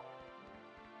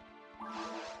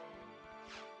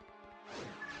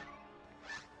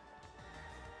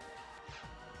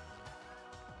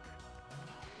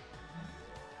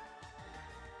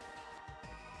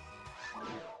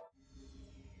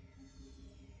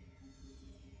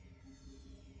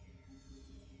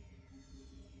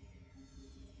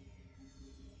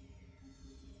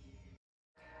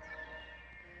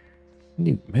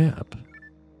 New map?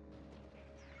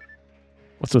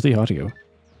 What's with the audio?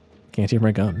 Can't hear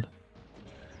my gun.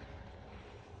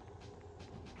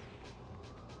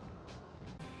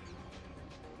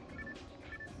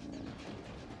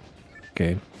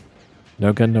 Okay.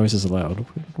 No gun noises allowed.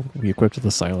 We equipped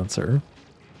the silencer.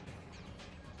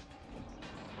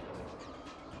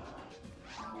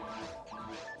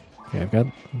 Okay, I've got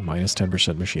minus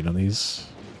 10% machine on these.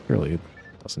 Really, it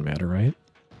doesn't matter, right?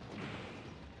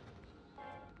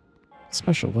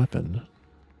 Special weapon.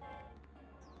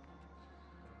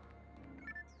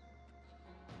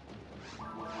 I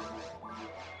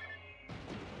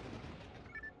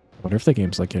wonder if the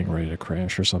game's like getting ready to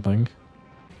crash or something.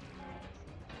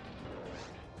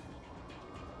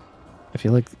 I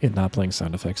feel like it not playing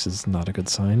sound effects is not a good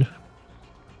sign.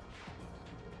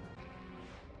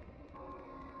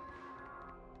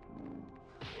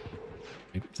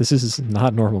 This is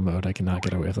not normal mode. I cannot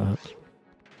get away with that.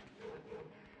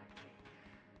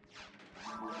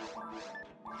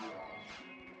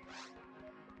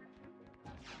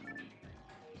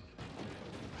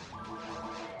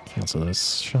 Cancel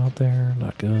this shot there.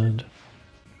 Not good.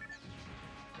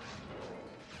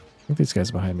 I think these guys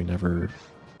behind me never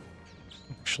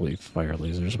actually fire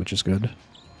lasers, which is good.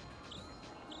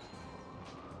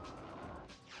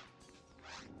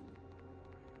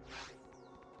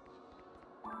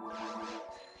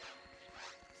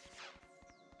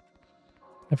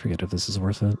 I forget if this is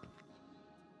worth it.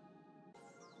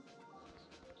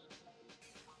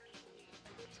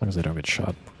 As long as I don't get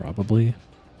shot, probably.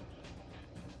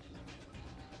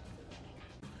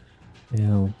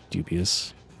 Yeah,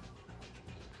 dubious.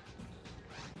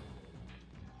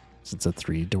 It's a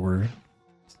 3-door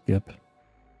skip.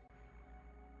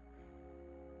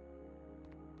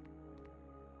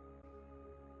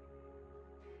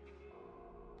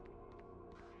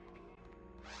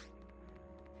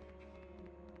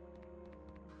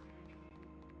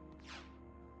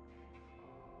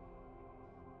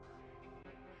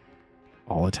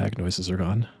 All attack noises are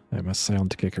gone. I have a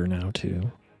sound kicker now, too.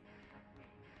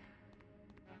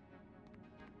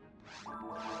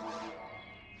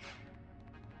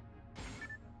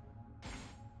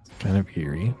 Kind of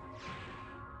eerie.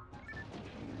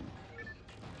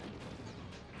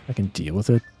 I can deal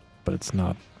with it, but it's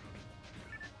not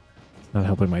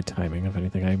helping my timing of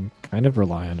anything. I kind of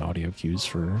rely on audio cues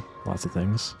for lots of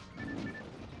things.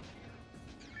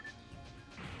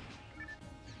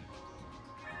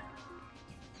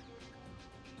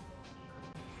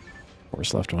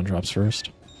 Force left one drops first.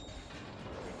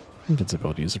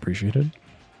 Invincibility is appreciated.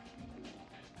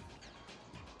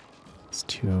 It's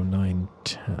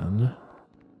 20910.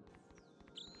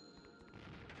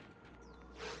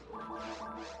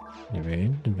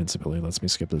 Anyway, invincibility lets me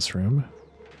skip this room.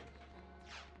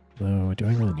 Though, do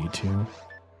I really need to?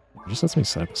 It just lets me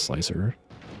set up a slicer.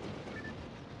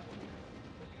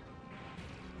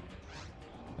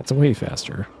 That's way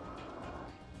faster.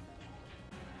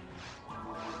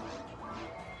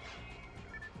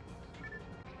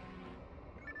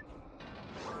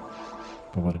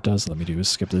 But what it does let me do is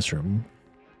skip this room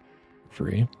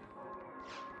free.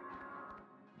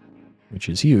 Which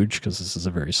is huge, because this is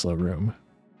a very slow room.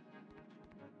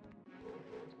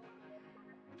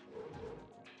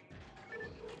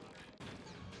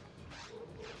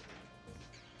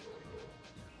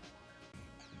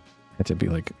 I had to be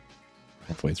like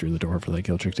halfway through the door for that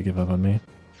kill trick to give up on me.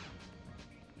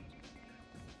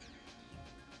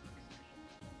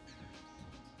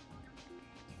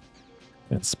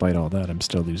 And despite all that, I'm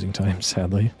still losing time,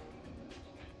 sadly.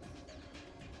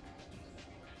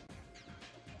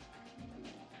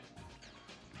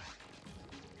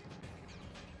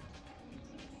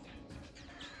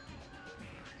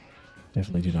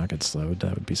 Definitely do not get slowed,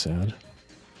 that would be sad.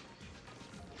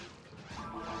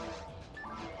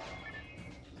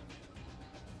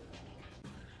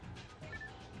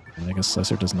 And I guess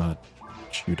Slicer does not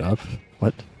shoot up.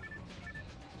 What? I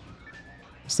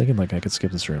was thinking like I could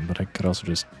skip this room, but I could also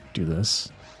just do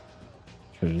this.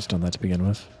 Should have just done that to begin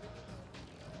with.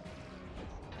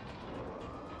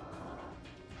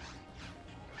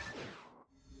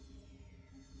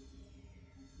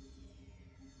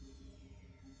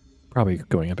 Probably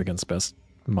going up against best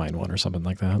mine one or something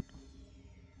like that.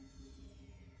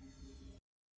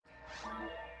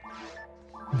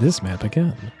 This map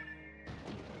again.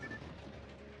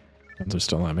 Guns are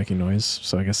still not making noise,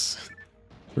 so I guess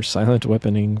we're silent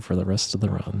weaponing for the rest of the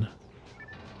run.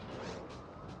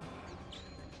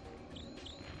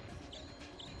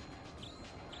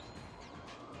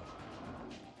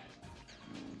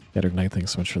 Gathered Knight,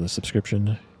 thanks so much for the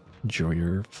subscription. Enjoy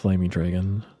your Flaming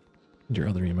Dragon and your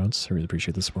other emotes. I really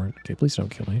appreciate the support. Okay, please don't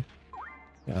kill me.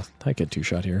 Yeah, I get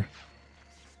 2-shot here.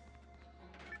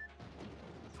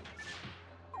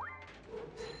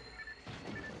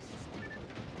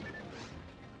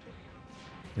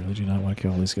 Really do not want to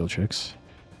kill all these skill chicks.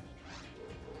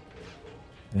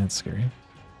 That's scary.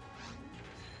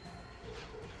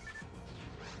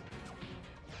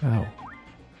 Ow.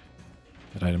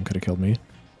 That item could have killed me.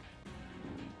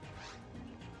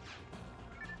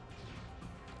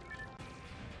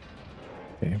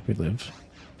 Okay, we live.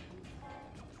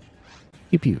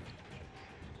 Pew pew.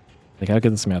 Like, I get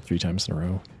this map 3 times in a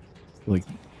row. Like,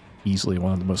 easily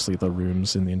one of the most lethal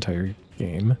rooms in the entire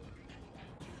game.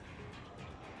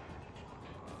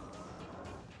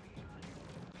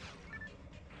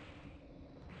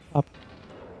 Up.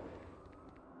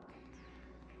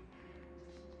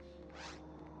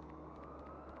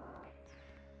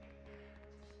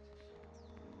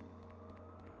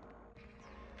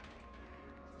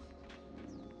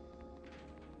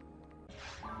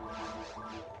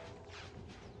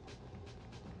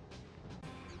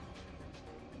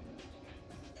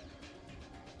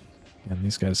 And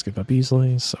these guys skip up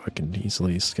easily, so I can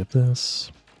easily skip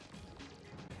this.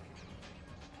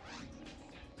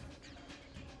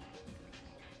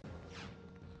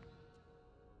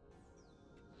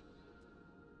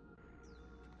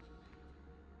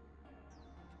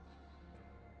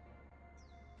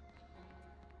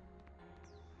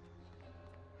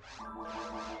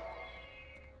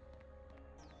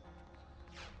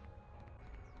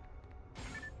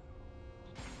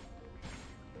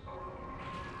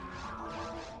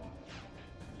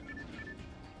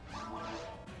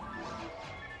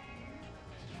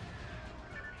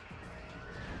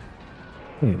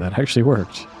 Hey, that actually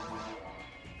worked.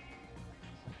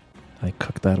 I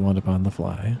cooked that one up on the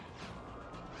fly.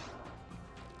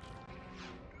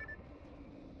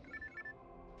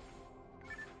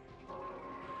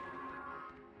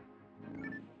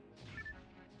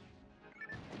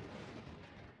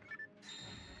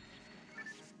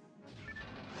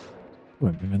 Ooh,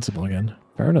 I'm invincible again.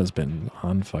 Farna's been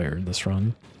on fire this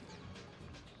run.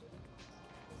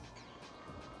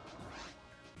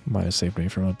 Might have saved me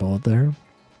from a bullet there.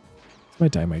 My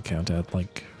die might count at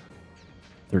like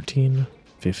 13,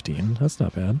 15. That's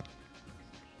not bad.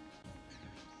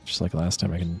 Just like last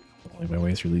time, I can bully my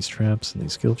way through these traps and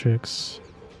these skill checks.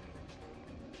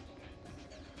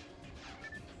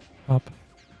 Up.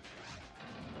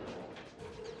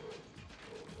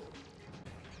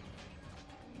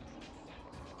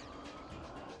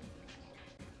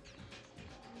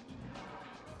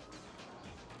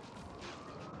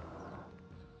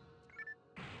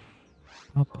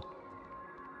 Up.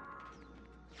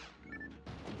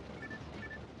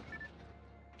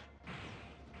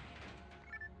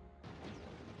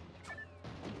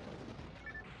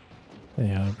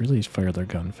 They really fire their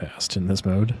gun fast in this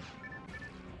mode.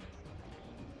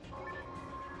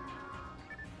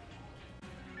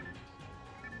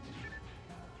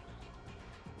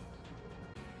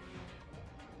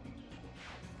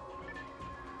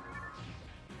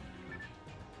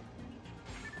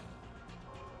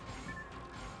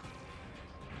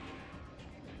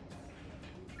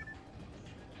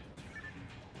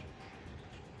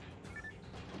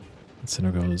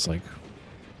 Synagogue is like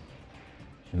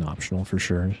an optional for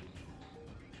sure.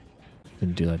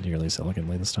 Didn't do that nearly as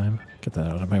elegantly this time. Get that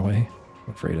out of my way.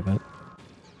 I'm afraid of it.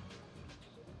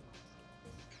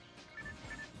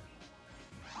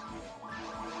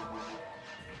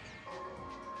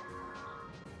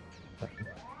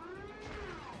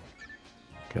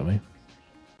 Kill me.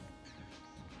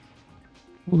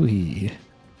 Wee.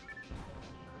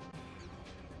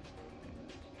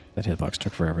 That hitbox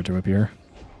took forever to appear.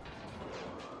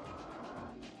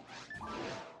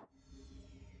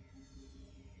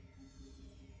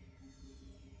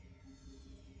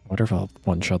 I wonder if I'll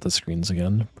one-shot the screens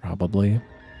again. Probably.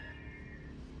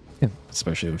 Yeah,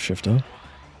 especially with Shifta.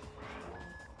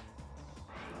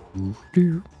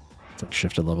 It's like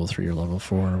Shifta level 3 or level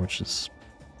 4, which is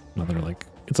another like...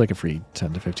 It's like a free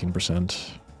 10 to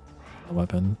 15%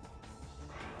 weapon.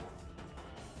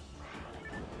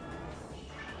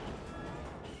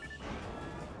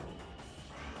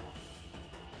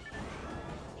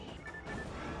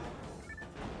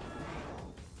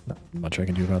 Not much I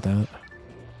can do about that.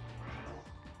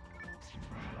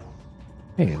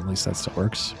 Hey, at least that still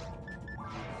works.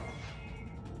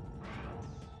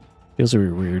 Feels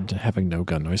really weird having no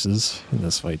gun noises in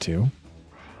this fight too.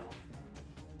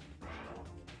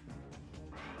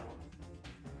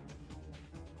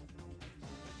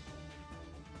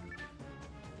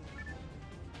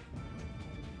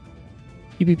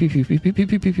 Pew pew pew pew pew pew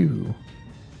pew pew pew.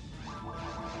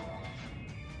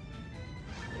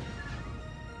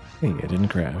 Hey, it didn't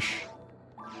crash.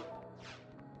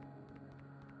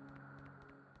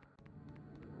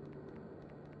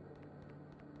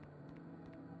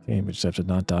 Okay, we just have to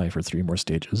not die for 3 more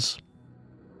stages.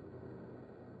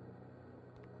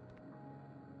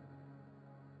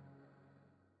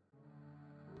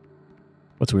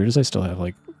 What's weird is I still have,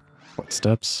 like,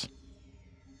 footsteps.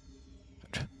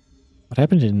 What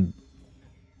happened in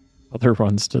other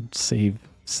runs to save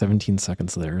 17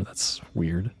 seconds there? That's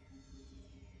weird.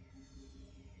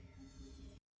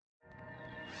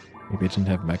 Maybe it didn't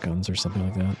have mech guns or something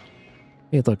like that.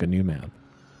 Hey, look, a new map.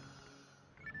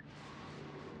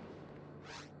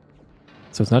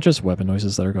 So it's not just weapon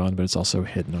noises that are gone, but it's also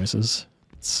hit noises.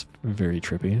 It's very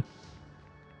trippy.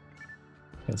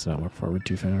 Let's not walk forward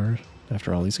too far.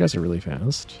 After all, these guys are really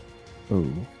fast. Oh.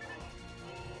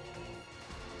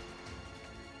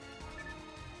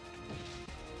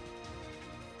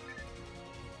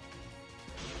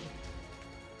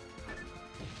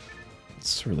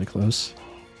 It's really close.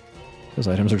 Those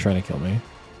items are trying to kill me.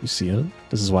 You see it?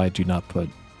 This is why I do not put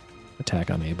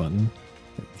attack on A button.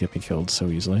 It can get me killed so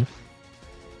easily.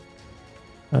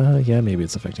 Yeah, maybe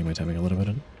it's affecting my timing a little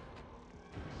bit.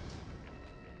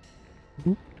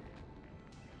 Ooh.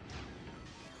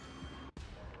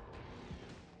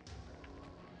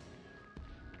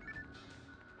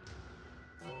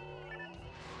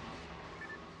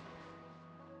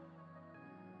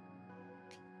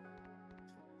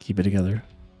 Keep it together.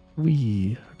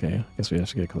 Wee. Okay, I guess we have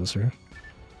to get closer.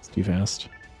 It's too fast.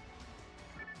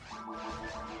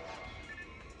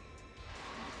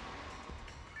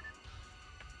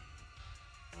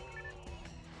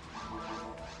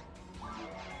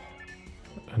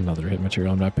 Another hit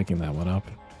material. I'm not picking that one up.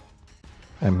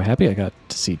 I'm happy I got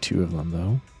to see 2 of them,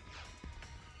 though.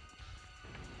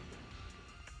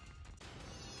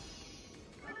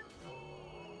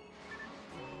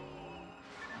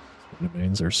 The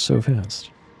mains are so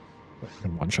fast.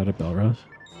 And one-shot at Belra.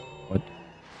 What?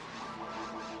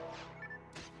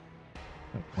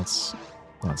 Oh, that's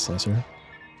not Slicer.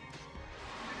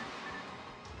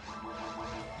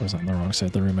 I was on the wrong side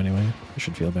of the room anyway. I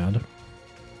should feel bad.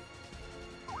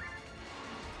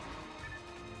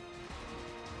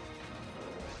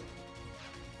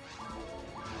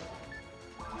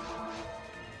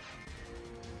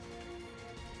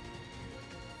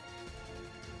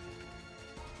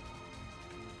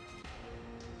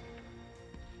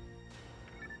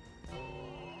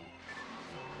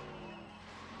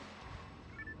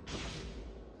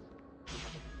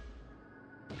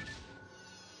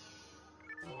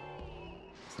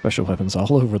 Special weapons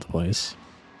all over the place.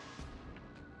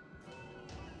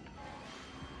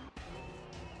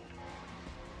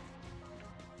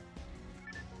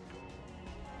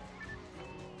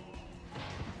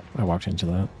 I walked into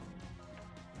that.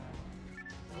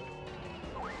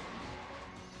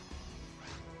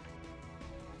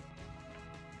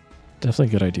 Definitely a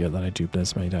good idea that I duped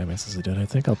as many diamonds as I did. I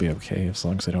think I'll be okay as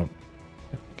long as I don't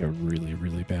get a really,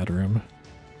 really bad room.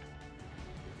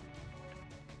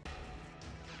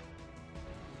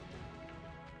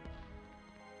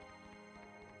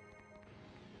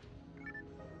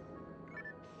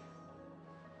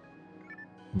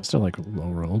 Must have like low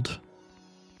rolled.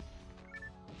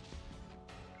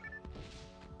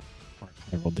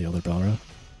 I rolled the other Belra.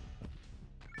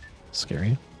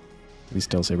 Scary. These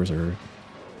tail sabers are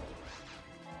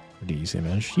pretty easy to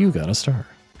manage. You got a star.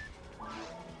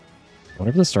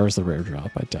 Whatever the star is the rare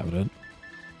drop, I doubt it.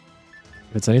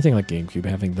 If it's anything like GameCube,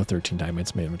 having the 13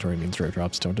 diamonds in my inventory means rare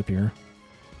drops don't appear.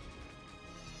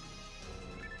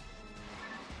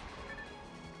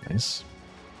 Nice.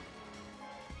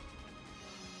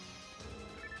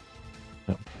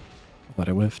 No. I thought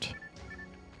I whiffed.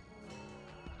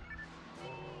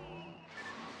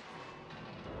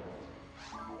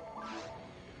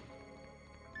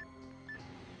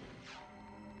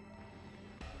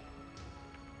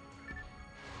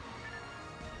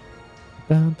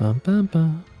 Bum, bum, bum,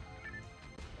 bum.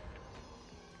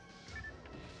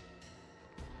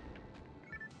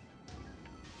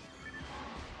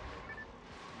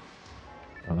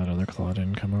 Oh, that other claw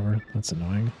didn't come over. That's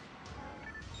annoying.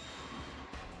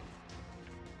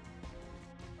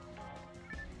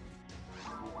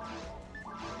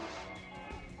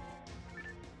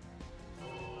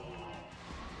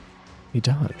 He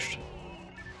dodged.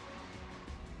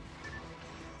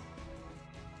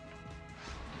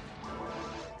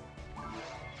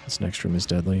 This next room is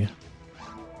deadly.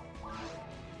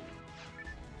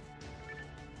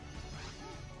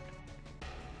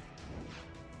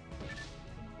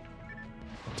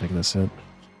 I'll take this hit,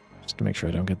 just to make sure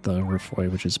I don't get the Refoy,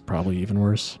 which is probably even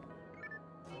worse.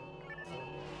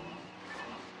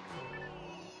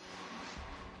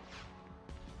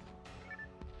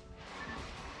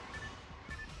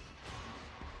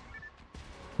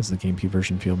 Does the GameCube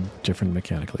version feel different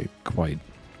mechanically? Quite.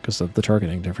 Because of the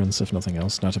targeting difference, if nothing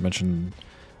else. Not to mention,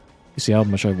 you see how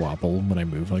much I wobble when I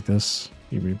move like this?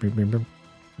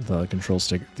 the control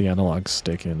stick, the analog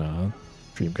stick in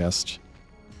Dreamcast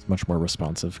is much more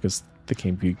responsive because the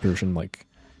GameCube version like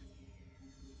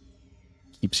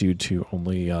keeps you to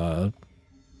only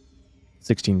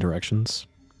 16 directions,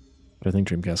 but I think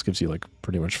Dreamcast gives you like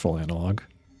pretty much full analog,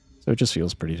 so it just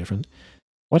feels pretty different.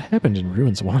 What happened in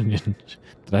Ruins 1?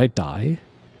 Did I die?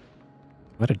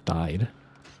 I might have died.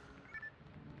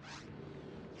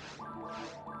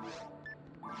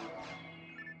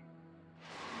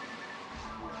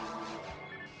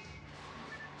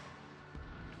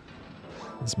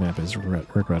 This map is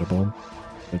regrettable.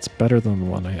 It's better than the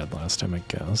one I had last time, I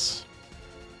guess.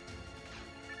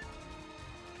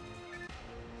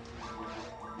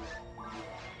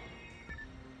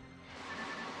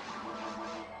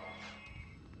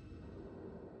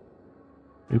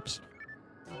 Oops.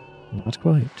 Not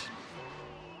quite.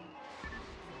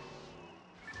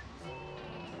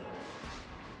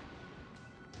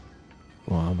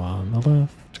 Guam on the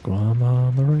left, Guam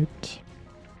on the right.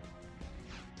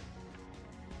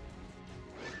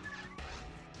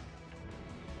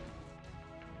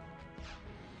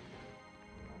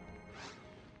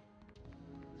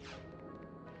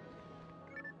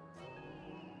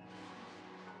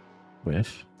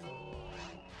 Whiff.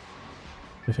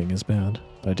 Whiffing is bad,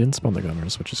 but I didn't spawn the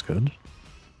gunners, which is good.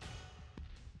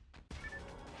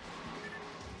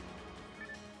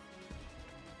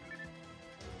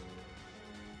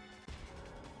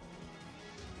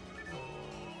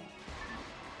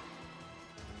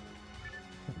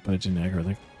 But I didn't aggro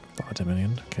the thought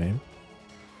minion. Okay.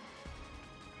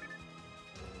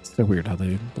 It's so weird how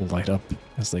they light up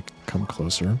as they come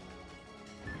closer.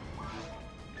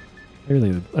 I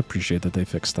really appreciate that they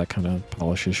fixed that kind of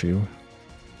polish issue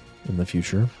in the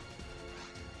future.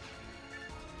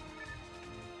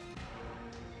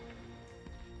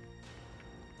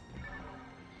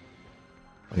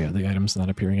 Oh yeah, the item's not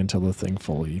appearing until the thing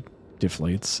fully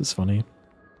deflates is funny.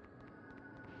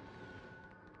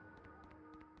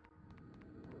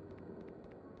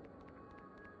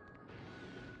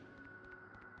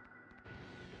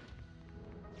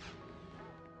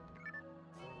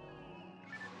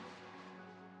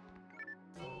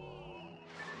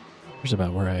 Here's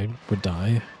about where I would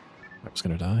die. I was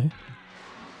gonna die.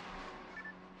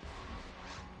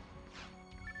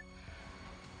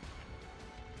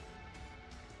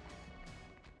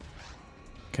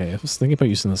 Okay, I was thinking about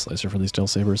using the slicer for these Del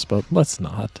Sabers, but let's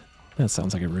not. That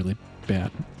sounds like a really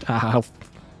bad,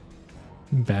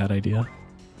 bad idea.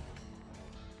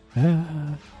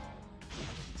 Ah.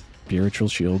 Spiritual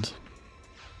Shield.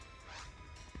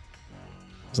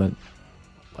 Was that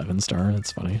 11-star?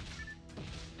 That's funny.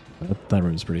 That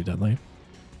room's pretty deadly.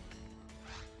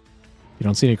 You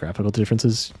don't see any graphical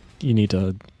differences. You need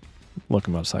to look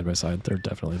them up side by side. They're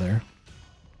definitely there.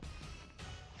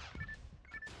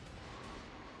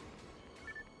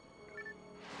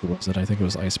 Who was it? I think it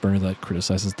was Iceburner that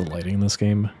criticizes the lighting in this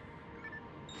game.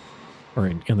 Or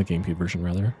in the GameCube version,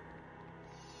 rather.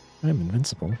 I'm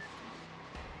invincible.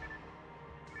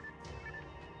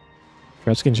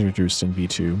 Traps get introduced in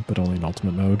V2, but only in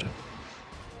Ultimate Mode.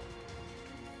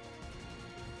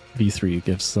 V3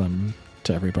 gives them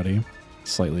to everybody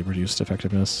slightly reduced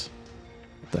effectiveness.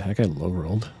 What the heck? I low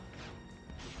rolled.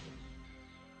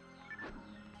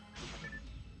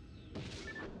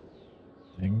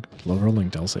 Dang, low rolling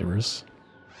Del Sabers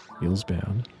feels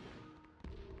bad.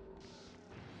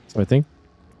 So I think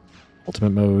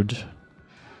Ultimate Mode.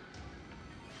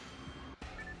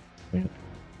 Wait.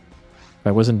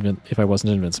 If I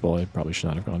wasn't invincible, I probably should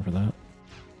not have gone for that.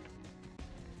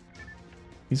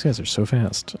 These guys are so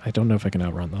fast. I don't know if I can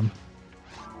outrun them.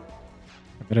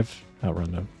 I might have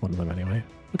outrun one of them anyway.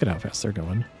 Look at how fast they're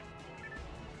going.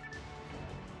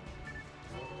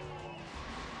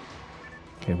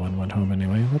 Okay, one went home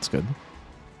anyway. That's good.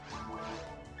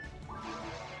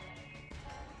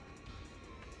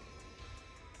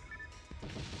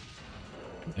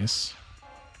 Nice.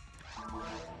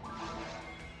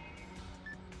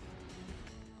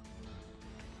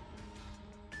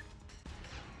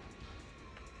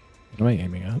 What am I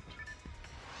aiming at?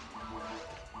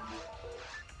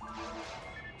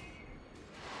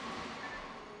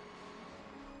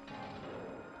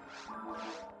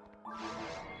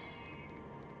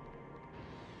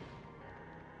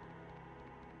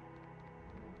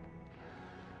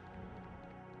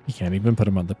 You can't even put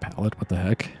him on the pallet. What the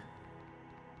heck?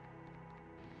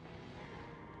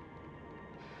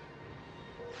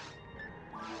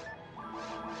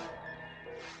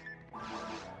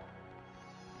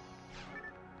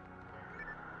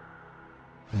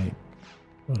 Wait,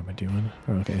 what am I doing?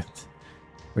 Oh, okay.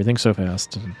 Everything's so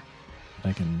fast, and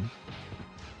I can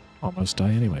almost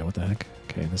die anyway. What the heck?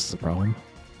 Okay, this is a problem.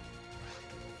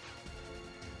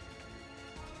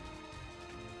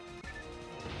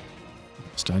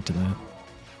 Just died to that.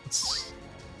 It's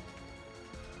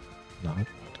not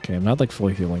okay. I'm not like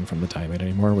fully healing from the diamond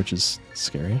anymore, which is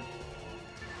scary.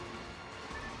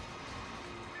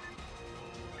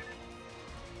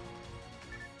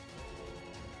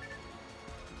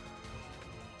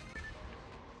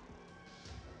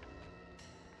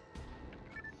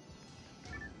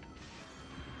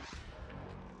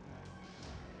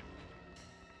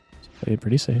 Played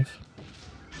pretty safe.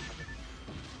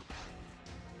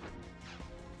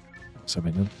 So I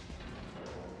did.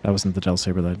 That wasn't the Del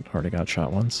Saber that already got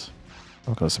shot once.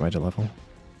 How close am I to level?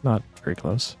 Not very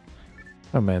close.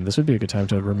 Oh man, this would be a good time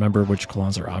to remember which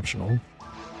claws are optional.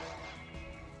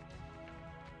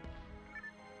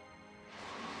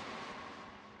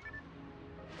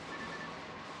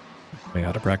 I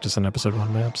got to practice on episode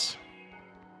 1 maps.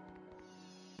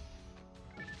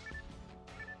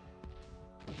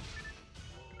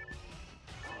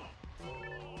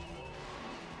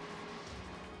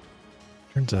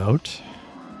 Turns out,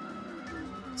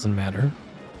 doesn't matter.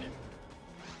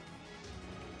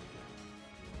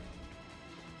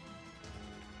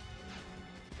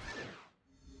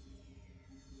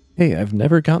 Hey, I've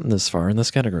never gotten this far in this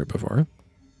category before.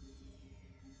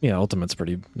 Yeah, Ultimate's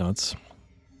pretty nuts.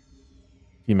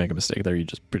 If you make a mistake there, you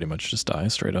just pretty much just die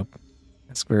straight up.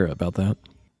 Ask Vera about that.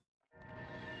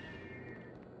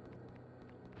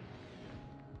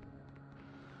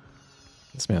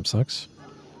 This map sucks.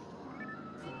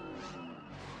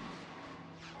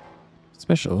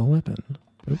 Special weapon.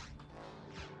 Oop.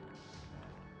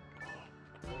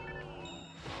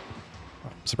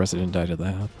 I'm surprised I didn't die to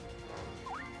that.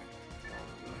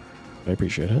 I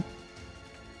appreciate it.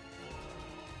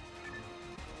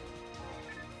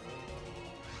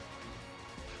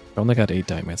 I only got 8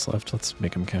 diamonds left. Let's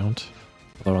make them count.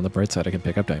 Although on the bright side, I can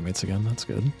pick up diamonds again. That's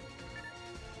good.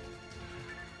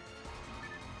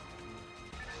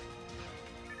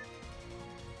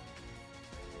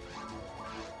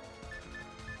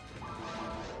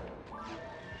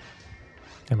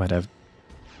 I might have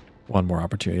one more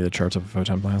opportunity to charge up a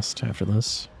Photon Blast after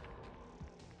this.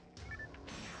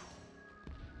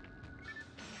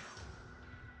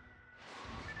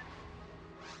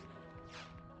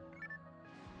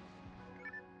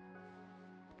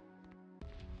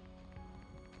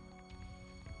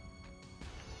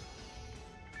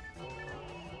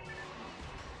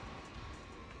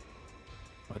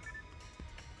 What?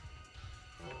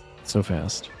 So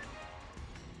fast.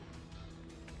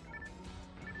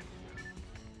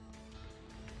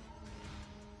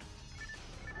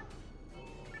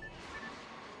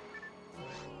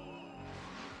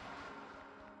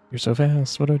 You're so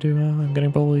fast. What do I do? Oh, I'm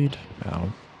getting bullied. Ow.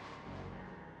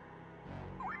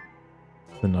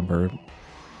 The number to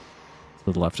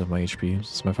the left of my HP.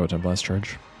 It's my Photon Blast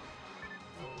charge.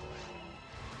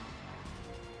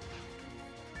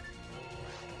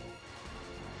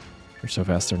 They're so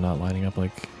fast they're not lining up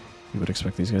like you would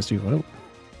expect these guys to.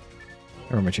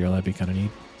 Oh. Or material, that'd be kind of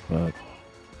neat, but...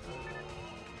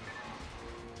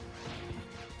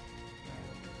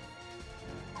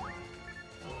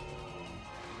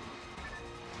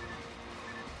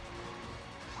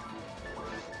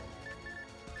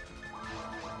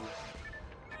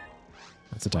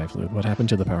 That's a die fluid. What happened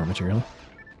to the power material?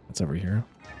 It's over here.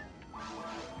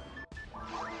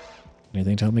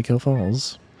 Anything to help me kill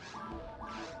falls?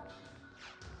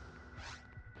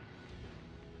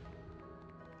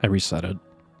 I reset it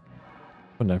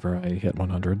whenever I hit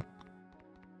 100.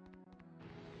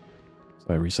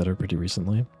 So I reset it pretty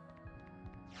recently.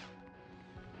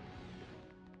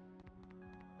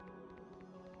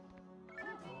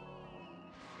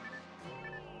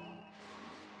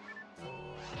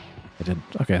 I did.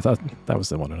 Okay, I thought that was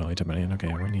the one and only Dominion.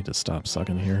 Okay, we need to stop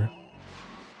sucking here.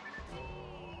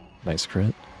 Nice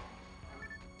crit.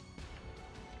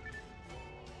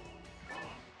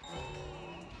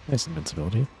 Nice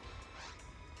invincibility.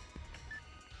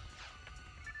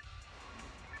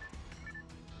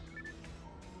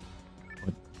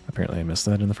 What? Apparently I missed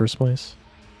that in the first place.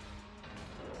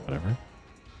 Whatever.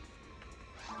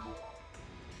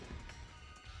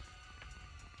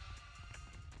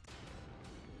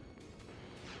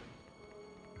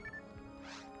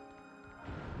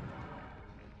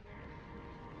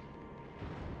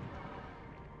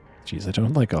 Jeez, I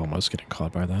don't like almost getting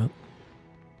caught by that.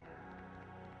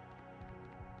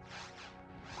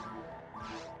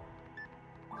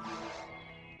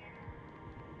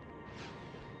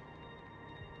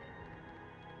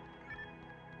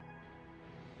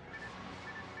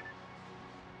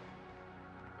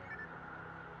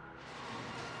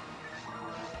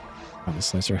 Oh, the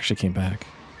slicer actually came back.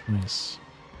 Nice.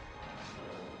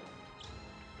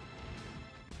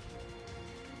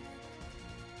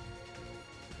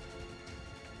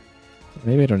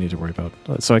 Maybe I don't need to worry about...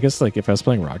 So I guess like if I was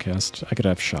playing Rockcast, I could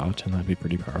have shot and that'd be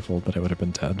pretty powerful, but I would have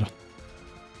been dead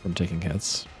from taking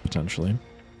hits, potentially. How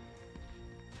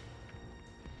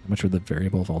much would the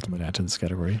variable of ultimate add to this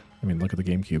category? I mean, look at the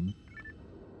GameCube.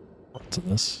 What's in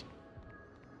this?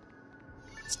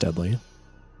 It's deadly.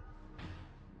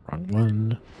 Wrong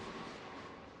one.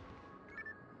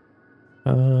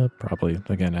 Probably.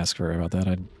 Again, ask her about that.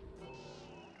 I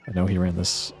know he ran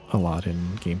this a lot in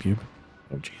GameCube.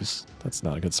 Oh, jeez. That's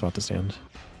not a good spot to stand.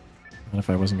 Not if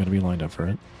I wasn't going to be lined up for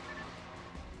it.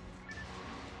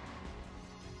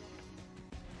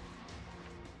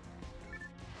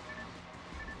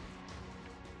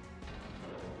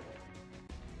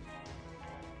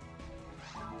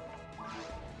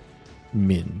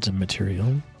 Mid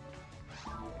material.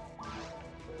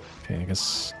 Okay, I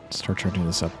guess start charging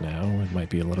this up now. It might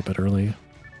be a little bit early.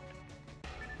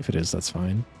 If it is, that's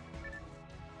fine.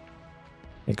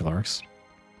 Hey, Clarks.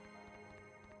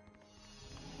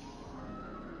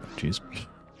 Jeez.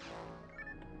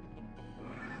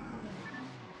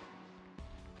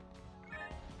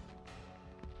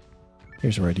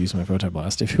 Here's where I'd use my Photon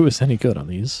Blast if it was any good on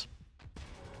these.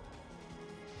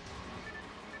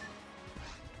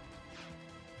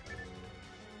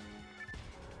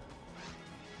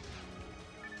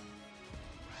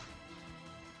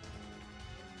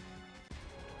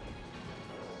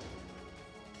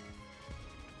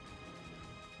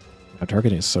 Now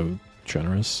targeting is so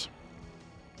generous.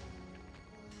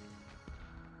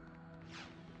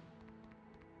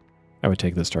 I would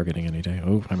take this targeting any day.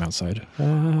 Oh, I'm outside.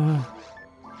 Ah.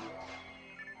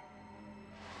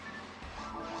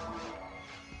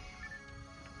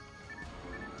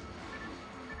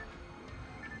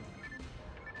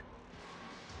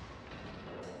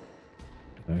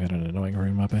 I got an annoying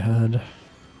room up ahead.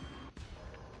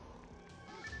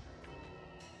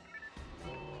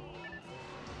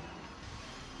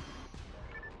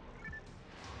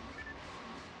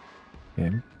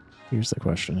 Okay, here's the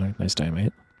question. Nice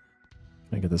dynamite.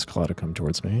 Can I get this claw to come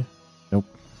towards me? Nope.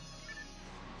 I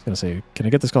was gonna say, can I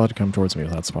get this claw to come towards me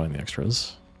without spawning the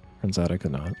extras? Turns out I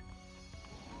could not.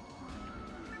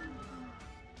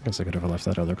 I guess I could have left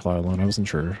that other claw alone. I wasn't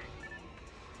sure.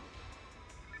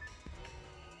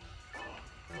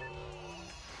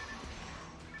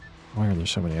 Why are there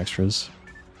so many extras?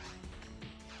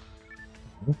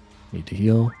 Oh, need to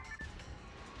heal.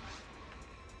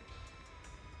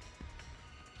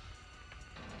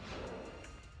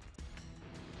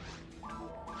 I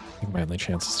think my only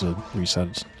chance is to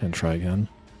reset and try again.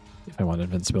 If I want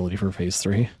invincibility for phase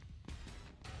 3.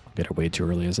 I'll get it way too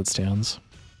early as it stands.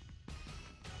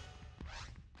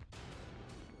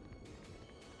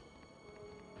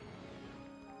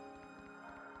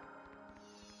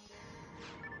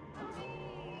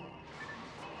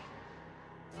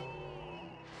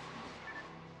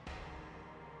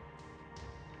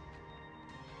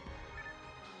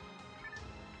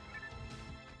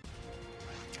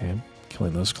 Okay,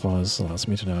 killing those claws allows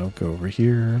me to now go over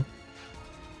here.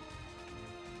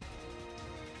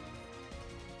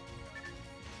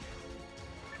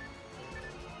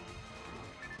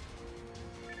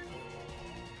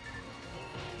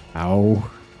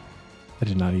 Ow. I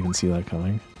did not even see that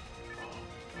coming.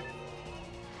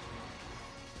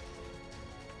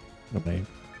 What am I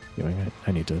doing?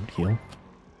 I need to heal.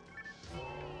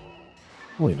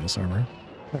 Holiness armor.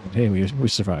 Hey, we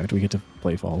survived. We get to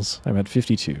play falls. I'm at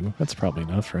 52. That's probably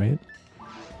enough, right?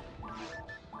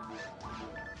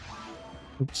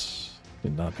 Oops.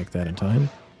 Did not make that in time.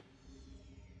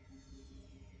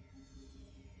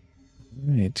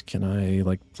 Alright, can I,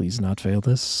 like, please not fail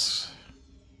this?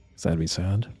 Because that'd be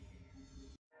sad.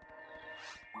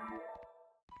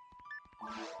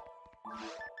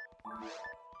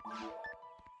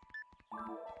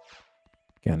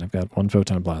 Again, I've got one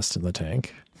Photon Blast in the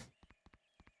tank.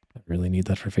 I really need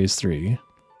that for phase 3.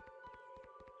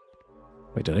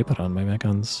 Wait, did I put on my mech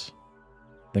guns?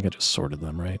 I think I just sorted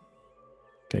them, right?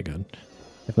 Okay, good.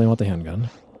 Definitely want the handgun.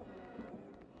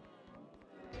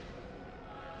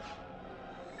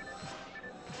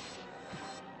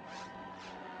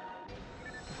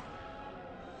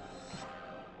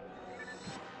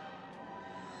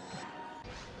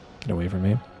 Get away from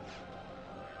me.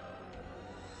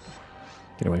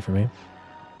 Get away from me.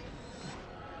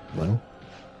 Hello?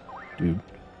 Dude.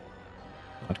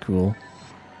 Not cool.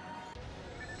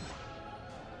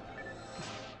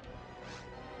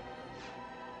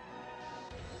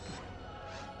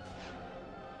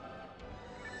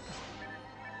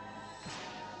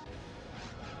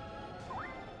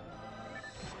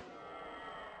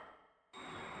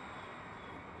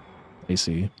 I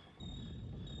see.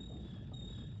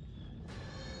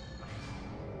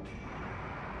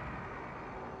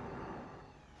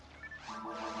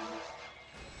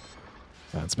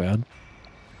 That's bad.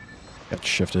 Got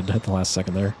shifted at the last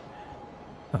second there.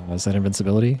 Is that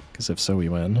invincibility? Because if so, we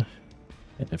win.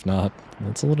 And if not,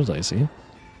 it's a little dicey.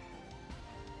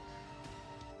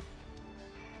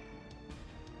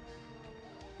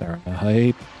 They're on a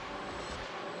hype.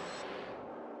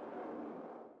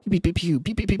 Pew pew pew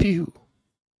pew pew pew pew.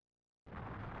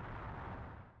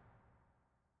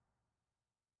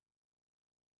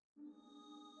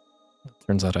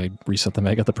 Turns out I reset the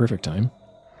mag at the perfect time.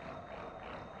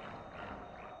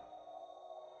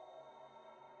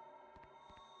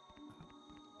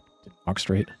 Didn't walk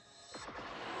straight.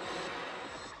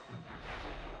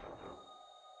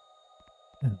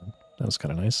 Yeah, that was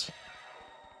kind of nice.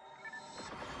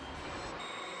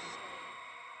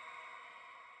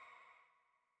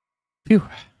 Phew.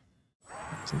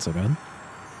 Wasn't so bad.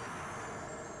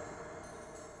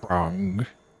 Wrong.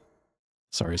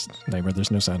 Sorry, Nightmare, there's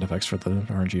no sound effects for the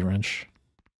RNG wrench.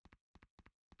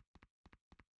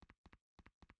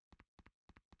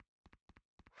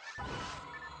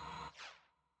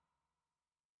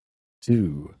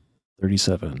 Two,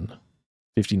 37,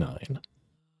 59.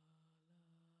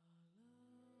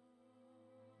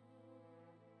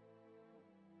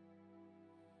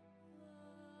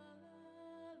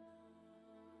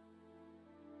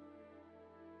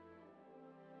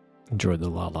 Enjoy the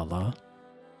la la la.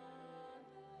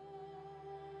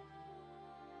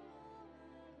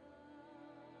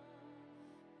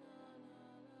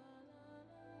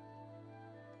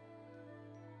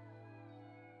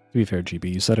 To be fair,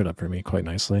 GB, you set it up for me quite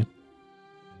nicely.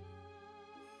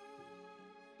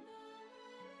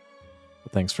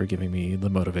 But thanks for giving me the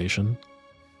motivation.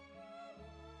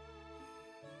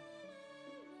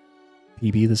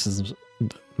 PB, this is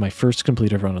my first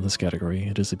completed run of this category.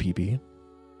 It is a PB.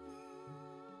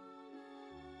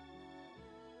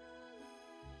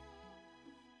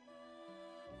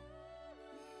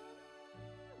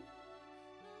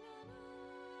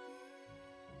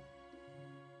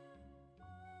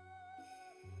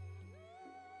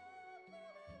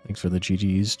 Thanks for the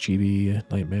GGs,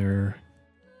 GB, Nightmare,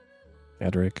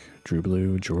 Adric, Drew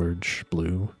Blue, George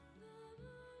Blue.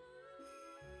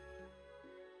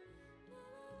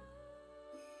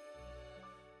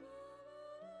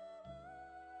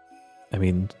 I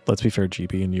mean, let's be fair,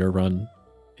 GB, in your run,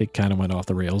 it kind of went off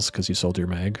the rails because you sold your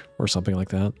mag or something like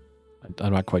that.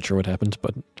 I'm not quite sure what happened,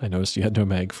 but I noticed you had no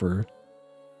mag for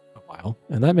a while.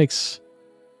 And that makes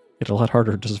it a lot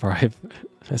harder to survive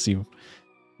as you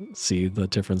see the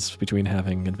difference between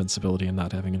having invincibility and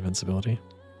not having invincibility.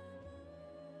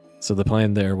 So the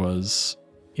plan there was,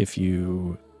 if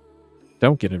you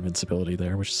don't get invincibility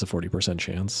there, which is a 40%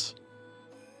 chance,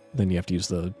 then you have to use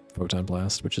the Photon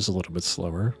Blast, which is a little bit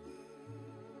slower.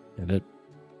 And it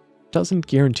doesn't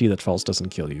guarantee that False doesn't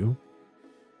kill you,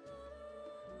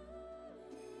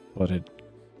 but it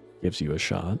gives you a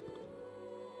shot.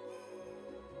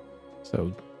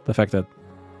 So the fact that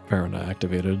Verona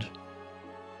activated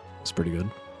is pretty good.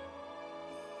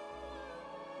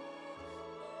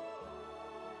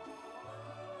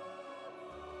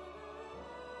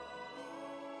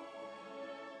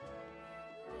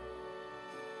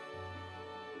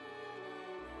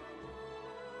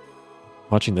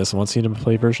 Watching this, I want to see him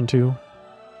play version 2.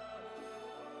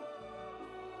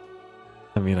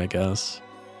 I mean, I guess.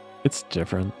 It's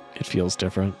different. It feels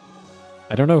different.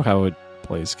 I don't know how it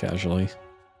plays casually.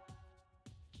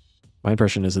 My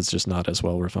impression is it's just not as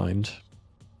well refined.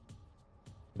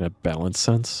 In a balanced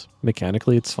sense.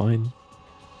 Mechanically, it's fine.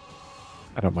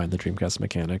 I don't mind the Dreamcast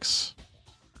mechanics.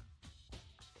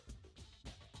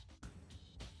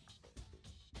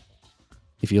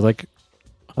 If you like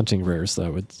hunting rares,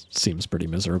 though, it seems pretty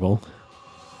miserable.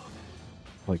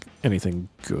 Like, anything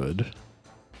good.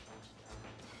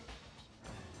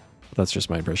 But that's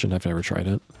just my impression. I've never tried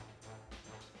it.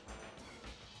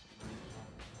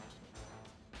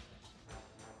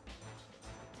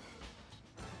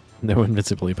 No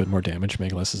invincibility, but more damage,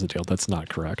 make less is a deal. That's not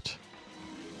correct.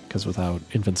 Because without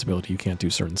invincibility, you can't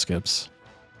do certain skips.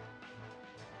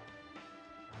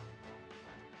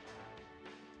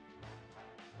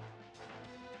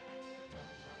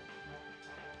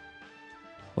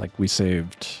 Like, we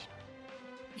saved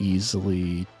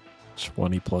easily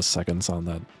 20 plus seconds on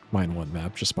that Mine 1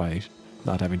 map just by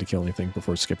not having to kill anything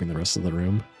before skipping the rest of the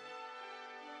room.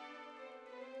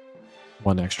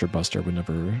 One extra buster would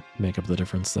never make up the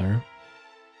difference there.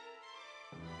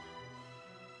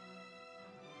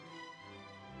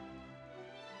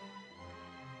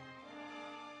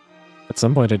 At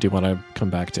some point I do want to come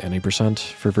back to any percent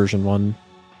for version 1.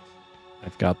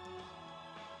 I've got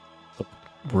the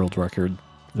world record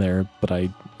there, but I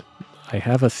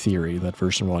have a theory that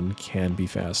version 1 can be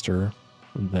faster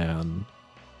than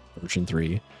version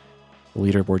 3. The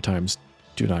leaderboard times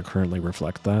do not currently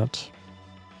reflect that.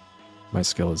 My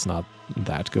skill is not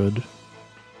that good.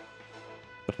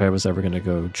 But if I was ever going to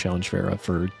go challenge Vera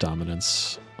for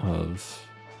dominance of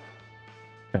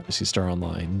Phantasy Star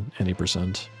Online any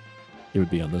percent, it would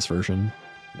be on this version,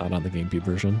 not on the GameCube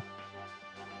version.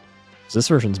 This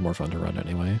version's more fun to run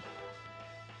anyway.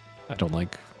 I don't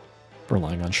like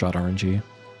relying on shot RNG.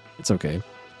 It's okay.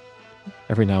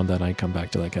 Every now and then I come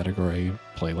back to that category,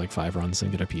 play like 5 runs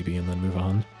and get a PB and then move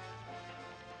on.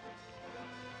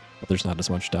 But there's not as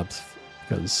much depth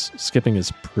because skipping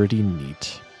is pretty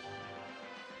neat.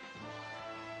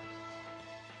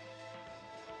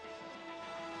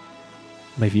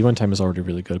 My V1 time is already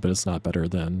really good, but it's not better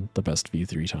than the best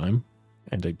V3 time,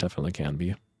 and it definitely can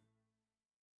be. To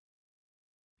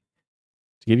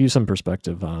give you some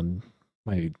perspective on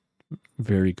my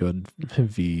very good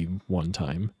V1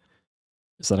 time,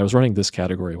 is that I was running this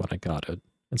category when I got it,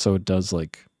 and so it does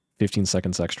like 15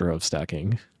 seconds extra of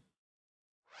stacking.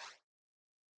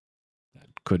 That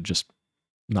could just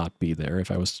not be there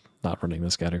if I was not running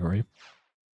this category.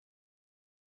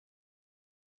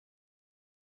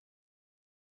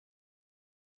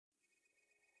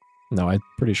 No, I'm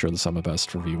pretty sure the sum of best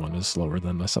for V1 is lower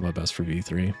than the sum of best for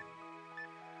V3.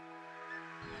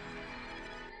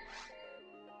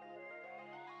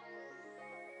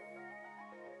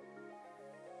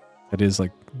 It is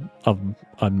like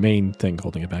a main thing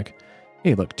holding it back.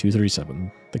 Hey, look,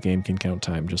 237. The game can count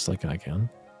time just like I can.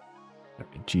 All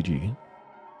right, GG.